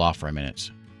going to hold off for a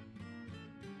minute.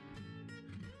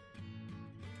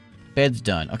 Bed's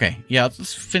done. Okay, yeah,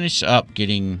 let's finish up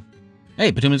getting... Hey,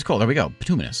 bituminous coal. There we go.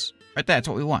 Bituminous. Right there, that's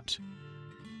what we want.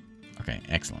 Okay,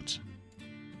 excellent.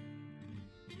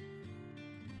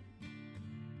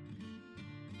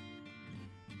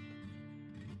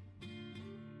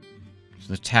 So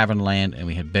there's tavern land, and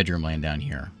we have bedroom land down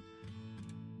here.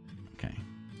 Okay.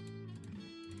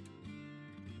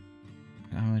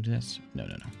 How do I do this? No.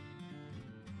 Okay,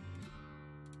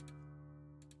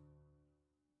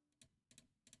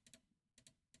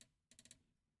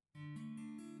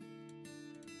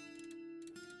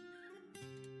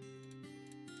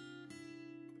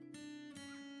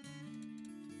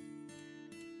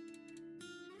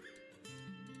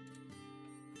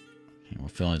 we'll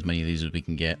fill in as many of these as we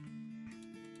can get.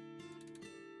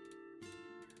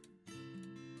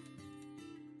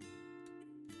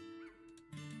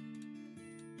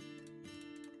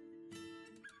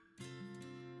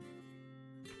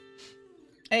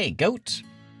 Hey, goat.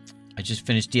 I just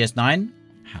finished DS9.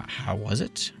 How was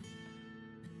it?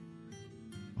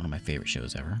 One of my favorite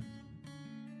shows ever.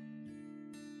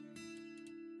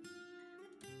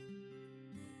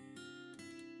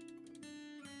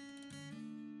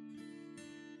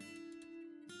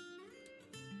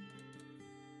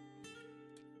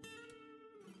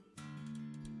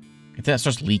 If that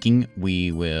starts leaking,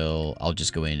 I'll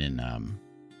just go in and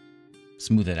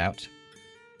smooth it out.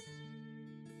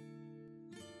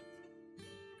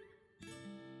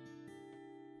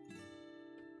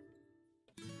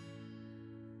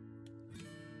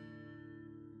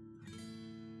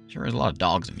 Sure is a lot of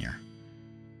dogs in here.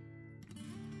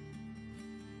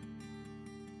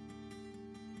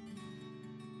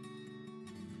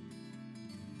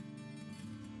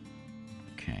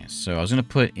 Okay, so I was going to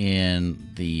put in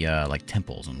the, like,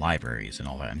 temples and libraries and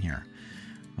all that in here.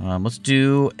 Let's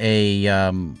do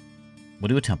a, we'll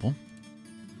do a temple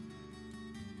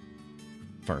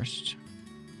first.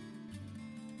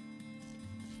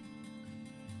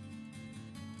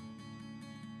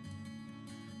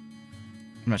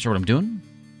 I'm not sure what I'm doing.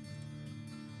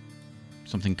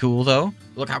 Something cool, though.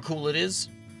 Look how cool it is.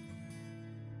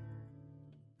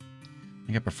 I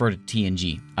think I prefer to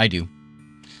TNG. I do.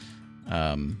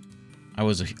 I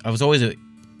was always a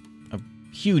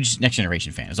huge Next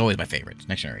Generation fan. It's always my favorite,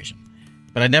 Next Generation.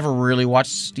 But I never really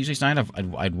watched Deep Space Nine.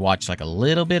 I'd watch like a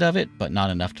little bit of it, but not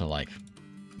enough to like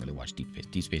really watch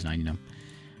Deep Space Nine. You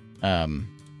know,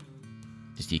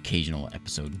 just the occasional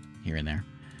episode here and there.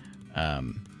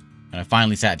 And I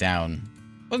finally sat down,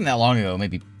 wasn't that long ago,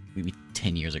 maybe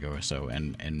 10 years ago or so,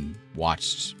 and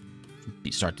watched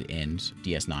start to end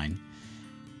DS9.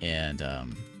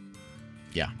 And,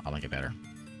 yeah, I like it better.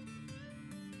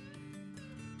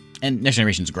 And Next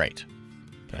Generation's great,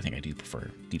 but I think I do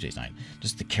prefer Deep Space Nine.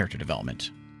 Just the character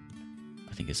development,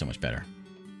 I think, is so much better.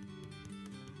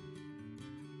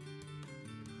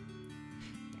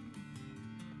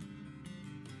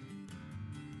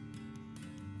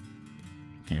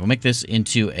 Okay, we'll make this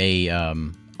into a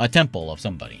temple of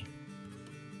somebody.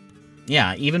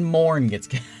 Yeah, even Morn gets...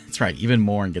 That's right, even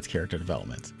Morn gets character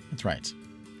development. That's right.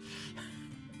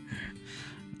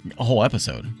 A whole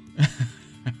episode.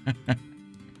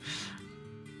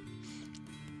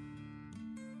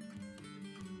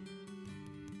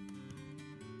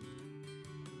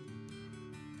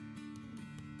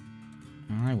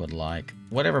 I would like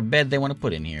whatever bed they want to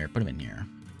put in here. Put them in here.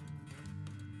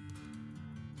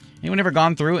 Anyone ever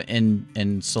gone through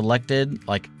and selected,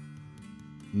 like,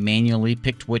 manually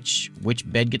picked which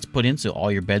bed gets put in so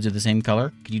all your beds are the same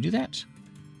color? Could you do that?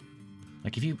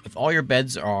 Like, if all your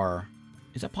beds are...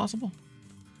 Is that possible?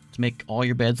 To make all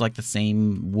your beds, like, the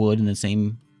same wood and the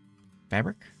same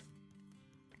fabric?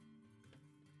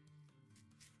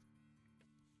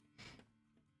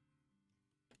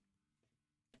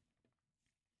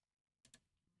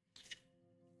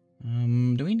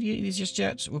 Do we need these just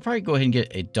yet? We'll probably go ahead and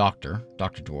get a doctor.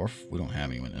 Dr. Dwarf. We don't have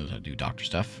anyone that knows how to do doctor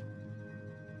stuff.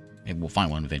 Maybe we'll find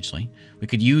one eventually. We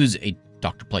could use a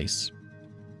doctor place,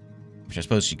 which I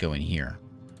suppose should go in here.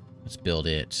 Let's build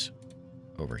it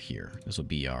over here. This will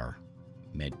be our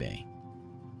med bay.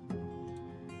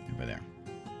 Over there.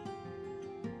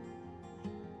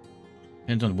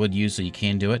 Depends on wood use, so you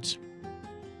can do it.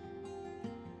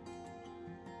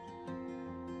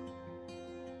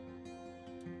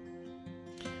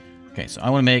 Okay, so I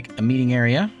want to make a meeting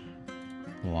area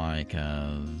like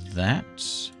that.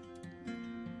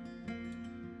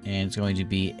 And it's going to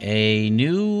be a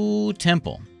new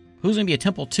temple. Who's going to be a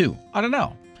temple to? I don't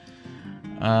know.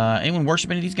 Anyone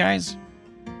worship any of these guys?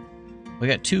 We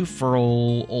got 2 for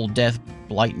old death,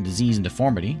 blight, and disease and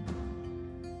deformity.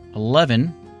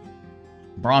 11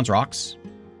 bronze rocks.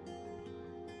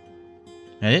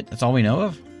 That it? That's all we know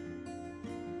of?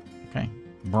 Okay.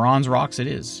 Bronze rocks it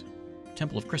is.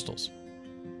 Temple of Crystals.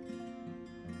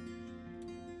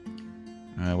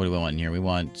 What do we want in here? We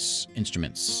want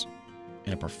instruments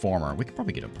and a performer. We could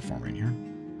probably get a performer in here.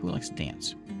 Who likes to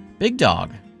dance? Big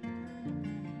Dog.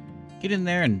 Get in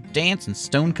there and dance and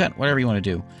stone cut, whatever you want to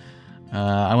do.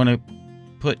 I want to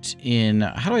put in...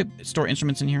 How do I store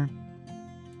instruments in here?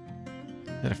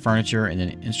 Is that a furniture and then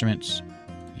instruments?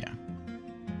 Yeah.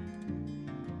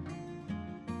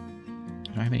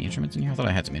 Do I have any instruments in here? I thought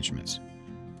I had some instruments.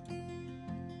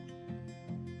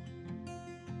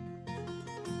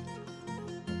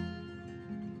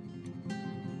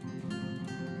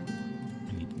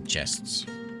 Chests.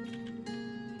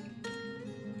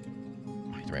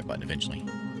 I'll hit the right button eventually.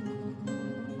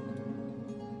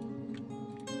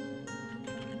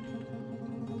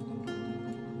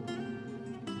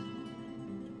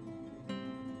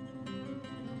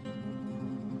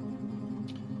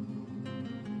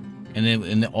 And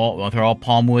then they're all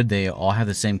palm wood. They all have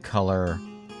the same color.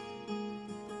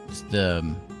 It's the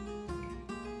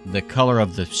color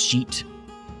of the sheet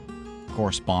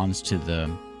corresponds to the...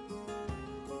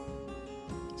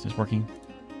 Is this working?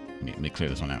 Let me clear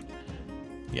this one out.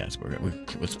 Yes,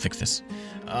 let's fix this.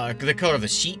 The color of the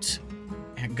sheet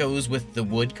goes with the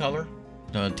wood color,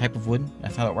 the type of wood.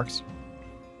 That's how it works.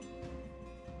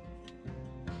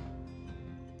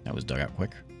 That was dug out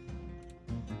quick.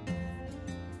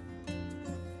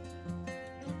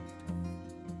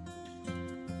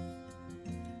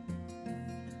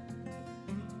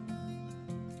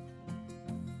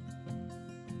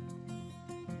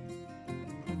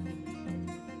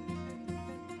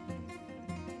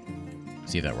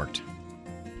 See if that worked.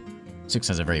 6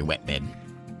 has a very wet bed.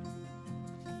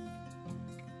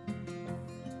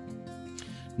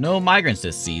 No migrants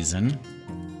this season.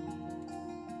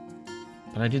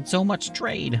 But I did so much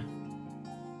trade.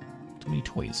 Too many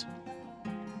toys.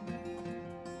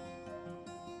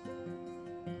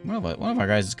 One of our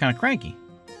guys is kind of cranky.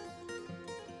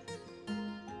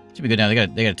 Should be good now. They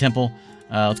got a temple.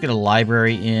 Let's get a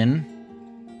library in.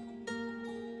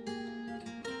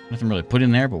 Nothing really put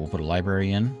in there, but we'll put a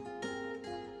library in.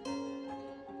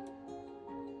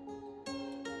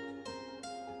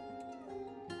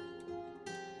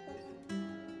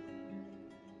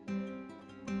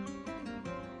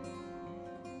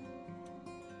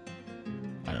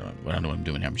 I don't know what I'm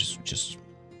doing here. I'm just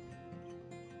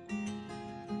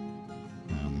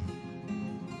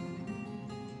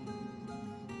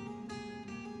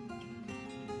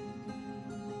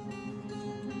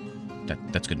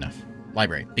that's good enough.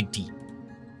 Library, big T. Here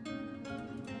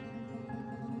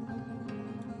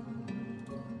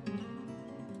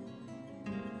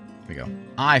we go.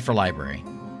 I for library.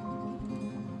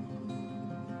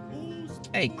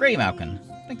 Hey, Grey Malkin.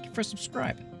 Thank you for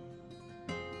subscribing.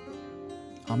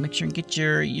 I'll make sure and get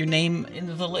your name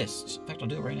into the list. In fact, I'll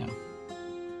do it right now.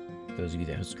 Those of you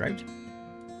that have subscribed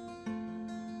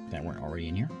that weren't already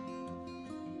in here.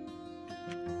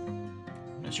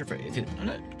 I'm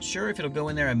not sure if it'll go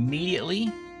in there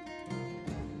immediately,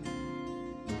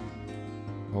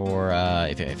 or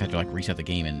if I have to like reset the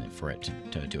game and for it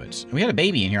to do it. And we had a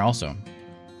baby in here also.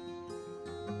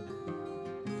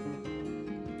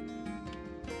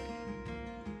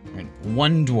 And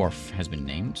one dwarf has been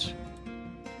named.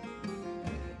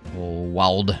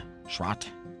 Wild Shrat.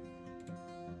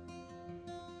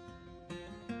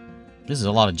 This is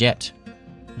a lot of jet.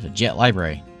 There's a jet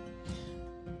library.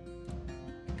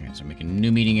 Okay, so making a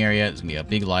new meeting area. There's gonna be a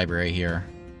big library here.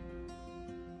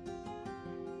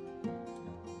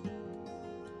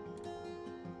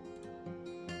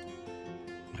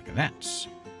 Look at that.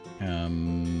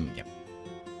 Yep.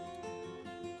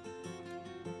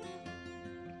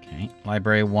 Okay,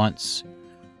 library wants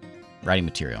writing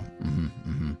material.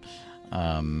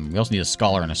 We also need a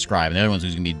scholar and a scribe, and the other one's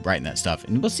who's gonna be writing that stuff.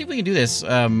 And we'll see if we can do this.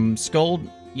 Scold,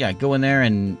 yeah, go in there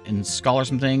and scholar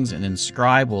some things, and then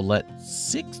scribe we'll let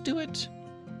 6 do it.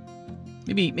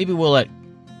 Maybe we'll let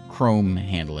Chrome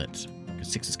handle it,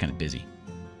 because 6 is kind of busy.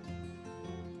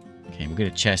 Okay, we'll get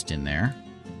a chest in there.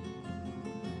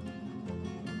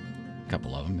 A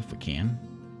couple of them if we can.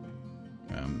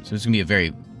 So it's gonna be a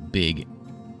very big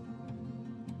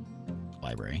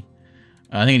library.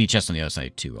 I think I need chests on the other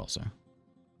side too, also.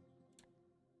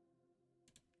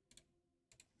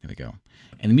 There we go.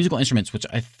 And the musical instruments, which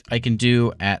I can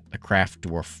do at the craft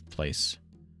dwarf place.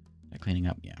 Cleaning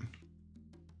up, yeah.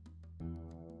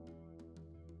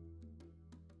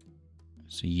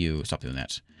 So you stop doing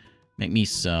that. Make me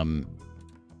some.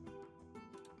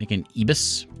 Make an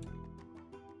ibis.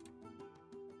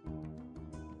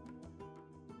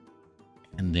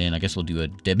 And then I guess we'll do a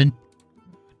Debin.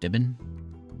 Debin.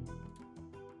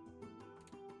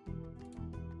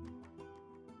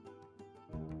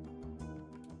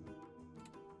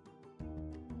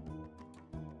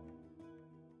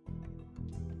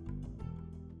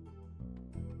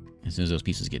 As soon as those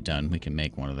pieces get done, we can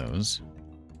make one of those.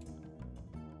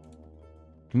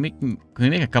 Can we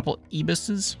make a couple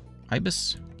ibises?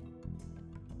 Ibis?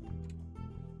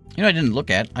 You know, I didn't look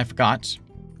at. I forgot.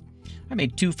 I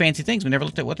made 2 fancy things. We never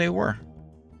looked at what they were.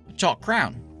 A chalk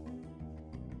crown.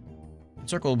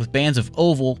 Encircled with bands of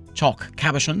oval chalk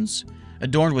cabochons,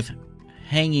 adorned with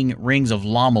hanging rings of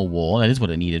llama wool. That is what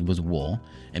it needed, was wool.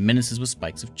 And menaces with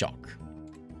spikes of chalk.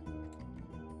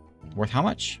 Worth how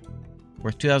much?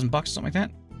 Worth 2,000 bucks, something like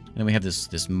that. And then we have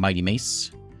this mighty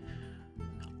mace.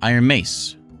 Iron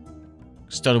mace.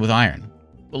 Studded with iron.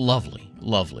 Lovely.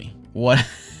 Lovely. What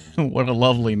what a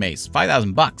lovely mace.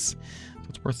 5,000 bucks.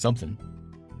 It's worth something.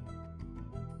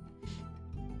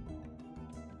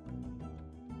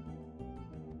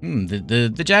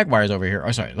 The jaguar is over here.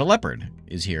 Oh, sorry. The leopard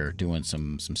is here doing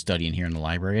some studying here in the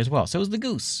library as well. So is the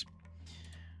goose.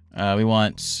 We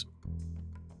want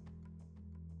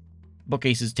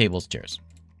bookcases, tables, chairs.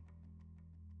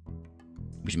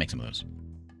 We should make some of those.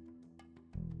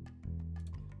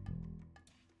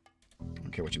 I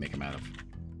don't care what you make them out of.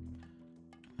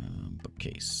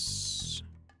 Bookcase.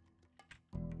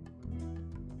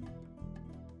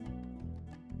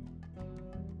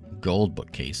 Gold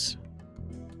bookcase.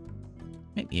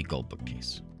 Make me a gold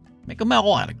bookcase. Make them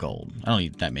all out of gold. I don't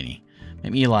need that many.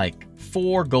 Make me like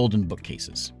 4 golden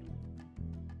bookcases.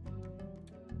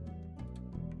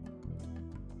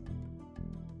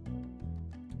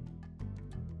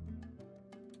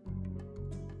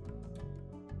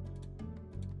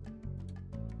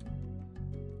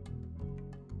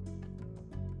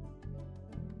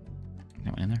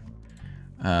 That one in there.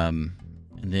 And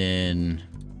then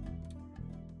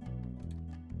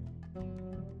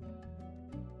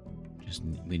just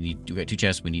we got 2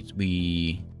 chests.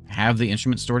 We have the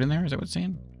instruments stored in there. Is that what it's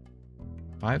saying?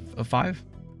 5 of 5?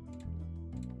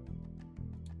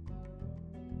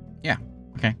 Yeah.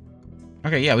 Okay.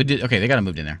 Okay, yeah, we did. Okay, they got them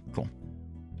moved in there. Cool.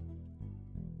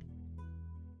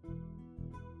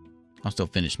 I'll still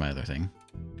finish my other thing.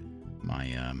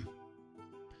 My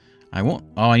I won't.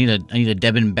 Oh, I need a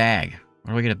Debin bag.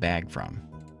 Where do I get a bag from?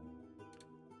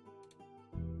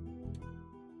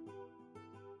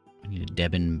 I need a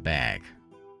Debin bag.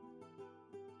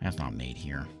 That's not made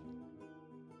here.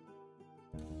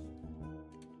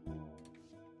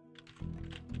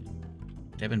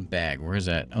 Debin bag. Where is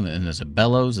that? Oh, and there's a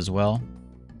bellows as well.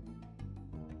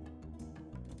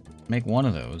 Make one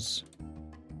of those.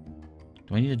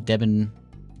 Do I need a Debin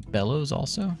bellows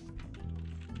also?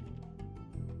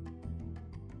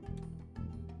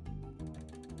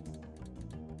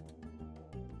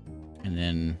 And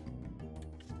then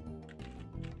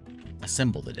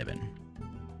assemble the Debin.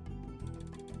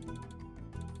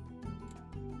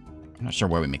 I'm not sure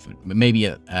where we make them, but maybe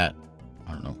at I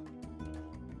don't know.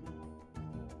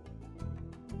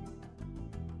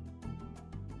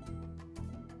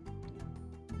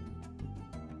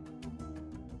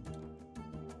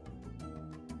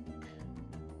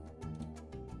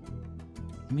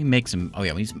 Let me make some. Oh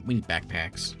yeah, we need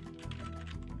backpacks.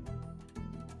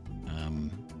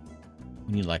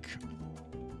 We need like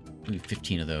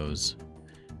 15 of those.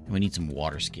 And we need some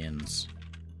water skins.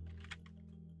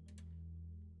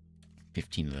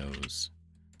 15 of those.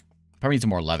 Probably need some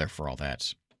more leather for all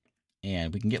that.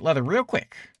 And we can get leather real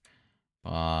quick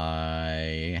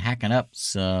by hacking up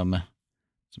some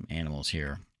animals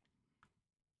here.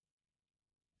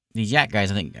 These yak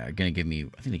guys, I think, are going to give me...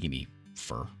 I think they give me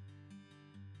fur.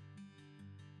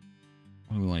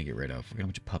 What do we want to get rid of? We got a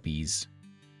bunch of puppies.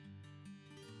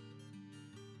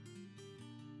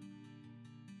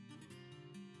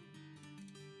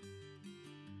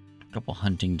 A couple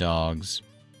hunting dogs.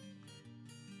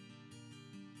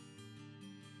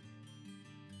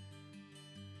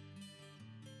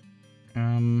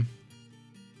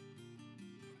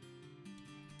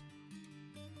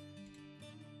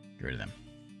 Get rid of them.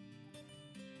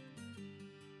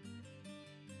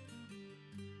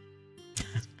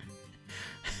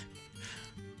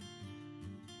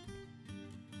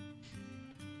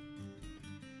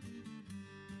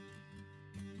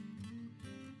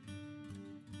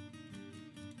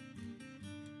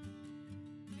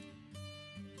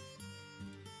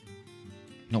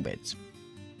 No beds.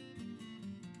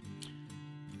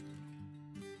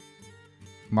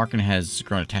 Markin has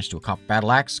grown attached to a copper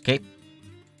battle axe. Okay.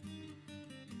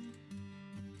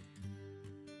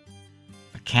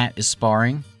 A cat is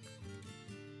sparring.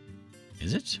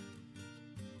 Is it?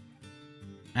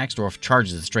 Axe Dwarf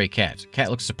charges the stray cat. Cat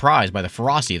looks surprised by the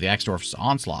ferocity of the Axe Dwarf's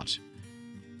onslaught.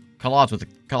 Collides with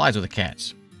the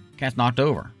cat. Cat's knocked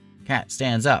over. Cat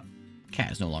stands up.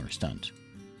 Cat is no longer stunned.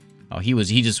 Oh, he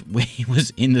was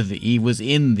in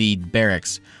the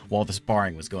barracks while the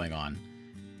sparring was going on.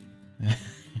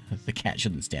 The cat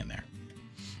shouldn't stand there.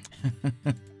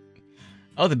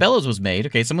 Oh, the bellows was made.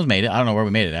 Okay, someone's made it. I don't know where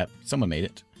we made it at. Someone made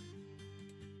it.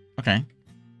 Okay.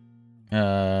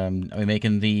 Are we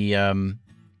making the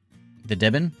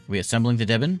Debin? Are we assembling the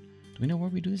Debin? Do we know where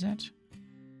we do this at?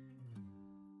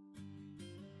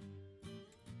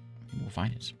 We'll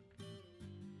find it.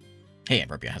 Hey,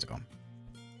 Embark, how's it going?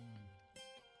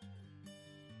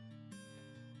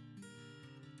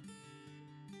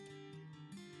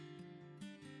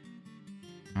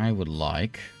 I would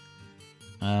like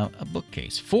a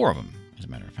bookcase. 4 of them, as a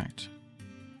matter of fact.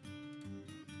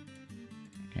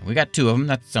 Okay, we got 2 of them.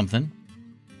 That's something.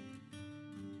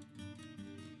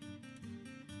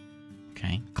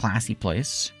 Okay, classy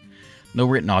place. No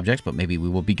written objects, but maybe we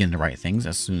will begin to write things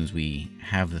as soon as we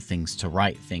have the things to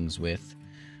write things with.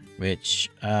 Which,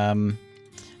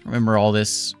 remember all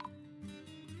this.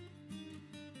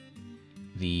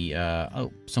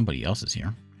 Oh, somebody else is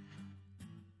here.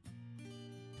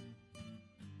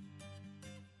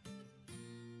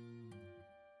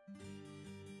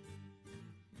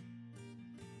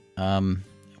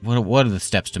 What are the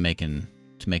steps to making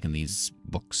these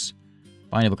books?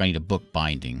 Buying a book, I need a book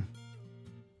binding.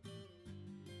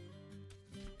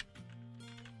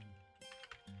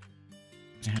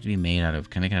 Does it have to be made out of?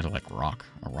 Can I make it out of like rock?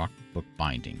 A rock book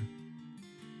binding.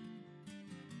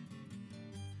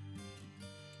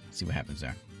 Let's see what happens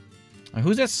there.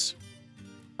 Who's this?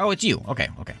 Oh, it's you. Okay,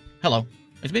 okay. Hello.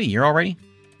 It's been a year already?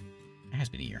 It has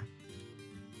been a year.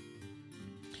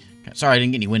 Okay, sorry, I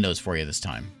didn't get any windows for you this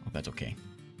time. Hope that's okay.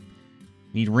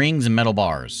 Need rings and metal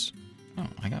bars. Oh,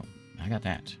 I got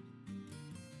that.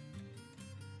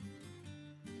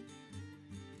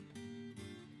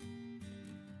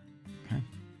 Okay.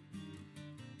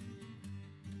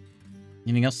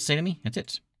 Anything else to say to me? That's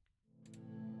it.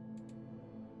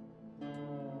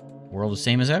 World the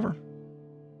same as ever.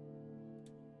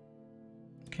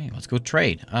 Okay, let's go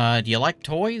trade. Do you like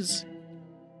toys?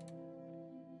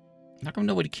 How come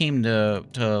nobody came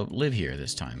to live here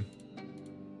this time?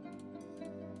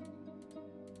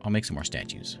 I'll make some more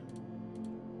statues.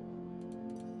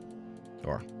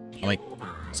 Or, I'll make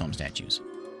some statues.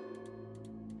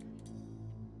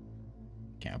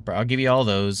 Okay, I'll give you all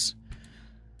those.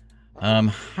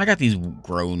 I got these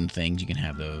grown things. You can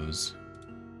have those.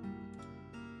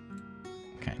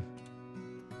 Okay.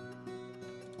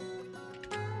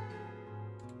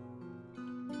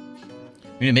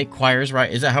 You're gonna make choirs,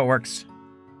 right? Is that how it works?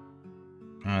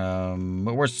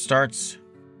 What word starts?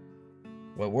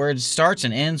 What word starts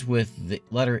and ends with the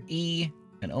letter E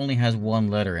and only has 1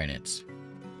 letter in it?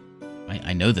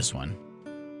 I know this one.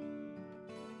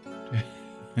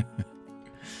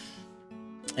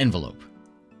 Envelope.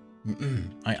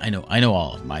 I know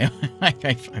all of my.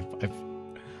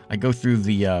 I go through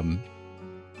the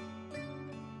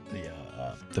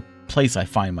place I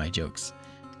find my jokes.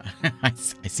 I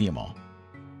see them all.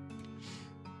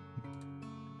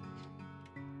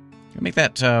 Make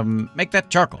that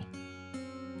charcoal.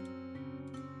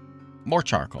 More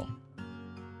charcoal.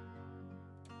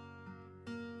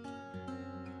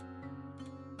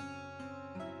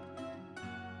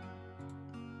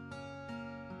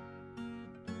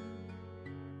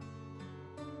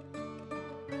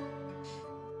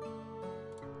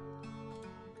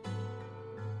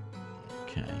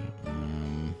 Okay.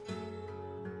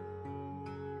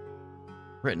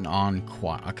 Written on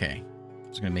quad. Okay.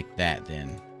 So I'm gonna make that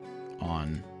then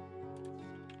on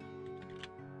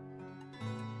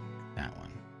that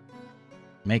one.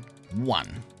 Make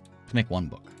one. Let's make one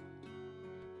book.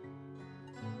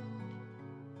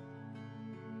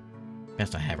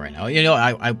 Best I have right now. You know,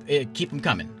 I keep them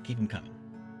coming. Keep them coming.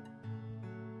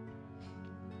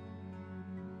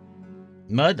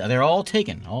 Mud, they're all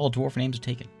taken. All dwarf names are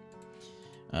taken.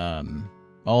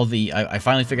 I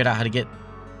finally figured out how to get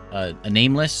a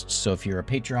name list. So if you're a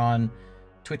Patreon,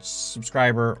 Twitch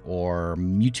subscriber, or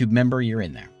YouTube member, you're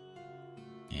in there.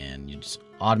 And you just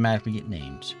automatically get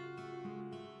named.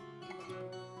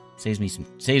 Saves me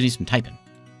some typing.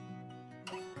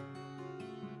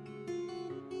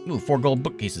 Ooh, 4 gold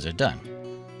bookcases are done.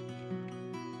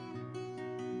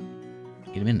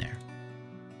 Get them in there.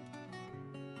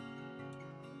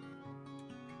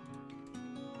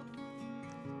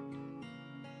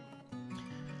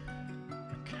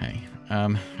 Okay.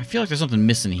 I feel like there's something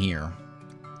missing here.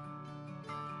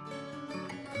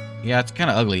 Yeah, it's kind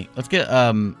of ugly. Let's get,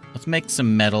 let's make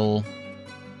some metal.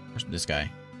 Where's this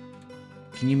guy?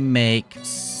 Can you make,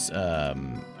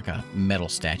 like a metal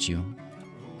statue?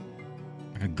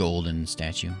 Like a golden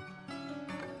statue?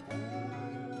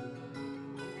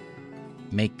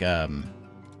 Make a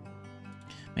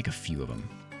few of them.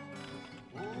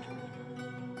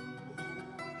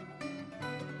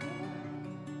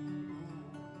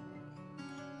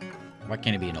 Why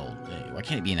can't it be why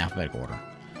can't it be in alphabetical order?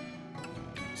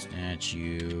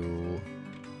 Statue.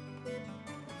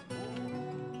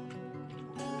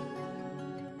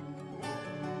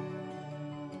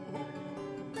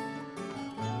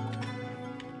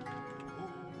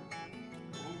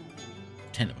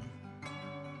 Ten of them.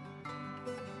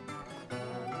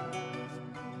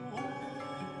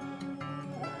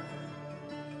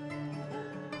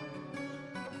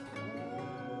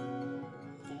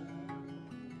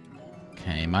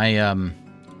 Okay, am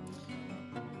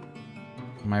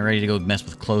I ready to go mess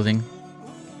with clothing?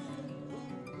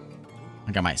 I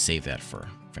think I might save that for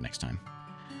next time.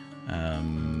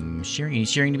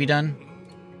 Shearing to be done?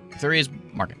 If there is,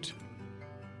 mark it.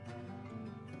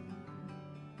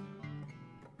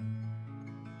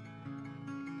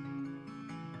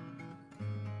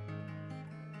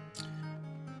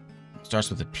 Starts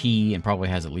with a P and probably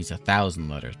has at least 1,000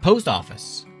 letters. Post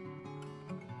office.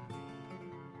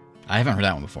 I haven't heard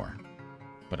that one before,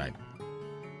 but I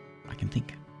can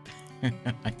think. I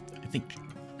think.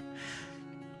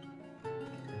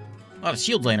 A lot of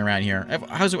shields laying around here.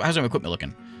 How's our equipment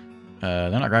looking? They're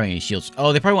not grabbing any shields.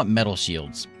 Oh, they probably want metal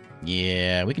shields.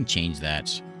 Yeah, we can change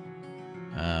that.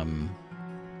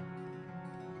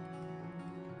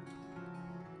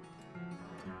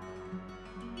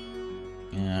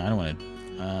 Yeah, I don't want to.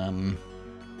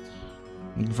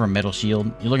 Looking for a metal shield.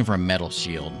 You're looking for a metal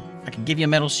shield. I can give you a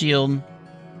metal shield.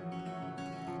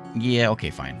 Yeah,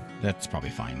 okay, fine. That's probably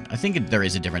fine. I think there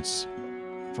is a difference.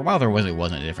 For a while, there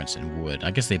wasn't a difference in wood. I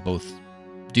guess they both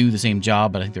do the same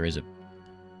job, but I think there is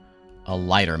a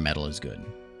lighter metal is good.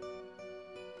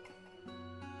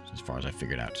 As far as I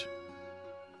figured out.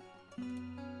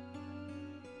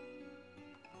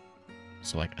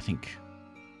 So, like, I think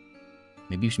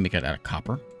maybe we should make it out of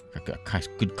copper. Like a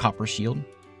good copper shield.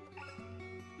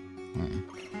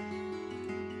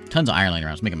 Tons of iron laying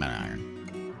around. Let's make them out of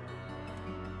iron.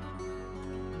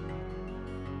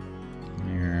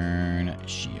 Iron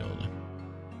shield.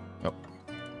 Oh.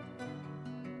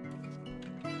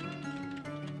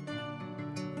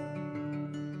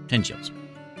 Ten shields.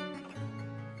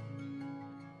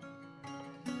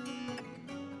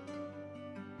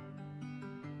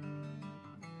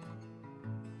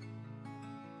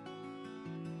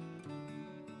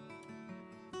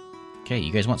 Okay,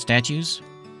 you guys want statues?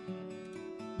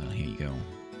 Well, here you go.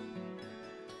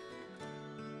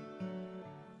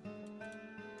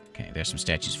 Okay, there's some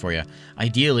statues for you.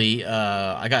 Ideally,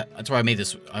 that's why I made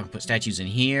this. I put statues in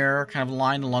here, kind of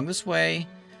lined along this way.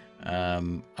 I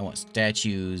want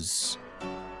statues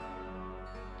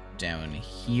down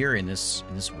here in this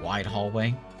wide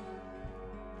hallway.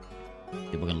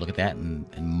 People can look at that and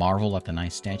marvel at the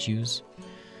nice statues.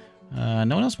 No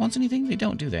one else wants anything? They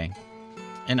don't, do they?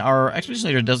 And our expedition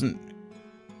leader doesn't...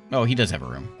 Oh, he does have a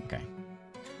room. Okay.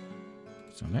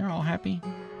 So they're all happy.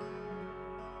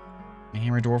 The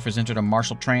Hammer Dwarf has entered a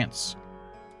martial trance.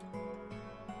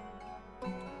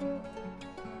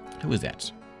 Who is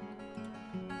that?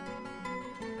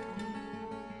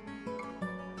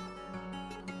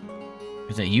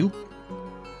 Is that you?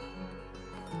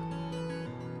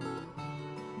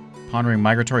 Pondering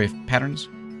migratory patterns?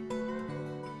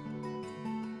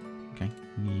 Okay.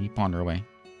 You ponder away.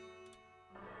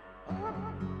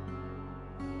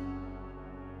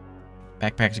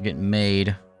 Backpacks are getting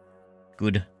made.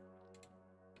 Good.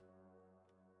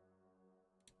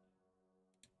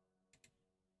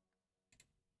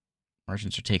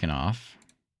 Merchants are taking off.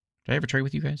 Did I ever trade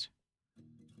with you guys?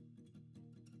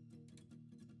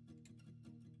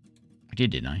 I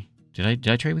did, didn't I? Did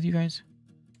I trade with you guys?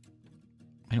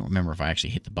 I don't remember if I actually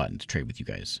hit the button to trade with you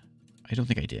guys. I don't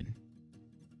think I did.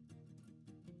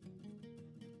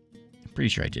 I'm pretty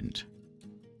sure I didn't.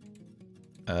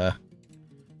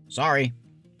 Sorry.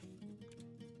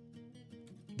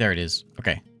 There it is.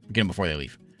 Okay. Get them before they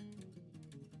leave.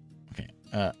 Okay.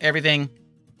 Everything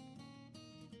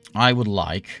I would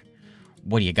like.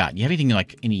 What do you got? You have anything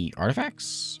like any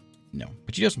artifacts? No.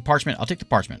 But you do have some parchment. I'll take the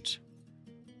parchment.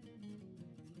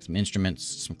 Some instruments,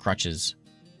 some crutches,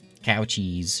 cow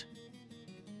cheese.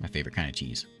 My favorite kind of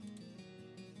cheese.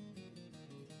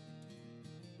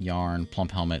 Yarn,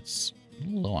 plump helmets. A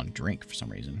little low on drink for some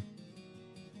reason.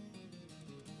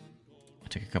 I'll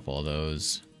take a couple of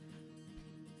those.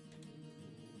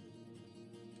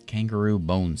 Kangaroo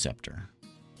bone scepter.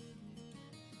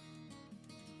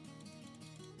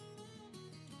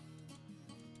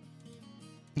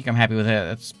 I think I'm happy with that.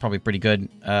 That's probably pretty good.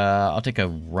 I'll take a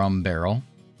rum barrel.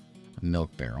 A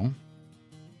milk barrel.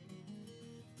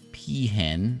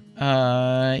 Peahen.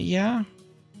 Yeah.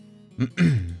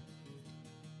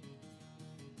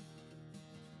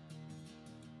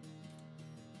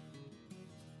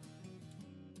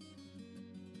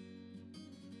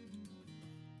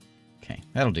 Okay,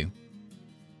 that'll do.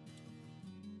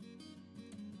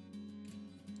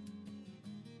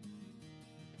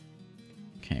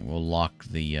 Okay, we'll lock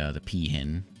the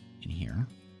peahen in here.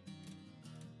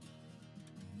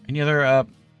 Any other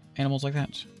animals like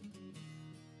that?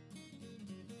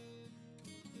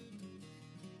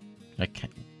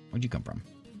 Where'd you come from?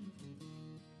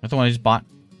 That's the one I just bought?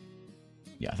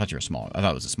 Yeah, I thought you were smaller. I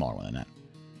thought it was a smaller one than that.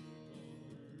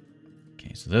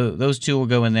 Okay, so those two will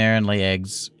go in there and lay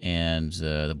eggs, and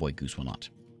the boy goose will not.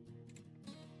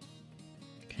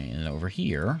 Okay, and then over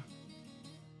here...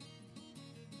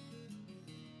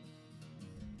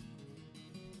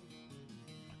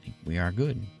 I think we are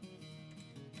good.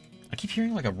 I keep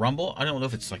hearing like a rumble. I don't know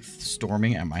if it's like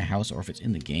storming at my house or if it's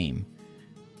in the game.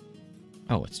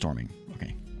 Oh, it's storming.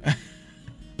 Okay.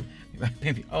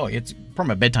 Maybe. Oh, it's from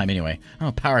my bedtime anyway. I don't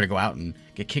have power to go out and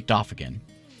get kicked off again.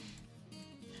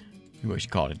 Maybe we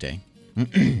should call it a day.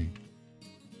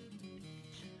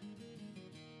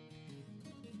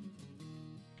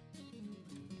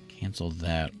 Cancel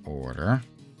that order.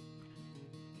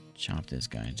 Chop this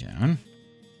guy down.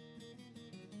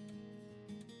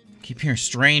 Keep hearing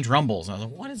strange rumbles. I was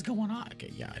like, what is going on?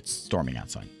 Okay, yeah, it's storming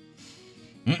outside.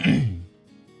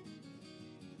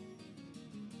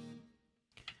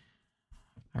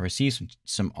 I received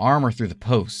some armor through the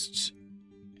post.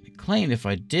 It claimed if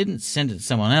I didn't send it to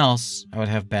someone else, I would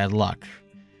have bad luck.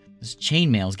 This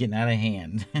chainmail's getting out of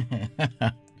hand.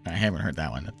 I haven't heard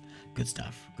that one. Good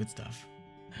stuff. Good stuff.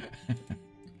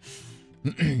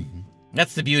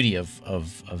 That's the beauty of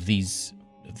this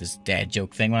dad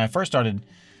joke thing. When I first started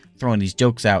throwing these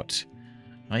jokes out,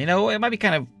 you know, it might be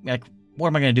kind of like, what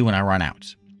am I going to do when I run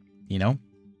out? You know?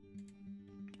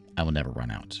 I will never run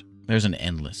out. There's an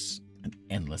endless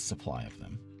supply of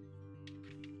them.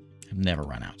 I've never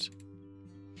run out.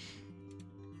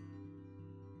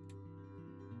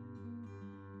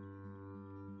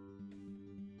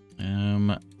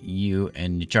 You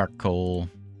and your charcoal.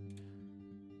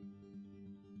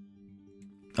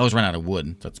 I always run out of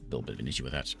wood. That's a little bit of an issue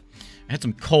with that. I had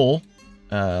some coal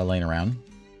laying around,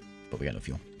 but we got no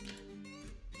fuel.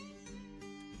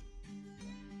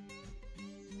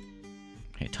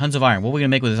 Okay, tons of iron. What are we gonna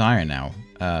make with this iron now?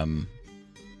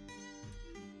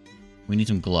 We need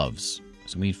some gloves.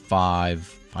 So we need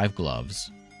five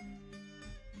gloves.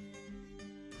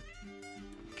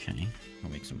 Okay,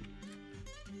 we'll make some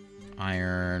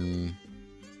iron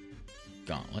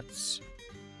gauntlets.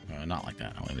 Not like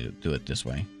that. I want to do it this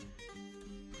way.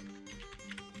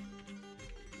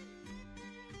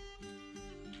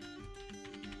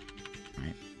 All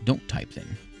right, don't type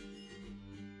then.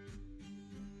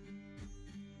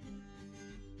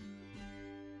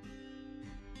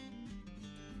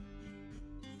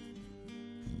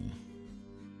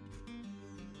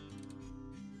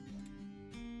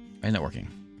 Why isn't that working?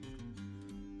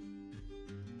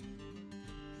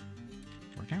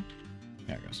 Work now?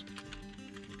 There it goes.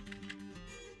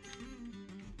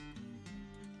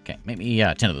 Okay, make me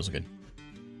 10 of those are good.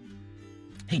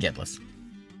 Hey, Deadless.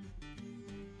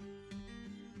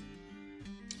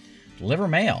 Deliver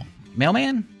mail.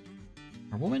 Mailman?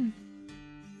 Or woman?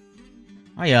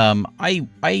 I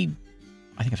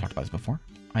think I've talked about this before.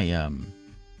 I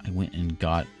went and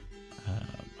got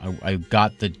I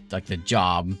got the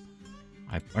job.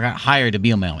 I got hired to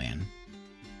be a mailman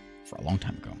for a long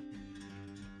time ago.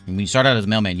 And when you start out as a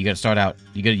mailman, you got to start out.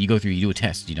 You go through. You do a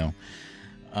test, you know,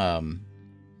 and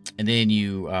then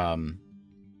you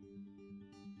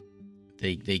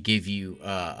they give you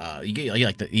you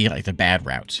get the bad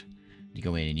route. You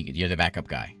go in and you're the backup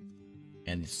guy,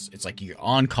 and it's like you're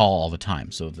on call all the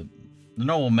time. So the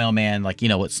normal mailman, like, you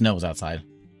know, what snows outside.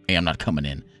 Hey, I'm not coming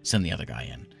in. Send the other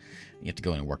guy in. You have to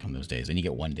go in and work on those days, and you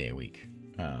get 1 day a week.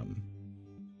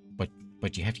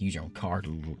 But you have to use your own car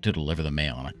to deliver the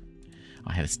mail, and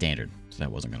I had a standard, so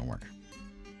that wasn't going to work.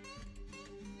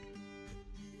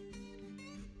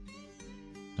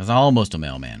 I was almost a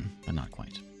mailman, but not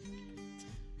quite.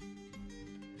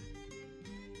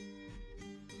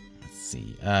 Let's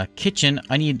see. Kitchen.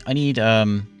 I need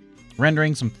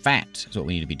rendering some fat is what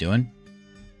we need to be doing.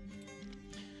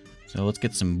 So let's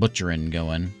get some butchering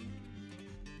going.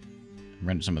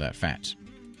 Render some of that fat.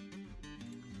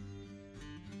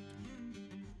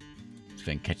 See if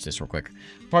I can catch this real quick.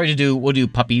 We'll do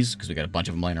puppies, because we got a bunch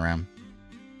of them laying around.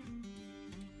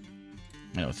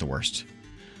 I know it's the worst.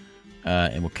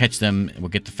 And we'll catch them, and we'll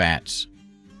get the fat.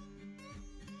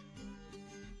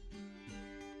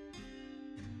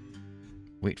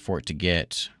 Wait for it to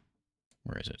get...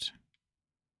 Where is it?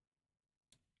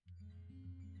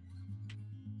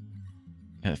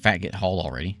 Did the fat get hauled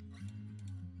already?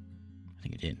 I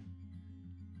think it did.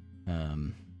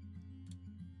 I'm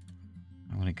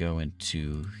going to go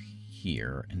into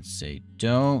here and say,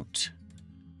 don't...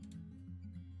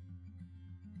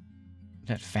 Did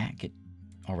that fat get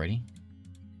already?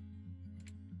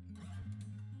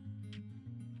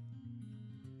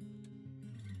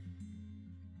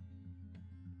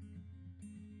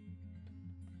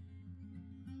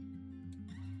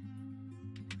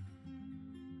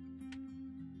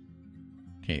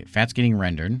 Okay, fat's getting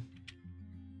rendered.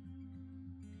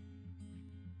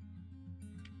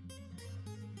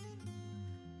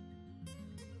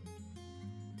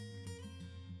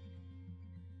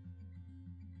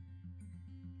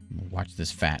 Watch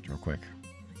this fat real quick.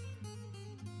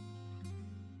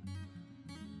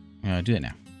 Do it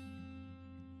now.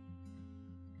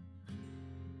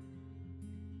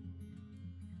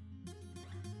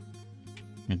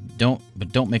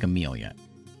 Don't make a meal yet.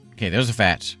 Okay, there's the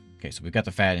fat. Okay, so we've got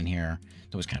the fat in here.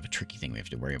 It's always kind of a tricky thing we have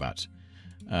to worry about.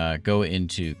 Go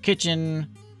into kitchen.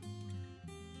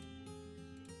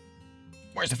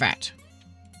 Where's the fat?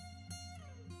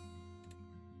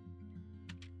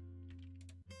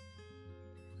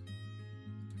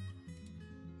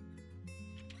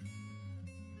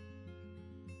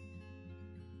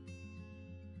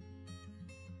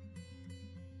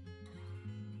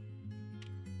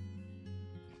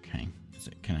 Okay,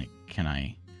 so can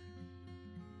I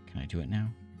do it now?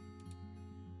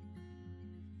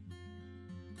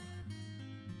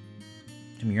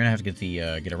 I mean, you're gonna have to get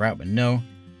the get a route, but no.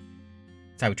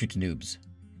 That's how we treat the noobs.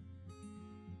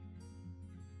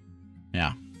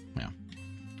 Yeah, yeah.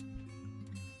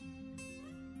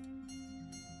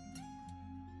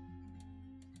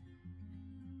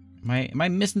 Am I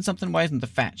missing something? Why isn't the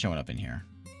fat showing up in here?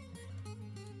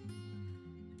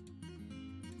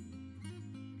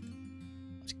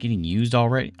 It's getting used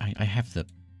already. I have the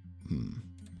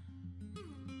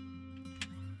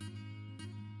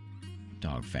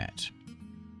dog fat.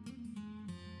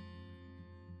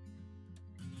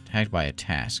 Tagged by a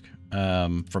task.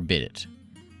 Forbid it.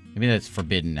 Maybe that's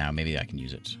forbidden now. Maybe I can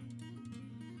use it.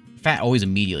 Fat always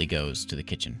immediately goes to the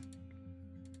kitchen.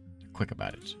 They're quick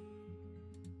about it.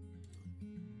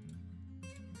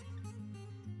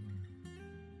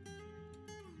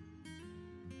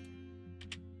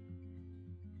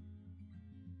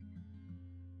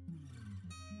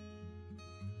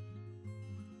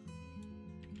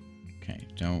 Okay,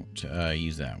 don't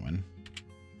use that one.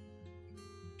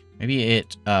 Maybe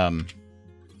it,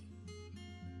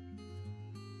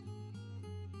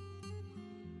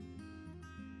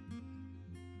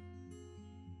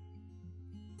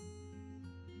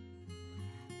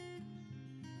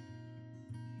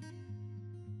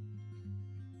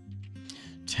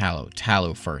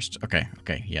 tallow first. Okay,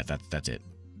 yeah, that's it.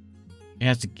 It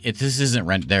has to. This isn't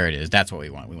rendered. There it is. That's what we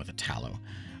want. We want the tallow.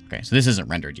 Okay, so this isn't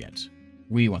rendered yet.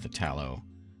 We want the tallow.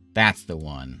 That's the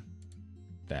one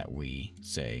that we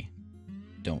say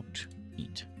don't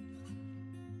eat.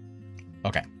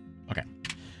 Okay.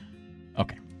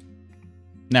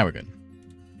 Now we're good.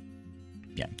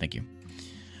 Yeah, thank you.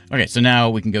 Okay, so now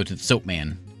we can go to the soap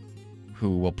man,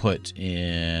 who will put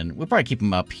in... We'll probably keep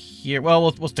him up here.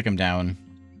 Well, we'll stick him down.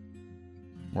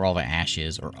 where all the ash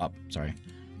is, or up, sorry,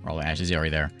 where all the ash is already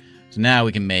there. So now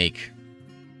we can make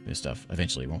this stuff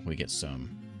eventually when we get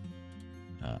some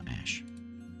ash.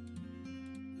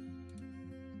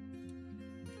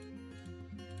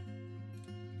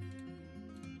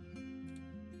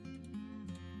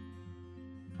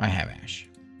 I have ash.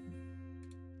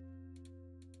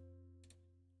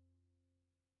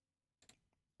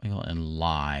 Oil and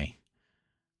lye.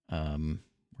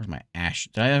 Where's my ash?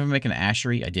 Did I ever make an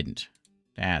ashery? I didn't.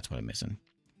 That's what I'm missing.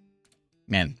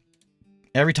 Man,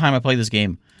 every time I play this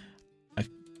game,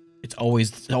 it's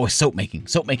always soap making.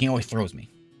 Soap making always throws me.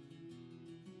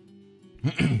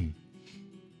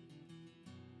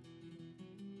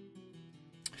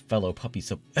 Fellow puppy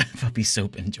soap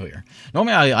enjoyer.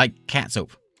 Normally I like cat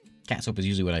soap. Cat soap is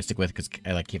usually what I stick with because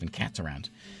I like keeping cats around.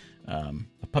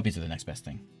 But puppies are the next best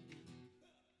thing.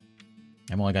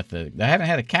 I've only got I haven't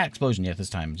had a cat explosion yet this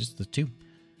time. Just the two.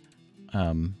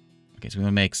 Okay, so we're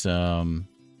gonna make some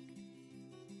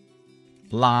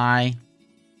lye.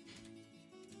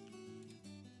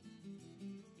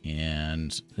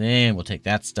 And then we'll take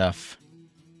that stuff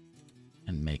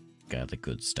and make the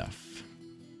good stuff.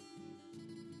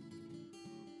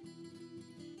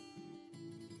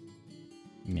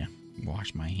 Yeah,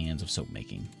 wash my hands of soap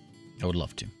making. I would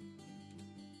love to.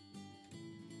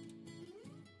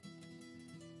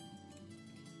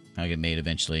 I'll get made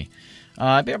eventually.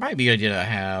 It'd probably be a good idea to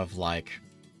have, like,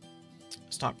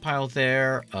 a stockpile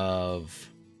there of...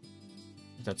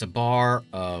 That's a bar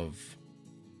of...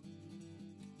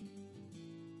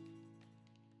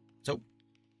 soap.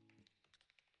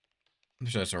 I'm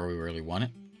sure that's where we really want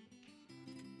it.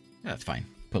 Yeah, that's fine.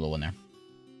 Put a little in there.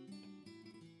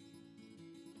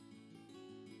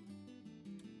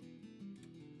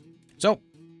 So,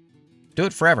 do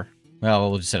it forever.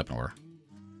 Well, we'll just set up an order.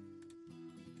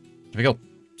 There we go.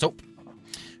 Soap.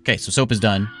 Okay, so soap is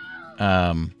done.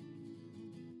 I was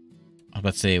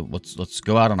about to say, let's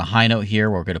go out on a high note here.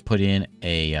 We're going to put in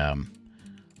a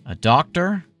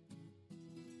doctor.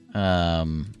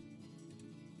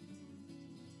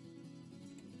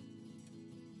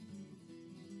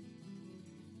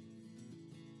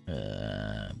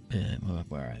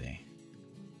 Where are they?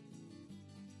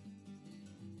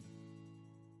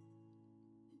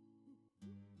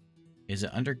 Is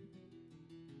it under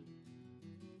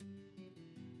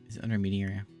meeting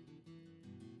area?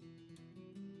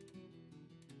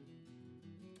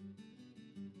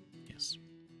 Yes.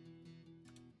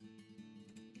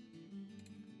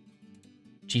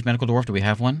 Chief Medical Dwarf, do we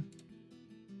have one?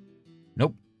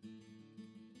 Nope.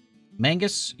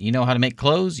 Mangus, you know how to make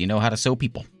clothes, you know how to sew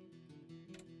people.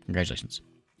 Congratulations.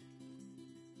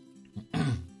 I'll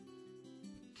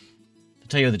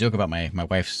tell you the joke about my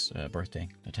wife's birthday.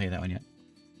 Did I tell you that one yet?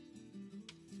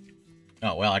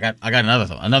 Oh, well, I got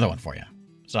another one for you.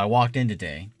 So I walked in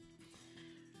today.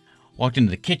 Walked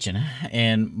into the kitchen,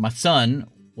 and my son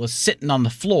was sitting on the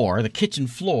floor, the kitchen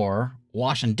floor,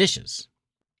 washing dishes.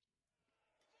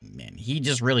 Man, he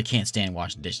just really can't stand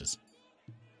washing dishes.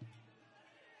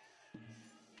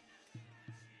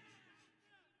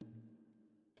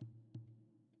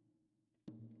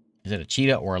 Is it a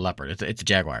cheetah or a leopard? It's a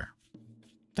jaguar.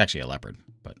 It's actually a leopard,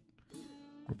 but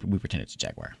we pretend it's a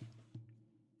jaguar.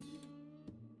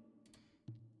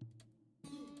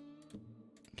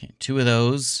 Okay, 2 of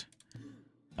those.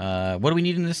 What do we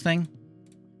need in this thing?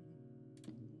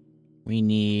 We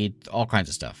need all kinds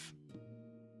of stuff.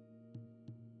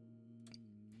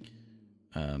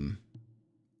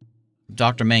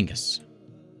 Dr. Mangus.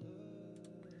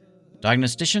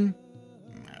 Diagnostician?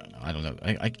 I don't know.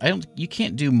 I don't. You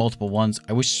can't do multiple ones.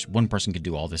 I wish one person could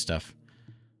do all this stuff.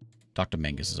 Dr.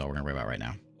 Mangus is all we're gonna worry about right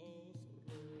now.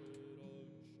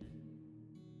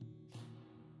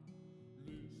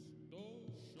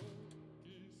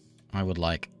 I would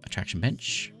like a traction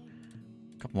bench,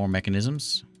 a couple more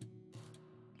mechanisms,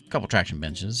 a couple traction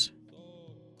benches.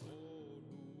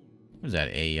 What is that?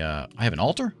 I have an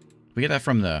altar? Did we get that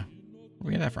from the... Where did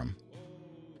we get that from?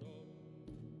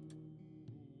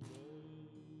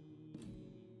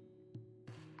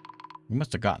 We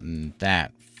must have gotten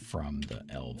that from the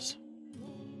elves.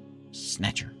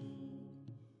 Snatcher.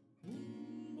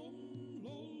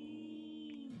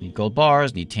 Need gold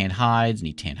bars, need tan hides,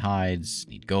 need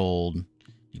gold,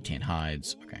 need tan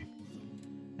hides. Okay.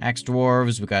 Axe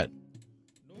dwarves, we got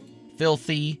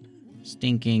filthy,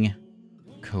 stinking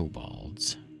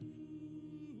kobolds.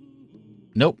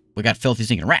 Nope, we got filthy,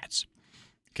 stinking rats.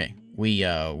 Okay, we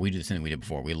do the same thing we did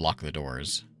before. We lock the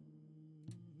doors.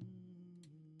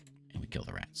 And we kill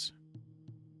the rats.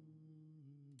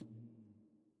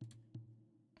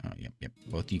 Oh, yep.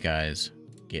 Both you guys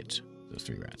get those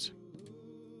 3 rats.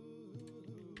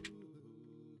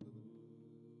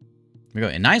 we go.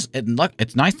 And nice. And look,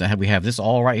 it's nice that we have this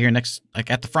all right here next, like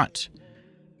at the front.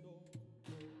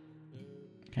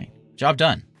 Okay, job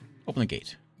done. Open the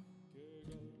gate.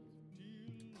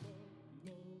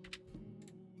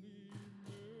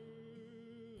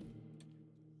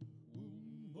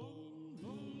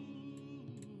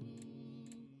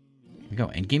 Here we go.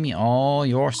 And give me all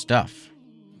your stuff.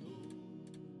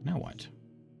 Now what?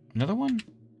 Another one?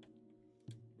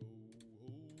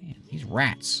 Man, these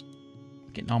rats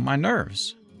are getting on my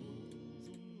nerves.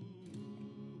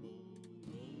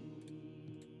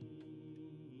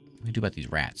 What do we do about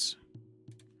these rats?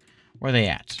 Where are they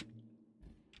at?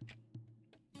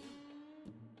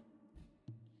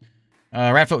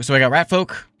 Rat folk. So I got rat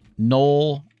folk,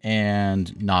 Knoll,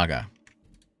 and Naga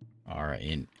are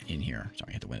in here. Sorry,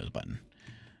 I hit the Windows button.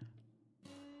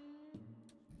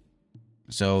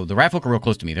 So the rat folk are real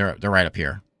close to me. They're right up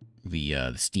here.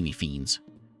 The steamy fiends.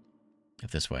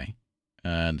 Up this way.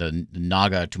 The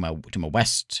Naga to my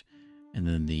west, and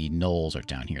then the Knolls are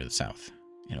down here to the south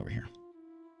and over here.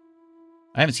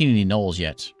 I haven't seen any Knolls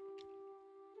yet.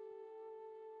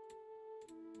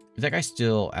 Is that guy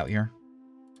still out here?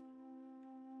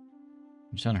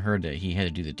 My son heard that he had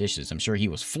to do the dishes. I'm sure he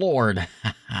was floored.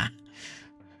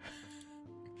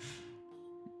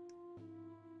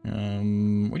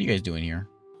 What are you guys doing here?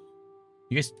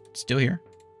 You guys still here?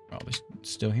 Oh, they're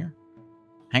still here?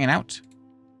 Hanging out?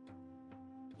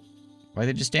 Why are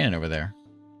they just standing over there?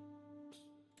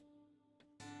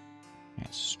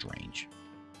 That's strange.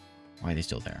 Why are they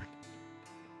still there?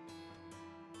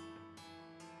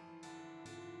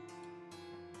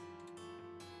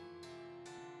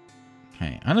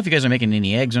 Okay, I don't know if you guys are making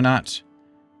any eggs or not.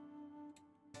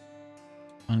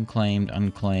 Unclaimed,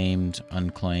 unclaimed,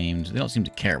 unclaimed. They don't seem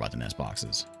to care about the nest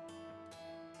boxes.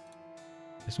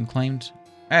 This one claimed?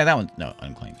 Hey, that one, no,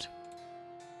 unclaimed.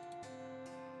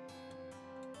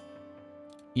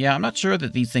 Yeah, I'm not sure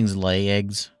that these things lay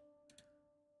eggs.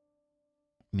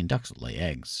 I mean, ducks lay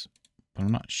eggs, but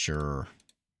I'm not sure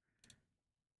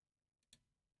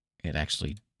it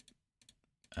actually,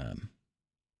 I'm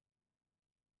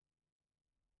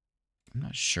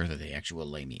not sure that they actually will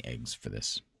lay me eggs for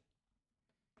this.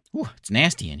 Ooh, it's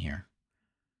nasty in here.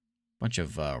 Bunch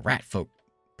of rat folk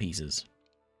pieces.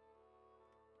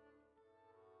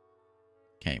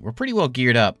 Okay, we're pretty well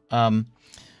geared up. I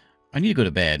need to go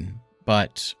to bed,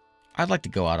 but I'd like to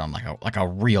go out on like a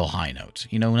real high note.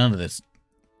 You know, none of this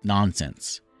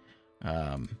nonsense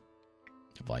of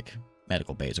like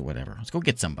medical bays or whatever. Let's go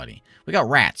get somebody. We got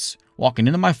rats walking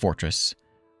into my fortress,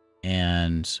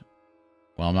 and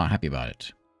well, I'm not happy about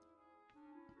it.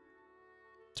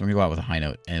 So we're going to go out with a high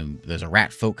note, and there's a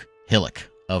rat folk hillock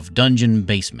of dungeon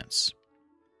basements.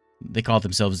 They call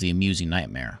themselves the Amusing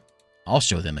Nightmare. I'll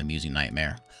show them Amusing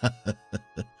Nightmare. We're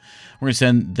going to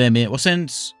send them in. We'll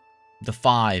send the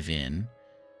 5 in,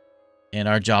 and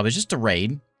our job is just to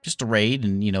raid. Just to raid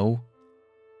and, you know,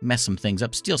 mess some things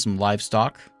up. Steal some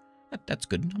livestock. That's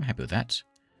good. I'm happy with that.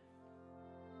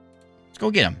 Let's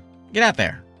go get them. Get out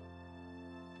there.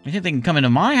 You think they can come into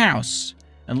my house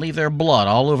and leave their blood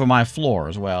all over my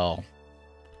floors? Well,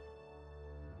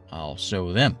 I'll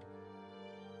show them.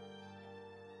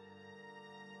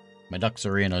 My ducks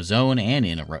are in a zone and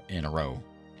in a row.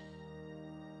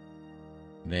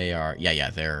 They are, yeah,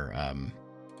 they're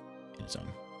in a zone.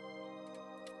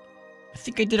 I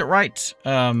think I did it right.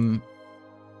 I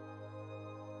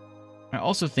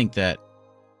also think that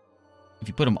if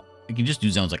you put them, you can just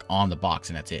do zones like on the box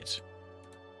and that's it.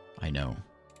 I know.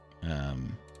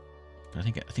 But I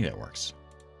think that works.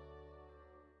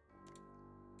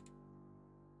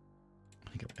 I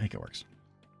think it works.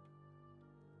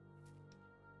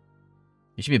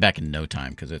 You should be back in no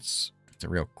time because it's a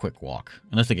real quick walk.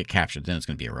 Unless they get captured, then it's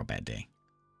going to be a real bad day.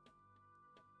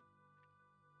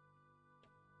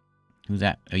 Who's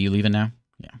that? Are you leaving now?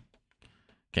 Yeah.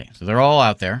 Okay, so they're all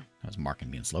out there. That was Mark and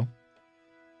being slow.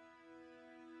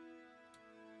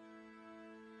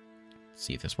 Let's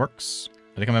see if this works.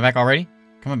 Are they coming back already?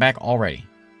 Coming back already.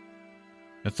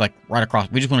 It's like right across.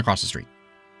 We just went across the street.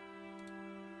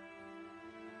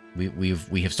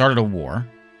 We have started a war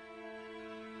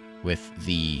with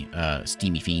the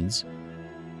steamy fiends.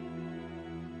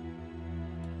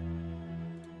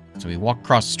 So we walk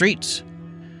across the street.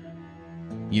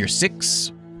 Year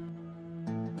 6.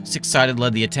 6-sided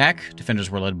led the attack. Defenders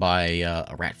were led by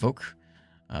a rat folk.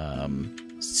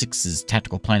 6's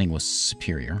tactical planning was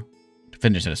superior.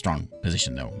 Defenders had a strong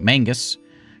position though. Mangus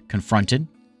confronted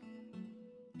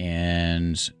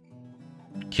and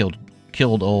killed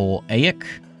old Aik.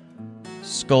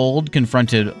 Scold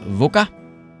confronted Voka.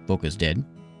 Voka's dead.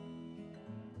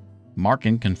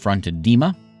 Markin confronted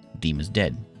Dima. Dima's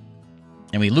dead.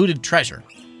 And we looted treasure.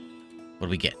 What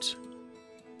do we get?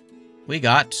 We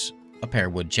got a pair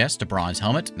of wood chests, a bronze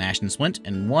helmet, an ashen splint,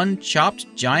 and one chopped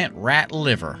giant rat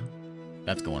liver.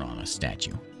 That's going on a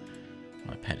statue.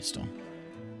 On a pedestal.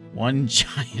 One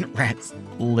giant rat's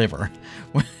liver.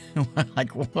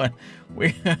 Like what?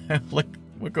 Look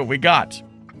what we got.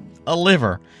 A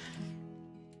liver.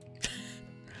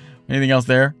 Anything else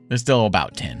there? There's still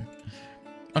about 10.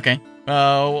 Okay.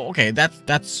 Okay,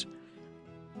 that's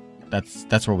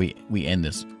where we end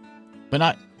this. But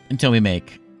not until we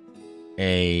make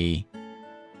a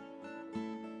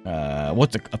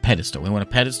what's a pedestal? We want a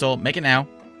pedestal. Make it now.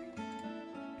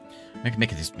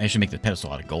 Make it. I should make the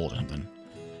pedestal out of gold or something.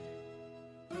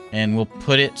 And we'll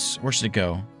put it. Where should it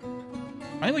go?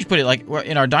 I think we should put it like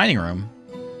in our dining room.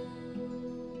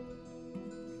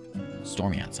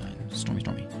 Stormy outside.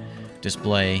 Stormy.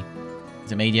 Display.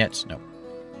 Is it made yet? No.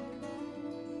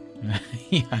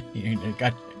 Yeah, you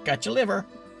got your liver.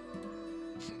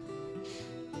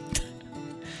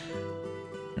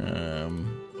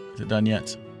 Is it done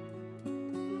yet?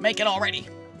 Make it already.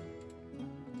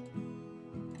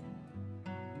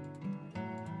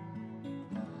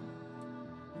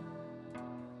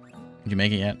 Did you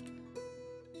make it yet?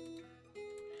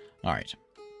 All right.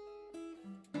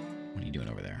 What are you doing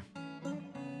over there?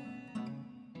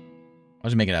 I'll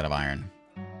just make it out of iron.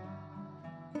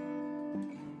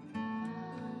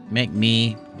 Make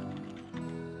me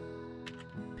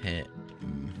pit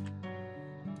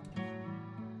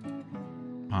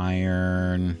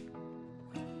iron.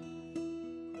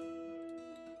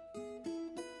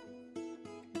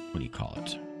 What do you call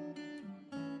it?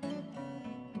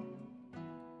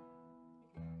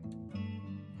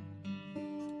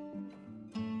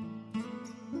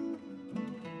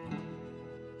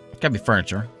 Gotta be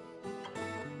furniture.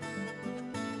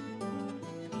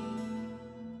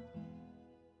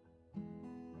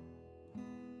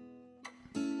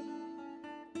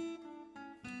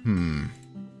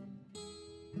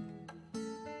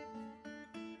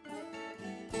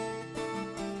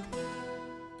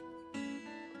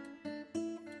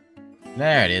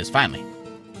 There it is, finally.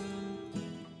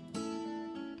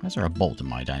 Why is there a bolt in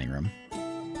my dining room?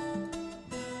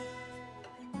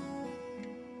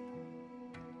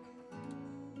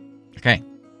 Okay.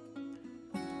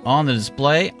 On the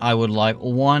display, I would like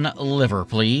one liver,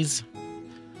 please.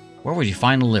 Where would you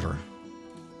find a liver?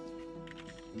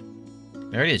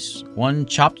 There it is. One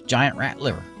chopped giant rat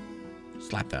liver.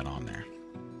 Slap that on there.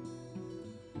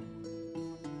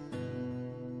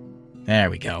 There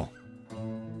we go.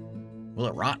 Will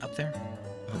it rot up there?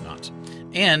 I hope not.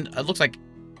 And it looks like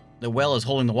the well is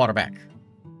holding the water back.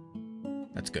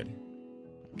 That's good.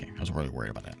 Okay, I was really worried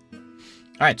about that. All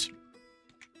right.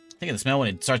 Think of the smell when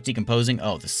it starts decomposing.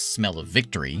 Oh, the smell of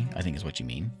victory, I think is what you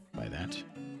mean by that.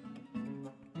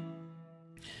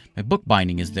 My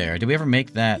bookbinding is there. Did we ever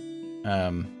make that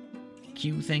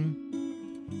queue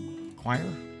thing? Choir?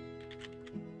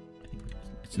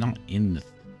 It's not in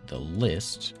the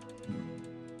list.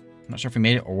 I'm not sure if we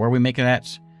made it or where we make it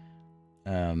at.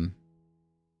 Well,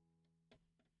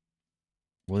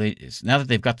 now that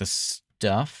they've got the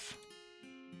stuff,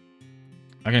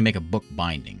 I'm gonna make a book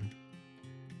binding,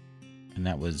 and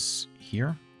that was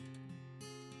here.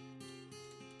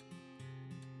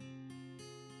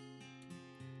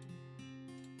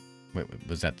 Wait,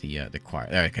 was that the choir?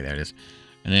 Okay, there it is.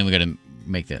 And then we gotta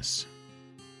make this.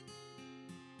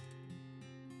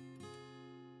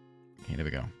 Okay, there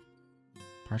we go.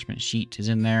 Parchment sheet is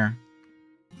in there.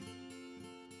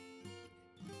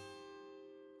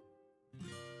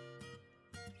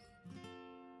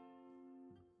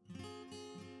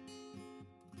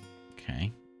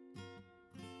 Okay.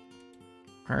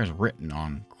 Requires written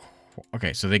on.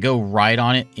 Okay, so they go right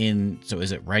on it in. So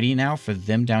is it ready now for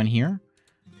them down here?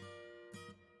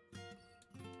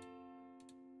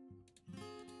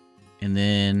 And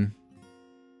then,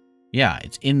 yeah,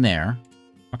 it's in there.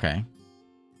 Okay.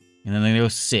 And then they go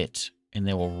sit, and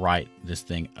they will write this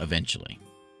thing eventually.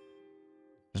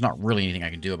 There's not really anything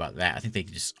I can do about that. I think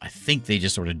they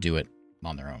just sort of do it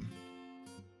on their own.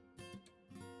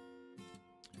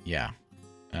 Yeah.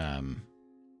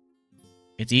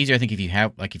 It's easier, I think, if you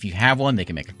have one, they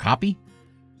can make a copy.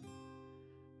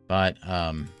 But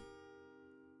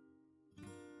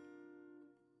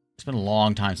it's been a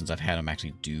long time since I've had them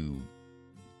actually do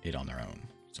it on their own,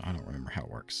 so I don't remember how it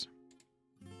works.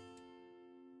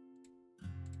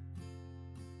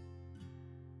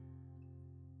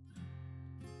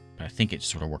 But I think it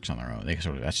sort of works on their own.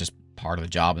 That's just part of the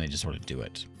job, and they just sort of do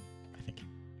it, I think.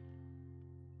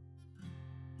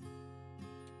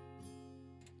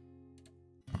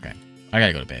 Okay, I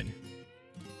gotta go to bed.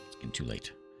 It's getting too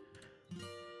late.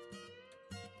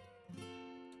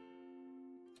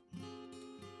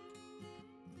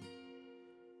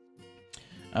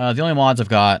 The only mods I've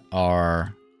got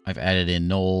are I've added in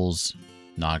Gnolls,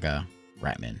 Naga,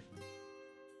 Ratman.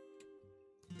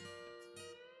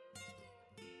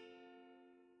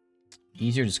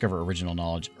 Easier to discover original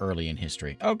knowledge early in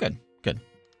history. Oh, good. Good.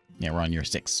 Yeah, we're on year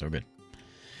 6, so good.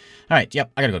 All right,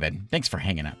 yep, I gotta go to bed. Thanks for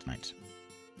hanging out tonight.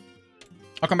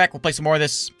 I'll come back. We'll play some more of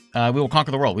this. We will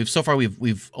conquer the world. So far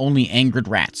we've only angered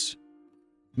rats,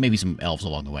 maybe some elves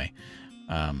along the way,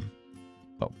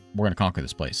 but we're gonna conquer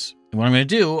this place. And what I'm gonna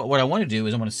do, what I want to do,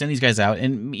 is I want to send these guys out,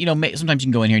 and you know, sometimes you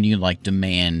can go in here and you can like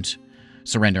demand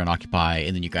surrender and occupy,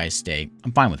 and then you guys stay.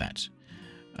 I'm fine with that.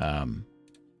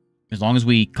 As long as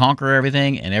we conquer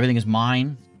everything and everything is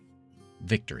mine,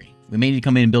 victory. We may need to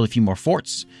come in and build a few more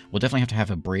forts. We'll definitely have to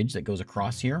have a bridge that goes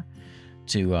across here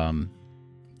to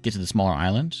get to the smaller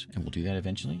island, and we'll do that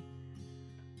eventually.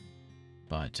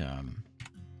 But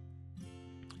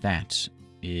that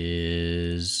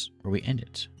is where we end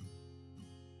it.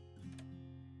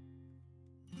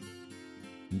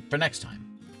 For next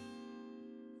time.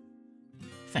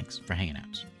 Thanks for hanging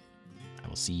out. I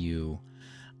will see you...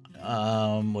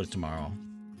 what is tomorrow?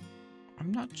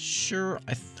 I'm not sure.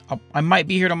 I might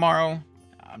be here tomorrow.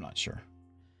 I'm not sure.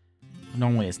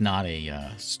 Normally it's not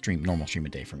a normal stream a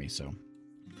day for me, so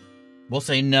we'll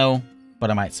say no, but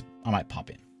I might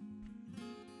pop in.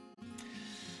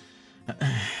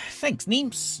 Thanks,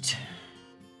 Neemst.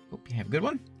 Hope you have a good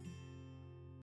one.